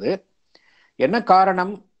இருக்கின்றது. என்ன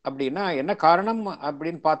காரணம் அப்படின்னா, என்ன காரணம்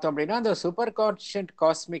அப்படின்னு பார்த்தோம் அப்படின்னா, the superconscient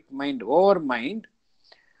cosmic mind, overmind,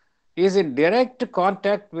 is in direct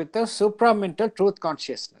contact with the supramental truth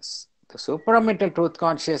consciousness. The supramental truth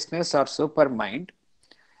consciousness or supermind,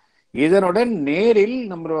 இதனுடன் நேரில்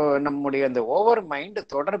நம்முடைய அந்த ஓவர் மைண்ட்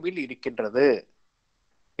தொடர்பில் இருக்கின்றது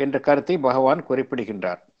என்ற கருத்தை பகவான்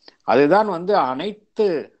குறிப்பிடுகின்றார். அதுதான் அனைத்து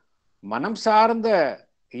மனம் சார்ந்த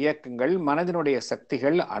இயக்கங்கள், மனதினுடைய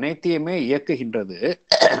சக்திகள் அனைத்தையுமே இயக்குகின்றது.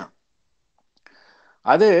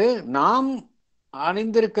 அது நாம்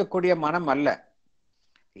அணிந்திருக்கக்கூடிய மனம் அல்ல.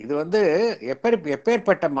 இது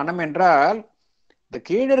எப்பேற்பட்ட மனம் என்றால், இந்த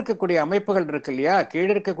கீழே இருக்கக்கூடிய அமைப்புகள் இருக்கு இல்லையா,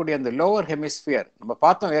 கீழே இருக்கக்கூடிய அந்த லோவர் ஹெமிஸ்பியர் நம்ம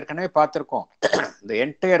பார்த்தோம், ஏற்கனவே பார்த்திருக்கோம். இந்த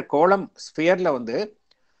என்டையர் கோளம் ஸ்பியர்ல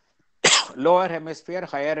லோவர் ஹெமிஸ்பியர்,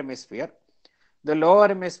 ஹையர் ஹெமிஸ்பியர். இந்த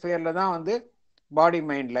லோவர் ஹெமிஸ்பியர்ல தான் பாடி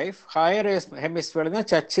மைண்ட் லைஃப், ஹையர் ஹெமிஸ்பியர்ல தான்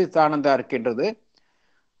சச்சிதானந்தா இருக்கின்றது,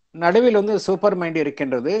 நடுவில் சூப்பர் மைண்ட்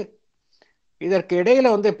இருக்கின்றது. இதற்கு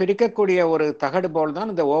இடையில பிரிக்கக்கூடிய ஒரு தகடு போல்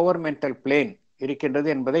தான் இந்த ஓவர் மென்டல் பிளேன் இருக்கின்றது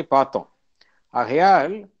என்பதை பார்த்தோம்.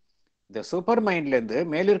 ஆகையால் இந்த சூப்பர் மைண்ட்லேருந்து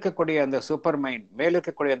மேலிருக்கக்கூடிய அந்த சூப்பர் மைண்ட்,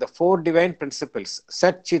 மேலிருக்கக்கூடிய அந்த 4 divine principles,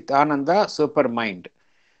 சச்சித் Ananda super mind,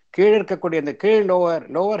 கீழே இருக்கக்கூடிய அந்த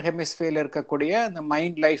லோவர் ஹெமிஸ்பியர்ல இருக்கக்கூடிய அந்த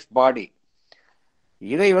மைண்ட் லைஃப் பாடி,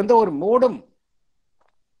 இதை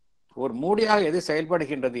ஒரு மூடியாக எது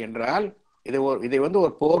செயல்படுகின்றது என்றால், இதை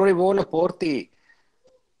ஒரு போர்வை போல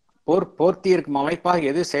போர்த்தி இருக்கும் அமைப்பாக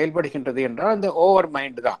எது செயல்படுகின்றது என்றால் அந்த ஓவர்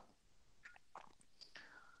மைண்ட் தான்.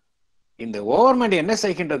 இந்த ஓவர் மைண்ட் என்ன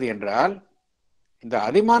செய்கின்றது என்றால், இந்த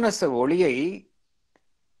அதிமானச ஒளியை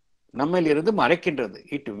நம்மில் இருந்து மறைக்கின்றது.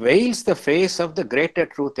 It whales the face of the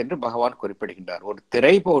greater truth என்று பகவான் குறிப்பிடுகின்றார். ஒரு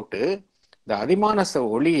திரை போட்டு இந்த அதிமானச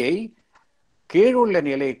ஒளியை கீழுள்ள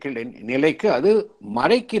நிலைக்கு அது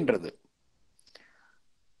மறைக்கின்றது.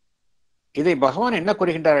 இதை பகவான் என்ன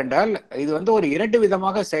கூறுகின்றார் என்றால், இது ஒரு 2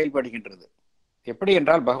 விதமாக செயல்படுகின்றது. எப்படி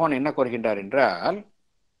என்றால், பகவான் என்ன கூறுகின்றார் என்றால்,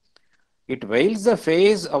 it veils the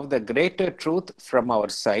face of the greater truth from our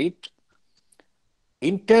sight,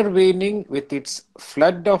 intervening with its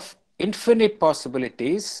flood of infinite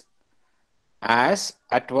possibilities as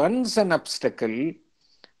at once an obstacle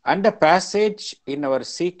and a passage in our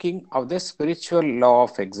seeking of the spiritual law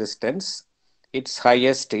of existence, its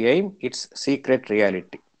highest aim, its secret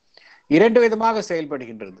reality. 2 விதமாக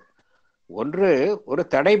செயல்படுகின்றது. ஒன்று ஒரு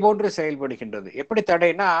தடை போன்று செயல்படுகின்றது. எப்படி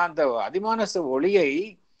தடைனா, அந்த அதிமானச ஒளியை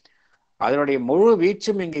அதனுடைய முழு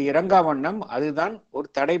வீச்சும் இங்கு இறங்கா வண்ணம் அதுதான் ஒரு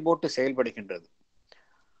தடை போட்டு செயல்படுகின்றது.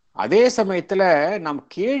 அதே சமயத்துல நாம்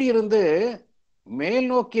கீழிருந்து மேல்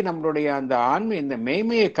நோக்கி நம்மளுடைய அந்த இந்த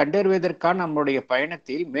மெய்மையை கண்டறிவதற்கான நம்மளுடைய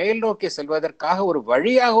பயணத்தில் மேல் நோக்கி செல்வதற்காக ஒரு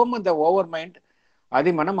வழியாகவும் அந்த ஓவர் மைண்ட்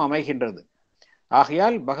அதிமனம் அமைகின்றது.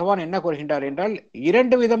 ஆகையால் பகவான் என்ன கூறுகின்றார் என்றால்,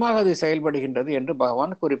 2 விதமாக அது செயல்படுகின்றது என்று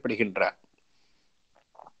பகவான் குறிப்பிடுகின்றார்.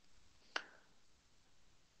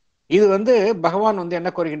 இது பகவான் என்ன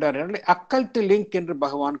கூறுகின்றார் என்றால், அக்கல்ட் லிங்க் என்று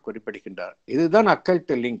பகவான் குறிப்பிடுகின்றார். இதுதான்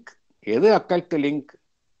அக்கல்ட் லிங்க். எது அக்கல்ட் லிங்க்?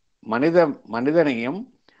 மனிதனையும்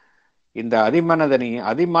இந்த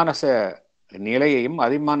அதிமானச நிலையையும்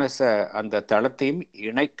அதிமானச அந்த தளத்தையும்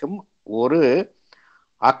இணைக்கும் ஒரு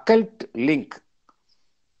அக்கல்ட் லிங்க்,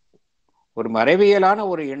 ஒரு மறைவியலான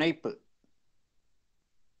ஒரு இணைப்பு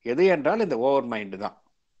எது என்றால் இந்த ஓவர் மைண்ட் தான்.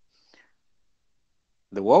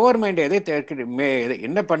 இந்த ஓவர் மைண்ட்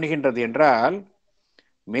என்ன பண்ணுகின்றது என்றால்,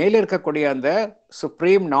 மேல இருக்கக்கூடிய அந்த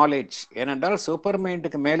சுப்ரீம் நாலேஜ், ஏனென்றால் சூப்பர்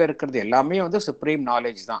மைண்டுக்கு மேல இருக்கிறது எல்லாமே சுப்ரீம்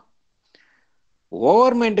நாலேஜ் தான்.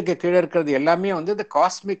 ஓவர் மைண்டுக்கு கீழே இருக்கிறது எல்லாமே இந்த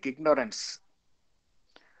காஸ்மிக் இக்னோரன்ஸ்,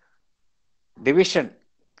 டிவிஷன்.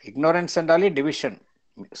 இக்னோரன்ஸ் என்றாலே டிவிஷன்,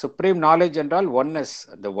 சுப்ரீம் நாலேஜ் என்றால் ஒன்னஸ்.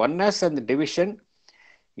 அந்த ஒன்னஸ் அண்ட் டிவிஷன்,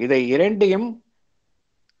 இதை 2ஐயும்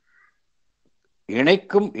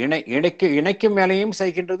இணைக்கும் மேலையும்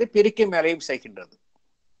செய்கின்றது, பிரிக்கும் மேலையும் செய்கின்றது.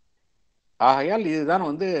 ஆகையால் இதுதான்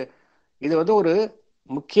இது ஒரு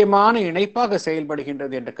முக்கியமான இணைப்பாக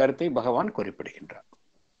செயல்படுகின்றது என்ற கருத்தை பகவான் குறிப்பிடுகின்றார்.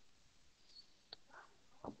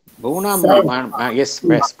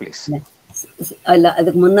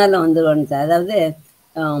 அதுக்கு முன்னால அதாவது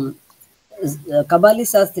கபாலி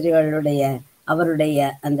சாஸ்திரிகளுடைய அவருடைய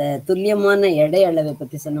அந்த துல்லியமான எடை அளவை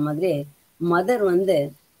பத்தி சொன்ன மாதிரி, மதர்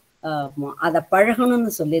அதை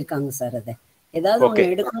பழகணும்னு சொல்லியிருக்காங்க சார். அதை ஏதாவது ஒண்ணு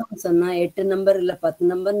எடுக்கணும்னு சொன்னா 8 நம்பர் இல்ல 10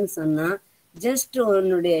 நம்பர்னு சொன்னா ஜஸ்ட்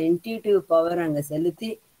உன்னுடைய இன்ட்யூட்டிவ் பவர் அங்க செலுத்தி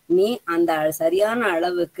நீ அந்த சரியான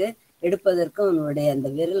அளவுக்கு எடுப்பதற்கு உன்னுடைய அந்த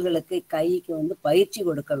விரல்களுக்கு கைக்கு பயிற்சி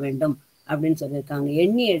கொடுக்க வேண்டும் அப்படின்னு சொல்லியிருக்காங்க.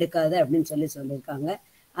 எண்ணி எடுக்காத அப்படின்னு சொல்லியிருக்காங்க.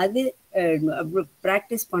 அது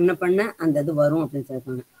பிராக்டிஸ் பண்ண அந்த இது வரும் அப்படின்னு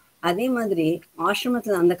சொல்லியிருக்காங்க. அதே மாதிரி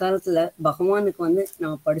ஆசிரமத்துல அந்த காலத்துல பகவானுக்கு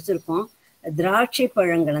நம்ம படிச்சிருக்கோம், திராட்சை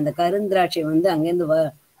பழங்கள், அந்த கருந்திராட்சை அங்கேருந்து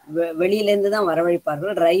வெளியிலேருந்து தான்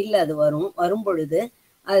வரவழைப்பார்கள். ரயிலில் அது வரும் பொழுது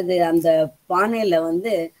அது அந்த பானையில்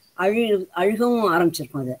வந்து அழுகவும்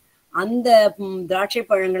ஆரம்பிச்சிருக்கும். அது அந்த திராட்சை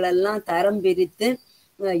பழங்கள் எல்லாம் தரம் பிரித்து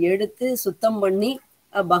எடுத்து சுத்தம் பண்ணி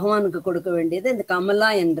பகவானுக்கு கொடுக்க வேண்டியது இந்த கமலா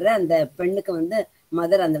என்ற அந்த பெண்ணுக்கு வந்து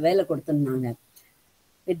மதர் அந்த வேலை கொடுத்துருந்தாங்க.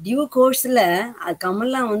 டியூ கோர்ஸில்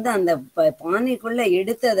கமலா வந்து அந்த பானைக்குள்ள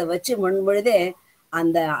எடுத்து அதை வச்சு பொழுதே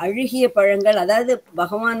அந்த அழுகிய பழங்கள், அதாவது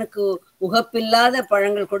பகவானுக்கு உகப்பில்லாத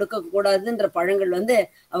பழங்கள் கொடுக்க கூடாதுன்ற பழங்கள் வந்து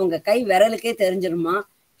அவங்க கை விரலுக்கே தெரிஞ்சிருமா.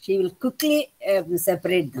 ஷீ வில் குக்லி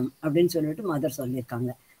செப்பரேட் தம் அப்படின்னு சொல்லிட்டு மதர்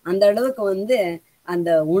சொல்லியிருக்காங்க. அந்த அளவுக்கு வந்து அந்த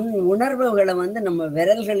உணர்வுகளை வந்து நம்ம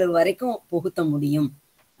விரல்கள் வரைக்கும் புகுத்த முடியும்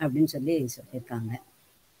அப்படின்னு சொல்லியிருக்காங்க.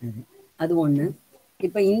 அது ஒண்ணு.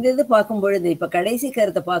 இப்ப இந்த இது பார்க்கும் பொழுது, இப்ப கடைசி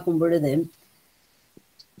கருத்தை பார்க்கும் பொழுது,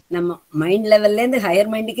 நம்ம மைண்ட் லெவல்ல இருந்து ஹையர்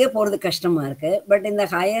மைண்டுக்கே போறது கஷ்டமா இருக்கு. பட் இந்த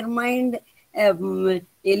higher mind,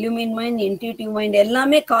 எல்யூமின் mind, intuitive mind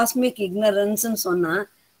எல்லாமே காஸ்மிக் இக்னரன்ஸ்ன்னு சொன்னா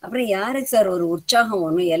அப்புறம் யாருக்கு சார் ஒரு உற்சாகம்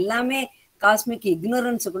வரும்? எல்லாமே காஸ்மிக்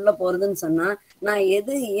இக்னரன்ஸுக்குள்ள போறதுன்னு சொன்னா நான்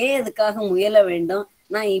ஏன் அதுக்காக முயல வேண்டும்?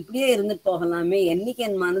 நான் இப்படியே இருந்துட்டு போகலாமே, என்னைக்கு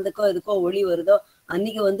என் மனதுக்கோ எதுக்கோ ஒளி வருதோ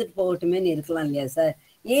அன்னைக்கு வந்துட்டு போகட்டுமேன்னு இருக்கலாம் இல்லையா சார்?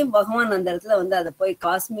 ஏன் பகவான் அந்த இடத்துல வந்து அதை போய்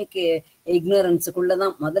காஸ்மிக்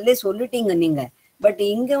இக்னரன்ஸுக்குள்ளதான் முதல்ல சொல்லிட்டீங்க நீங்க, பட்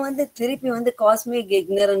இங்க வந்து திருப்பி வந்து காஸ்மிக்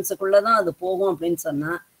இக்னரன்ஸுக்குள்ளதான் அது போகும் அப்படின்னு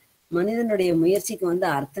சொன்னா மனிதனுடைய முயற்சிக்கு வந்து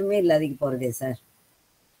அர்த்தமே இல்லாதக்கு போறதே சார்.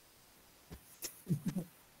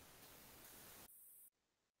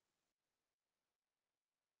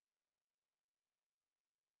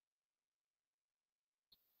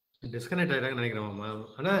 டிஸ்கனெக்ட் ஆயிட்டாங்க நினைக்கிறேன்.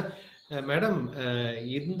 ஆனா மேடம்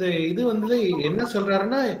இந்த இது வந்து என்ன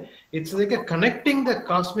சொல்றாருன்னா, it's like connecting the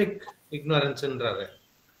cosmic இக்னோரன்ஸ்ன்றாரு.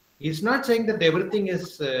 Is not saying that everything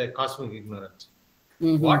is cosmic ignorance.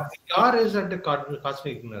 What we are is at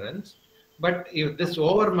cosmic ignorance, but if this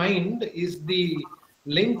overmind is the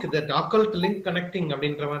link, that occult link connecting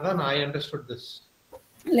அப்படின்ற மாதிரி தான் I understood this.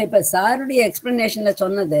 இல்ல இப்ப சாருடைய எக்ஸ்பிளனேஷன்ல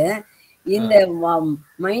சொன்னது இந்த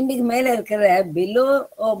மைண்டுக்கு மேல இருக்கிற பிலோ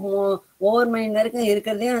ஓவர் மைண்ட் வரைக்கும்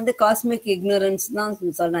இருக்கிறதே வந்து காஸ்மிக் இக்னோரன்ஸ் தான்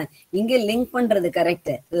சொல்றேன். இங்க லிங்க் பண்றது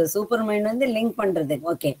கரெக்ட், சூப்பர் மைண்ட் வந்து லிங்க் பண்றது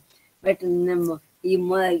ஓகே. பட்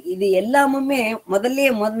இது எல்லாமுமே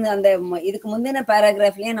முதல்லயே அந்த இதுக்கு முந்தின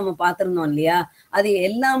பேராகிராஃப்லயே நம்ம பார்த்திருந்தோம் இல்லையா? அது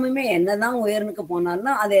எல்லாமுமே என்னதான் உயர்னுக்கு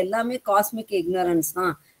போனாலும் அது எல்லாமே காஸ்மிக் இக்னோரன்ஸ்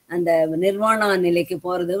தான். அந்த நிர்வாணா நிலைக்கு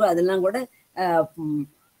போறது அதெல்லாம் கூட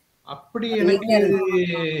அப்படி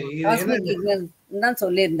தான்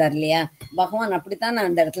சொல்லியிருந்தார் இல்லையா பகவான்? அப்படித்தான்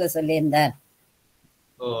அந்த இடத்துல சொல்லியிருந்தார்.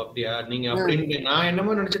 ஓ அப்படியா? நீங்க அப்படி நான்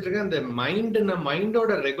என்னமோ நினைச்சிட்டு இருக்கேன், இந்த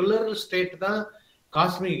மைண்டோட ரெகுலர் ஸ்டேட் தான்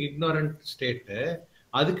காஸ்மிக் இக்னோரண்ட் ஸ்டேட்.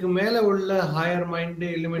 அதுக்கு மேல உள்ள ஹையர் மைண்ட்,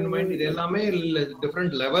 எலிமெண்ட் மைண்ட், இது எல்லாமே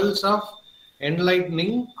different levels of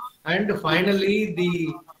enlightening. And finally the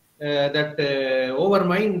that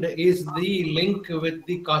overmind is the link with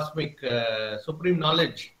the cosmic supreme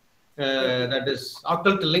knowledge. That is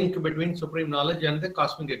occult link between supreme knowledge and the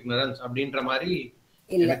cosmic ignorance அப்படின்ற மாதிரி.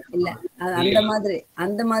 இல்ல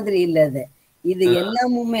அந்த மாதிரி இல்ல. இது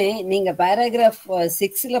எல்லாமுமே நீங்க பேராகிராஃப்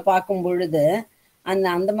 6ல பார்க்கும் பொழுது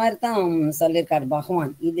அந்த மாதிரி தான் சொல்லியிருக்காரு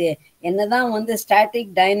பகவான். இது என்னதான் வந்து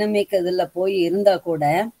ஸ்டாட்டிக் டைனமிக் இதுல போய் இருந்தா கூட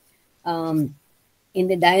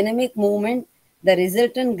இந்த dynamic movement, the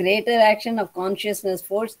resultant greater action of consciousness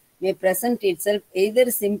force may present itself either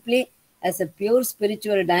simply as a pure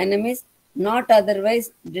spiritual dynamism, not otherwise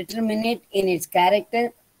determinate in its character,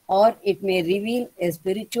 or it may reveal a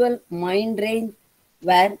spiritual mind range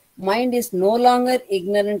where mind is no longer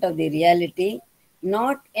ignorant of the reality,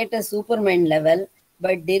 not at a supermind level,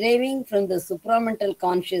 but deriving from the supramental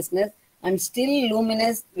consciousness and still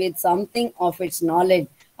luminous with something of its knowledge.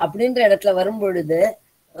 அப்படின்ற இடத்துல வரும்பொழுது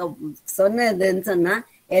சொன்னதுன்னு சொன்னா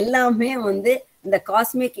எல்லாமே வந்து இந்த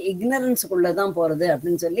cosmic இக்னரன்ஸுக்குள்ளதான் போறது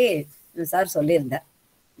அப்படின்னு சொல்லி சார் சொல்லியிருந்தார்.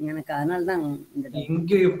 எனக்கு அதனாலதான்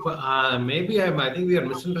இங்க maybe I think we are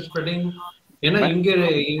misunderstanding. ஏன்னா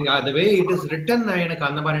இங்க the way it is written எனக்கு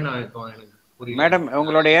அந்த மாதிரி நான் மேடம்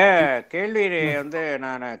உங்களுடைய கேள்வி வந்து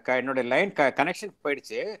நான் என்னோட லைன் கனெக்ஷன்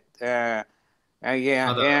போயிடுச்சு.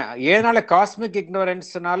 ஏனால காஸ்மிக்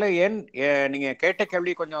இக்னோரன்ஸ்னால ஏன் நீங்க கேட்ட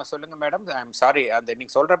கேள்வி கொஞ்சம் சொல்லுங்க மேடம். ஐ அம் சாரி, அந்த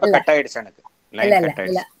நீங்க சொல்றப்ப கட் ஆயிடுச்சு எனக்கு லைன் கட்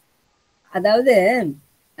ஆயிடுச்சு. அதாவது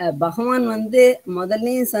பகவான் வந்து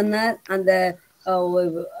முதல்லயும் சொன்னார் அந்த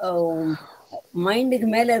மைண்டுக்கு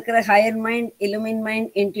மேல இருக்கிற higher mind, இலுமின்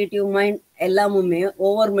mind, intuitive mind எல்லாமுமே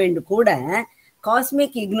ஓவர் மைண்ட் கூட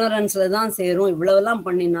காஸ்மிக் இக்னோரன்ஸ்ல தான் சேரும். இவ்வளவுலாம்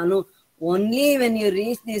பண்ணினாலும் only when you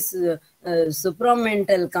reach this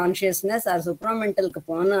supramental consciousness or supramentalக்கு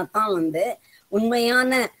போனா தான் வந்து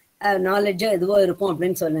உண்மையான நாலேஜோ எதுவோ இருக்கும்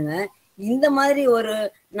அப்படின்னு சொல்லுங்க. இந்த மாதிரி ஒரு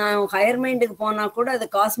நான் ஹையர் மைண்டுக்கு போனா கூட அது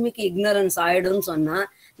காஸ்மிக் இக்னரன்ஸ் ஆயிடும்னு சொன்னா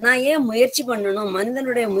நான் ஏன் முயற்சி பண்ணணும்?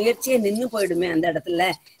 மனிதனுடைய முயற்சியே நின்று போயிடுமே அந்த இடத்துல.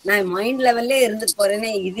 நான் மைண்ட் லெவல்லே இருந்துட்டு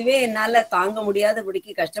போறேனே, இதுவே என்னால தாங்க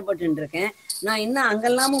முடியாதபடிக்கு கஷ்டப்பட்டு இருக்கேன். நான் இன்னும்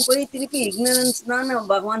அங்கெல்லாமும் போய் திருப்பி இக்னரன்ஸ் தான்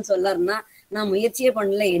பகவான் சொல்லாருன்னா, நான் முயற்சியே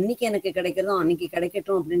பண்ணல, என்னைக்கு எனக்கு கிடைக்கிறதோ அன்னைக்கு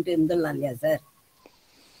கிடைக்கட்டும் அப்படின்ட்டு இருந்துடலாம் இல்லையா சார்?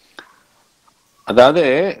 அதாவது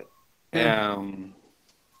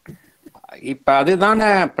இப்ப அதுதானே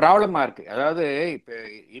ப்ராப்ளமா இருக்கு. அதாவது இப்ப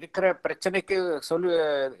இருக்கிற பிரச்சனைக்கு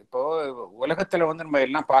இப்போ உலகத்துல வந்து நம்ம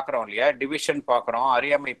எல்லாம் பாக்குறோம் இல்லையா, டிவிஷன் பாக்குறோம்,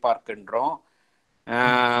 அறியாமை பார்க்கின்றோம்,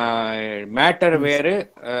 மேட்டர் வேறு.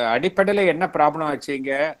 அடிப்படையில என்ன ப்ராப்ளம்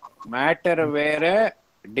ஆச்சுங்க? மேட்டர் வேற,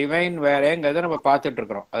 டிவைன் வேறங்கிறத நம்ம பார்த்துட்டு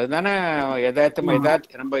இருக்கிறோம். அதுதானே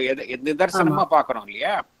நம்ம நிதர்சனமா பாக்குறோம்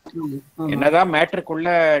இல்லையா? என்னதான் மேட்டருக்குள்ள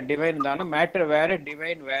டிவைன் இருந்தாலும் மேட்டர் வேற,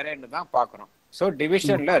 டிவைன் வேறன்னு தான் பாக்குறோம். சோ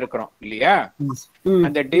டிவிஷன்ல இருக்கிறோம் இல்லையா?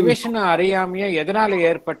 அந்த டிவிஷன் அறியாமைய எதனால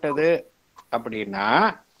ஏற்பட்டது அப்படின்னா,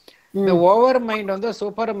 இந்த ஓவர் மைண்ட் வந்து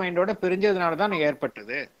சூப்பர் மைண்டோட பிரிஞ்சதுனாலதான்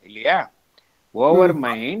ஏற்பட்டது இல்லையா? ஓவர்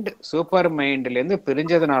மைண்ட் சூப்பர் மைண்ட்ல இருந்து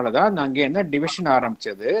பிரிஞ்சதுனாலதான் அங்கே இருந்து டிவிஷன்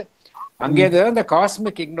ஆரம்பிச்சது. அங்கே இந்த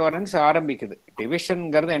காஸ்மிக் இக்னோரன்ஸ் ஆரம்பிக்குது.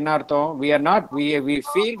 டிவிஷன்ங்கிறது என்ன அர்த்தம்? we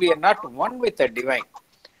feel we are not one with the divine.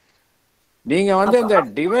 நீங்க வந்து இந்த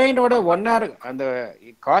டிவைனோட ஒன்னா அந்த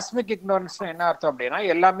காஸ்மிக் இக்னோரன்ஸ் என்ன அர்த்தம் அப்படின்னா,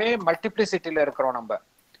 எல்லாமே மல்டிப்ளிசிட்டில இருக்கிறோம், நம்ம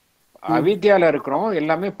அவித்யால இருக்கிறோம்,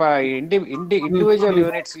 எல்லாமே இண்டிவிஜுவல்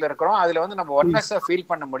யூனிட்ஸ்ல இருக்கிறோம். அதுல வந்து நம்ம ஒன்னஸ் ஃபீல்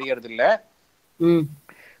பண்ண முடியறது இல்ல.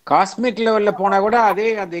 காஸ்மிக் லெவல்ல போனா கூட அதே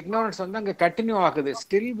அந்த இக்னோரன்ஸ் வந்து அங்க கண்டினியூ ஆகுது.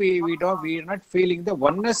 Still we are not feeling the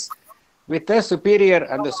oneness with the superior,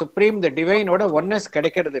 அந்த சுப்ரீம் தி டிவைனோட ஒன்னஸ்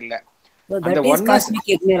கிடைக்கிறது இல்ல. அந்த ஒன்னஸ்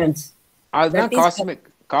அதுதான்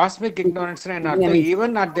காஸ்மிக் ignorance என்ன அர்த்தம்?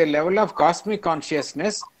 even at the level of cosmic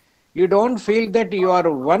consciousness you don't feel that you are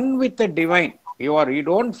one with the divine. you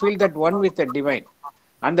don't feel that one with the divine.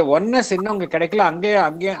 அந்த oneness இன்னும் உங்க கிடைக்கல.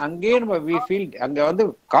 அங்கே நம்ம we feel அங்க வந்து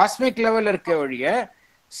காஸ்மிக் லெவல்ல இருக்க வழிய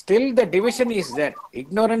still the division is there.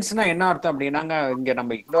 ignoranceனா என்ன அர்த்தம் அப்படின்னா, இங்க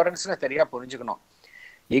நம்ம ignoranceனா சரியா புரிஞ்சுக்கணும்.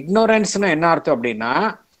 ignoranceனா என்ன அர்த்தம் அப்படின்னா,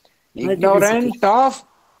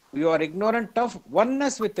 you are ignorant of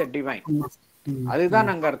oneness with the divine. அதுதான்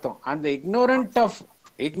அங்க அர்த்தம். அந்த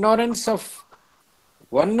ignorance of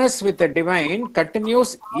oneness with the divine continues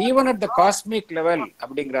even at the cosmic level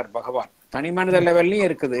அப்படிங்கிறார் பகவான். தனி மனித லெவல்லயும்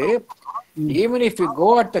இருக்குது. even if you go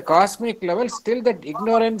at the cosmic level, still that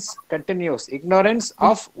ignorance continues. ignorance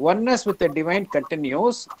of oneness with the divine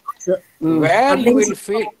continues.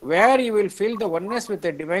 where you will feel the oneness with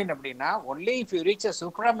the divine அப்படின்னா, only if you reach a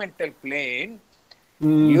supramental plane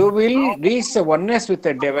you will reach the oneness with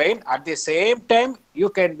the divine. At the same time you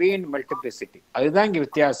can be in multiplicity. அதுதான் இங்க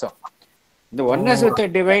வித்தியாசம். இந்த oneness with the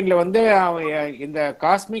divineல வந்து இந்த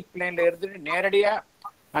cosmic பிளேன்ல இருந்து நேரடியா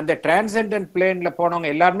அந்த டிரான்செண்டன்ட் பிளேன்ல போனவங்க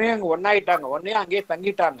எல்லாருமே அங்க ஒன்னாயிட்டாங்க, ஒன்னே அங்கேயே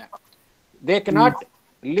தங்கிட்டாங்க. they cannot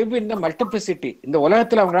live in the multiplicity. இந்த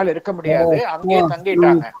உலகத்துல அவங்களால இருக்க முடியாது, அங்கேயே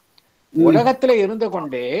தங்கிட்டாங்க. உலகத்துல இருந்து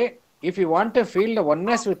கொண்டே if you want to feel the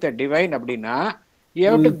oneness with the divine அப்படின்னா, you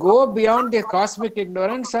have to go beyond the cosmic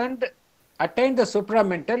ignorance and attain the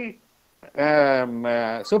supramental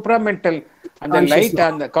அந்த லைட்,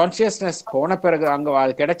 அந்த கான்சியஸ்னஸ் போன பிறகு அங்க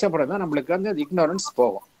அது கிடைச்ச பிறகுதான் நம்மளுக்கு வந்து ignorance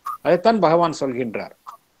போகும். அதைத்தான் பகவான் சொல்கின்றார்.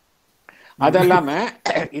 அதெல்லாம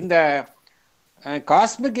இந்த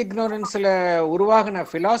காஸ்மிக் இக்னோரன்ஸ்ல உருவாகின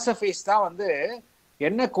பிலாசபிஸ் தான் வந்து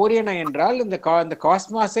என்ன கூறியன என்றால், இந்த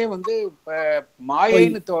காஸ்மாஸே வந்து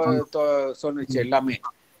மாயைன்னு சொன்னுச்சு.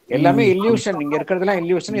 எல்லாமே இல்யூஷன். இங்க இருக்கிறதெல்லாம்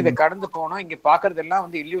இல்யூஷன். இதை கடந்து போனா இங்க பாக்குறது எல்லாம்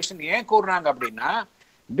வந்து இல்யூஷன். ஏன் கூறுறாங்க அப்படின்னா,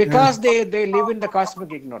 because they live in the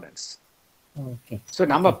cosmic ignorance. So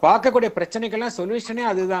நம்ம பார்க்கக்கூடிய பிரச்சனைகள்லாம் சொல்யூஷனே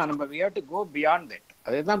அதுதான். நம்ம we have to go beyond that.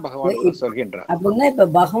 அதுதான் பகவான் சொல்கின்றார். அப்படின்னா இப்ப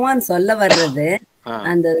பகவான் சொல்ல வர்றது,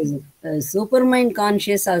 அந்த super mind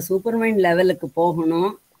conscious super mind லெவலுக்கு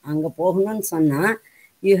போகணும். அங்க போகணும்னு சொன்னா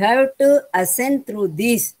you have to ascend through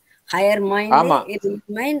these higher mind,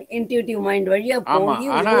 intuitive mind வழியா போய்.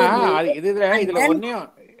 ஆனா இதுல ஒண்ணே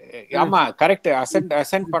ஆமா கரெக்ட்,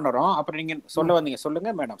 அசென்ட் பண்றோம். அப்புறம் நீங்க சொல்ல வந்தீங்க, சொல்லுங்க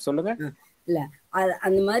மேடம், சொல்லுங்க. இல்ல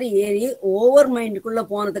அந்த மாதிரி ஏறி ஓவர் மைண்டுக்குள்ள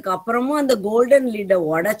போனதுக்கு அப்புறமும் அந்த golden லீட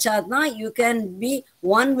உடைச்சாதான் you can be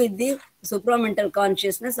one with the சூப்பர்மெண்டல்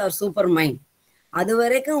consciousness R super mind. அது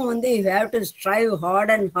வரைக்கும் வந்து you have to strive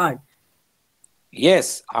hard and heart.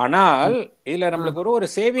 S, ஆனால் இதுல நம்மளுக்கு ஒரு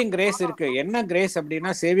சேவிங் கிரேஸ் இருக்கு. என்ன கிரேஸ்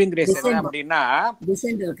அப்படின்னா, சேவிங் கிரேஸ் என்ன அப்படின்னா,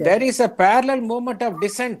 there is a parallel movement of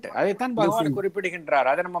descent. அதைத்தான் பகவான் குறிப்பிடுகின்றார்.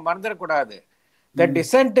 அதை நம்ம மறந்துடக்கூடாது. The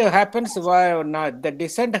descent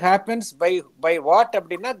happens by what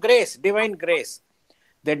அப்படின்னா grace, divine grace.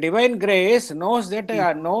 The divine grace knows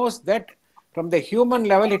that from the human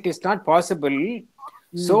level it is not possible.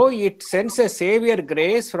 So it sends a savior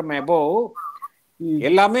grace from above.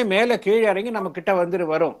 எல்லாமே மேல கீழே இறங்கி நம்ம கிட்ட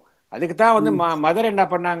வரும். அதுக்கு தான் வந்து மதர் என்ன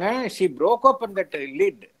பண்ணாங்க, she broke open that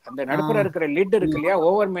lid, அந்த நடுப்புற இருக்கிற லிட் இருக்கு இல்லையா,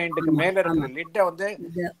 ஓவர் மைண்டுக்கு மேல இருக்கிற லிட்டை வந்து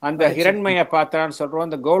அந்த ஹிரண்மய பாத்திரான்னு சொல்றோம்,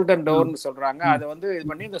 அந்த கோல்டன் டோர்னு சொல்றாங்க, அதை வந்து இது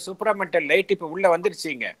பண்ணி இந்த சூப்பராமெண்டல் லைட் இப்ப உள்ள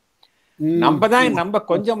வந்துருச்சுங்க. நம்ம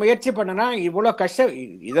கொஞ்சம் முயற்சி பண்ணனா இவ்வளவு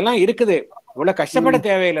இதெல்லாம் இருக்குது, இவ்வளவு கஷ்டப்பட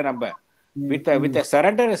தேவையில்லை. நம்ம with a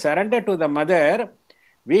surrender to the mother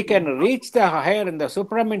we can reach the higher in the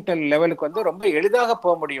supramental லெவலுக்கு வந்து ரொம்ப எளிதாக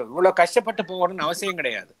போக முடியும். இவ்வளவு கஷ்டப்பட்டு போகணும்னு அவசியம்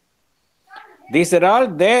கிடையாது. These are all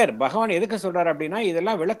there. பகவான் எதுக்கு சொல்றாரு அப்படின்னா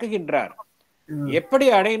இதெல்லாம் விளக்குகின்றார். எப்படி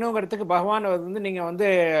அடையணுங்கிறதுக்கு பகவான் வந்து நீங்க வந்து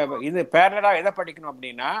இது பேரலா எதை படிக்கணும்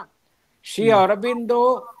அப்படின்னா, ஸ்ரீ அரபிந்தோ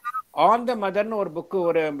ஆன் த மதர்னு ஒரு புக்கு,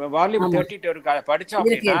 ஒரு வால்யூம் 32 இருக்கு, அதை படிச்சோம்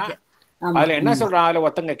அப்படின்னா அதுல என்ன சொல்றாங்க, அதுல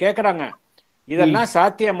ஒருத்தங்க கேக்குறாங்க, இதெல்லாம்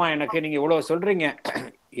சாத்தியமா எனக்கு, நீங்க இவ்வளவு சொல்றீங்க,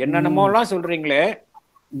 என்னென்னமோ எல்லாம் சொல்றீங்களே,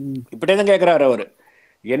 இப்படிதான் கேக்குறாரு அவரு,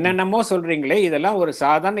 என்னென்னமோ சொல்றீங்களே, இதெல்லாம் ஒரு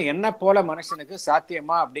சாதாரண என்ன போல மனுஷனுக்கு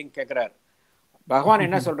சாத்தியமா அப்படின்னு கேக்குறாரு. பகவான்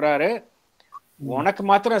என்ன சொல்றாரு, உனக்கு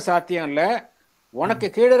மாத்திரம் சாத்தியம் இல்ல, உனக்கு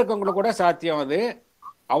கீழே இருக்கவங்களுக்கு கூட சாத்தியம். அது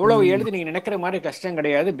அவ்வளவு எழுதி நீங்க நினைக்கிற மாதிரி கஷ்டம்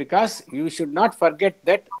கிடையாது. Because you should not forget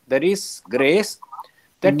that there is grace,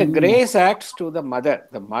 that grace acts to the mother.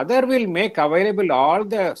 The mother will make available all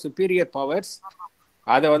the superior powers.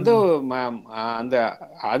 அதை வந்து அந்த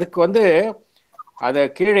அதுக்கு வந்து அதை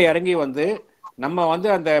கீழே இறங்கி வந்து நம்ம வந்து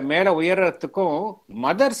அந்த மேல உயர்றதுக்கும்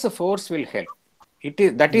mothers force will help.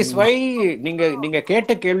 That is why நீங்க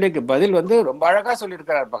கேட்ட கேள்விக்கு பதில் வந்து ரொம்ப அழகா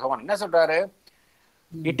சொல்லியிருக்கிறார் பகவான். என்ன சொல்றாரு,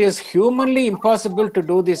 it is humanly impossible to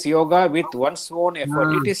do this yoga with once own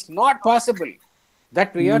effort. It is not possible,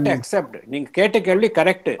 that we have to accept. நீங்க கேட்ட கேள்வி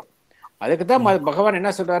கரெக்ட். அதுக்கு தான் பகவான்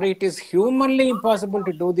என்ன சொல்றாரு, it is humanly impossible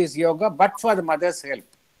to do this yoga but for the mothers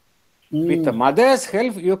help. With the mothers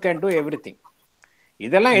help you can do everything.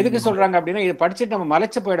 இதெல்லாம் எதுக்கு சொல்றாங்க அப்படின்னா, இது படிச்சுட்டு நம்ம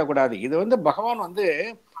மலைச்சு போயிடக்கூடாது. இது வந்து பகவான் வந்து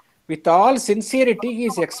with all sincerity he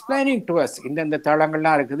is explaining to us, இந்த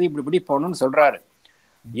தளங்கள்லாம் இருக்குது, இப்படி போகணும்னு சொல்றாரு.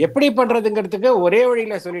 எப்படி பண்றதுங்கிறதுக்கு ஒரே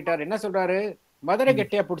வழியில சொல்லிட்டாரு. என்ன சொல்றாரு, மதுரை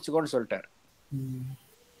கெட்டியா பிடிச்சுக்கோன்னு சொல்லிட்டாரு.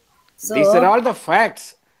 These are all the facts.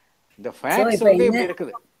 The facts வந்து இப்படி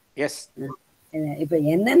இருக்குது. எஸ், இப்ப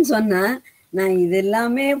என்னன்னு சொன்னா, நான் இது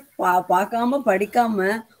எல்லாமே பார்க்காம படிக்காம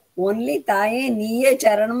ஒன்லி தாயே நீயே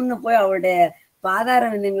சரணம்னு போய் அவளுடைய பாதார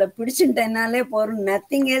விந்தங்களை பிடிச்சுட்டேனாலே போறோம்.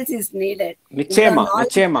 Nothing else is needed. நிச்சயமா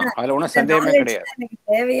நிச்சயமா, அதுல ஒன்றும் சந்தேகமே கிடையாது. எனக்கு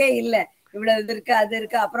தேவையே இல்ல. இவ்வளவு இது இருக்கு அது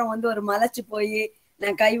இருக்கு, அப்புறம் வந்து ஒரு மலைச்சு போய்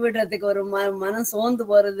நான் கைவிடுறதுக்கு ஒரு மனம் சோர்ந்து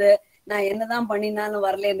போறது, நான் என்னதான் பண்ணினாலும்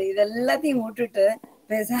வரலன்னு இது எல்லாத்தையும் விட்டுட்டு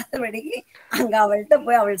பேசாதபடிக்கு அங்க அவள்கிட்ட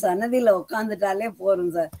போய் அவள் சன்னதியில உட்காந்துட்டாலே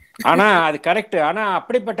போறோம் சார். ஆனா அது கரெக்ட். ஆனா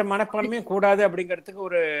அப்படிப்பட்ட மனப்பான்மையும் கூடாது அப்படிங்கிறதுக்கு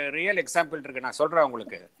ஒரு ரியல் எக்ஸாம்பிள் இருக்கு, நான் சொல்றேன்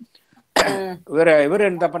உங்களுக்கு. இவரு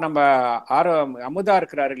இருந்தப்ப நம்ம அமுதா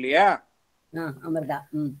இருக்கிறாரு இல்லையா,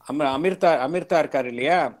 அமிர்தா இருக்காரு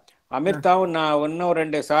இல்லையா, அமிர்தாவும் நான் இன்னும்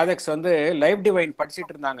 2 சாதக்ஸ் வந்து லைவ் டிவைன்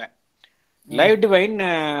படிச்சுட்டு இருந்தாங்க. லைவ் டிவைன்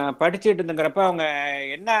படிச்சுட்டு இருந்துங்கிறப்ப அவங்க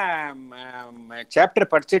என்ன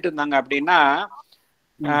சாப்டர் படிச்சுட்டு இருந்தாங்க அப்படின்னா,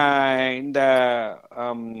 இந்த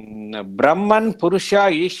பிரம்மன் புருஷா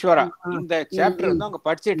ஈஸ்வரா இந்த சாப்டர் வந்து அவங்க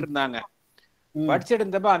படிச்சுட்டு இருந்தாங்க. படிச்சுட்டு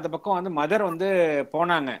இருந்தப்ப அந்த பக்கம் வந்து மதர் வந்து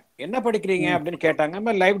போனாங்க. என்ன படிக்கிறீங்க அப்படின்னு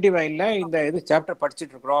கேட்டாங்க. லைவ் டிவைன்ல இந்த இது சாப்டர்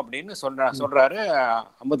படிச்சுட்டு இருக்கிறோம் அப்படின்னு சொல்றாரு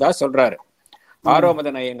அமுதா சொல்றாரு,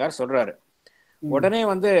 ஆரோமதன் ஐயங்கார் சொல்றாரு. உடனே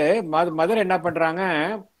வந்து மதர் என்ன பண்றாங்க,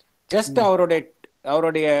 ஜஸ்ட்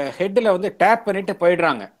அவருடைய ஹெட்ல வந்து டேப் பண்ணிட்டு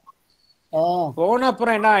போயிடுறாங்க. போன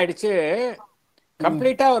அப்புறம் என்ன ஆயிடுச்சு,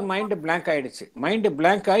 கம்ப்ளீட்டா ஒரு மைண்ட் பிளாங்க் ஆயிடுச்சு. மைண்ட்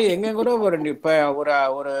பிளாங்க் ஆகி எங்கெங்கூட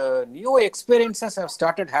ஒரு new experiences have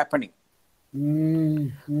started happening.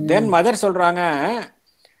 Then mother சொல்றாங்க,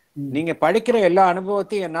 நீங்க படிக்கிற எல்லா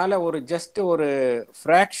அனுபவத்தையும் என்னால ஒரு ஜஸ்ட் ஒரு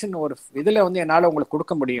ஃபிராக்ஷன் ஒரு இதுல வந்து என்னால உங்களுக்கு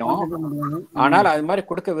கொடுக்க முடியும், ஆனால் அது மாதிரி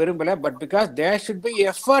கொடுக்க விரும்பல. But because there should be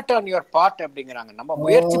effort on your part அப்படிங்கிறாங்க. நம்ம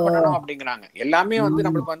முயற்சி பண்ணணும் அப்படிங்கிறாங்க. எல்லாமே வந்து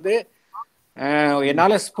நம்மளுக்கு வந்து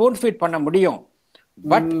என்னால ஸ்பூன் ஃபீட் பண்ண முடியும்,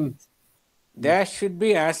 but there should be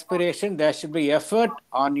aspiration, there should be effort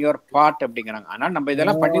on your part அப்படிங்கிறாங்க. ஆனால் நம்ம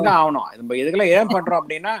இதெல்லாம் பண்ணி தான் ஆகணும். நம்ம இதுக்கெல்லாம் ஏன் பண்றோம்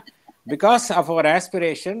அப்படின்னா, because of our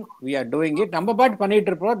aspiration we are doing it. நம்ம பாட்டு பண்ணிட்டு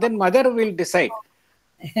இருப்போம், then mother will decide.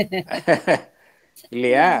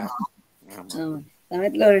 இல்லையா?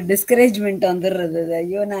 சமயத்துல ஒரு டிஸ்கரேஜ்மெண்ட் வந்துடுறது.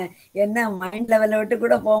 ஐயோ நான் என்ன மைண்ட் லெவலை விட்டு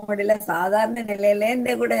கூட போக முடியல, சாதாரண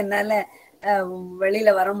நிலையிலேருந்தே கூட என்னால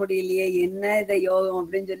வெளியில வர முடியலையே, என்ன இதை யோகம்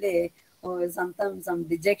அப்படின்னு சொல்லி சம்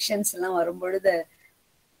டிஜெக்ஷன்ஸ் எல்லாம் வரும்பொழுது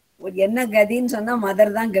என்ன கதின்னு சொன்னா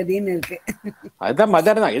மதர் தான் கதின்னு இருக்கு. அதுதான்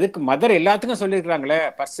மதர் தான். இதுக்கு மதர் எல்லாத்துக்கும் சொல்லிருக்காங்களே,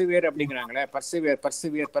 பர்சிவியர் அப்படிங்கிறாங்களே,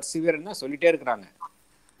 பர்சிவியர் தான் சொல்லிட்டே இருக்கிறாங்க.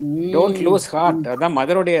 Don't loose heart. அதான்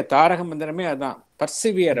மதருடைய தாரக மந்திரமே, அதான்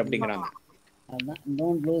பர்சிவியர் அப்படிங்கிறாங்க. அதான்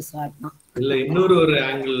டோன்ட் லூஸ் ஹார்ட் தான். இல்ல இன்னொரு ஒரு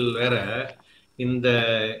ஆங்கிள் வேற. இந்த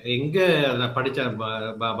எங்க நான் படிச்ச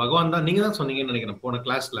பகவான் தான் நீங்க தான் சொன்னீங்கன்னு நினைக்கிறேன் போன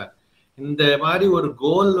கிளாஸ்ல. இந்த மாதிரி ஒரு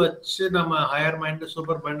கோல் வச்சு நம்ம ஹையர் மைண்ட்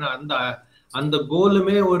சூப்பர் மைண்ட் அந்த அந்த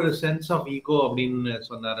கோலுமே ஒரு சென்ஸ் ஆஃப் ஈகோ அப்படின்னு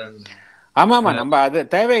சொன்னாரு. ஆமா ஆமா, நம்ம அது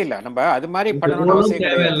தேவையில்லை, நம்ம அது மாதிரி பண்ணணும்னு அவசியம்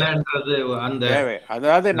கிடையாது. தேவையில்லைன்றது அந்த தேவை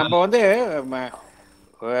அதாவது நம்ம வந்து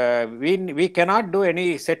we cannot do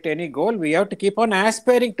set any goal. We have to keep on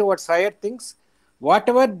aspiring towards higher things.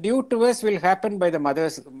 Whatever due to us will happen by the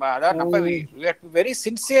mothers. அதாவது நம்ம we have to be very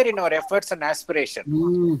sincere in our efforts and aspiration.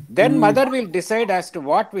 Then mother will decide as to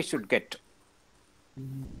what we should get.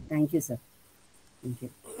 Thank you, sir. Thank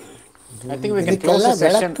you. I think we can close the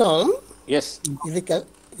session. Yes.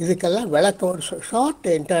 இதுக்கெல்லாம் விளக்கம் ஒரு short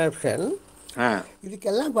interruption.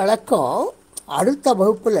 இதுக்கெல்லாம் விளக்கம் அடுத்த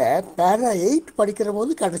வகுப்புல பேரா 8 படிக்கிற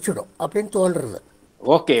போது கிடைச்சிடும் அப்படின்னு தோன்றுறது.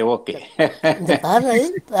 Okay okay. இந்த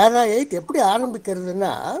பேரா 8 எப்படி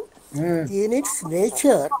ஆரம்பிக்கிறதுனா, in its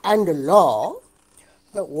nature and law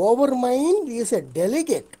the overmind is a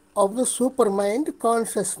delegate of the supermind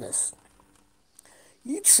consciousness.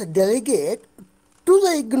 It's a delegate to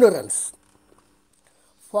the ignorance.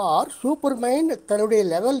 For super mind தன்னுடைய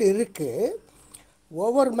லெவல் இருக்கு,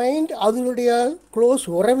 ஓவர் மைண்ட் அதனுடைய க்ளோஸ்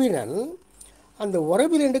உறவினன். அந்த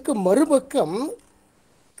உறவினனுக்கு மறுபக்கம்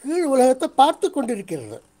கீழ் உலகத்தை பார்த்து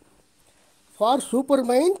கொண்டிருக்கிறது. For super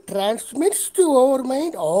mind transmits to over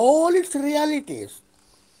mind all it's realities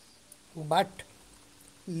but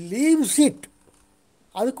leaves it,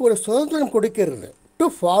 அதுக்கு ஒரு சுதந்திரம் கொடுக்கிறது, to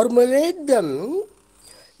formulate them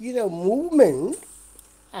in a movement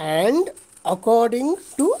and according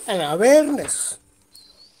to an awareness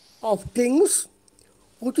of things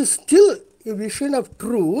which is still a vision of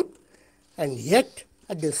truth and yet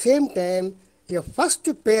at the same time a first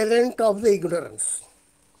parent of the ignorance.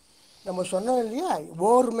 நம்ம சொன்னோம் இல்லையா,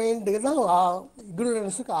 over மைண்டுக்கு தான்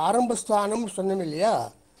இக்னோரன்ஸுக்கு ஆரம்பஸ்தானம்னு சொன்னோம் இல்லையா.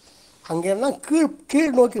 அங்கேருந்தான்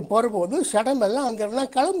கீழ் நோக்கி போகிற போது சடமெல்லாம்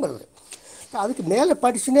அங்கேருந்தான் கிளம்புறது. அதுக்கு மேலே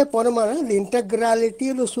படிச்சுனே போனோம்னா the integrality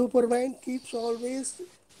of the supermind keeps always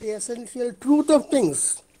the essential truth of things.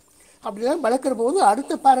 அப்படிலாம் வளர்க்குற போது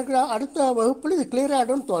அடுத்த வகுப்பில் இது கிளியர்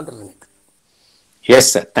ஆகிடும்னு தோன்றுறது எனக்கு. Yes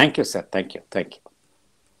sir, thank you sir, thank you thank you.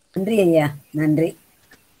 நன்றி ஐயா, நன்றி.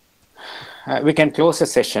 We can close the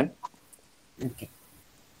session. Okay.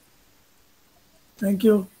 Thank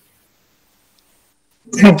you.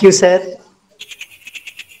 Thank you, sir.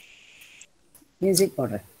 Music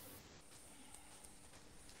போடுறேன்.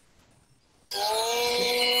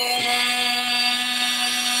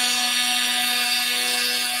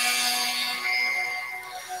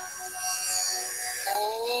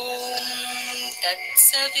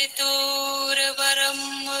 तत्सवितुर्वरं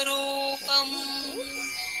रूपं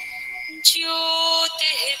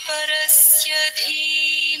ज्योतिः परस्य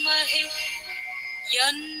धीमहि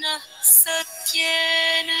यन्नः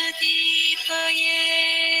सत्येन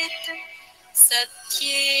दीपयेत्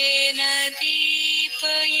सत्येन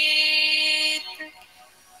दीपयेत्.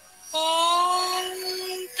 ॐ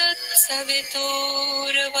तत्सवितुर्वरं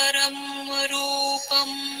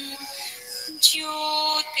रूपं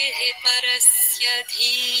ज्योतिः परस्य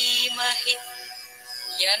धीमहि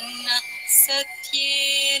यन्नः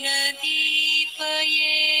सत्येन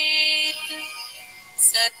दीपयेत्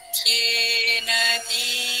सत्येन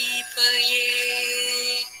दीपयेत्.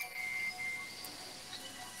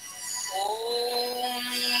 ॐ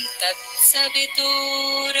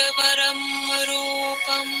तत्सवितुर्वरं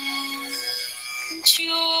रूपं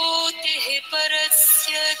ज्योतिः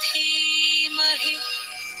परस्य धीमहि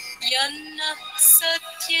यन्नः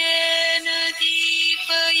सत्येन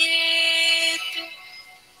दीपयेत्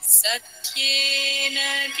सत्येन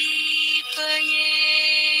दीपयेत्.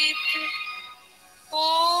 ॐ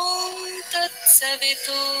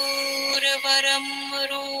तत्सवितुर्वरं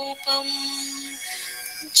रूपं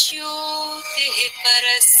ज्योतिः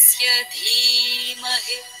परस्य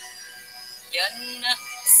धीमहि यन्नः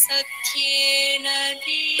सत्येन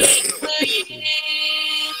दीपयेत्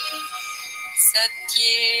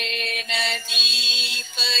सत्येन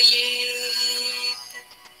दीपयेत्.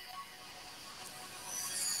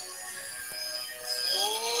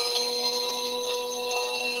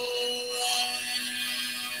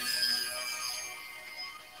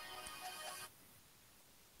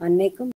 அன்னைக்கும்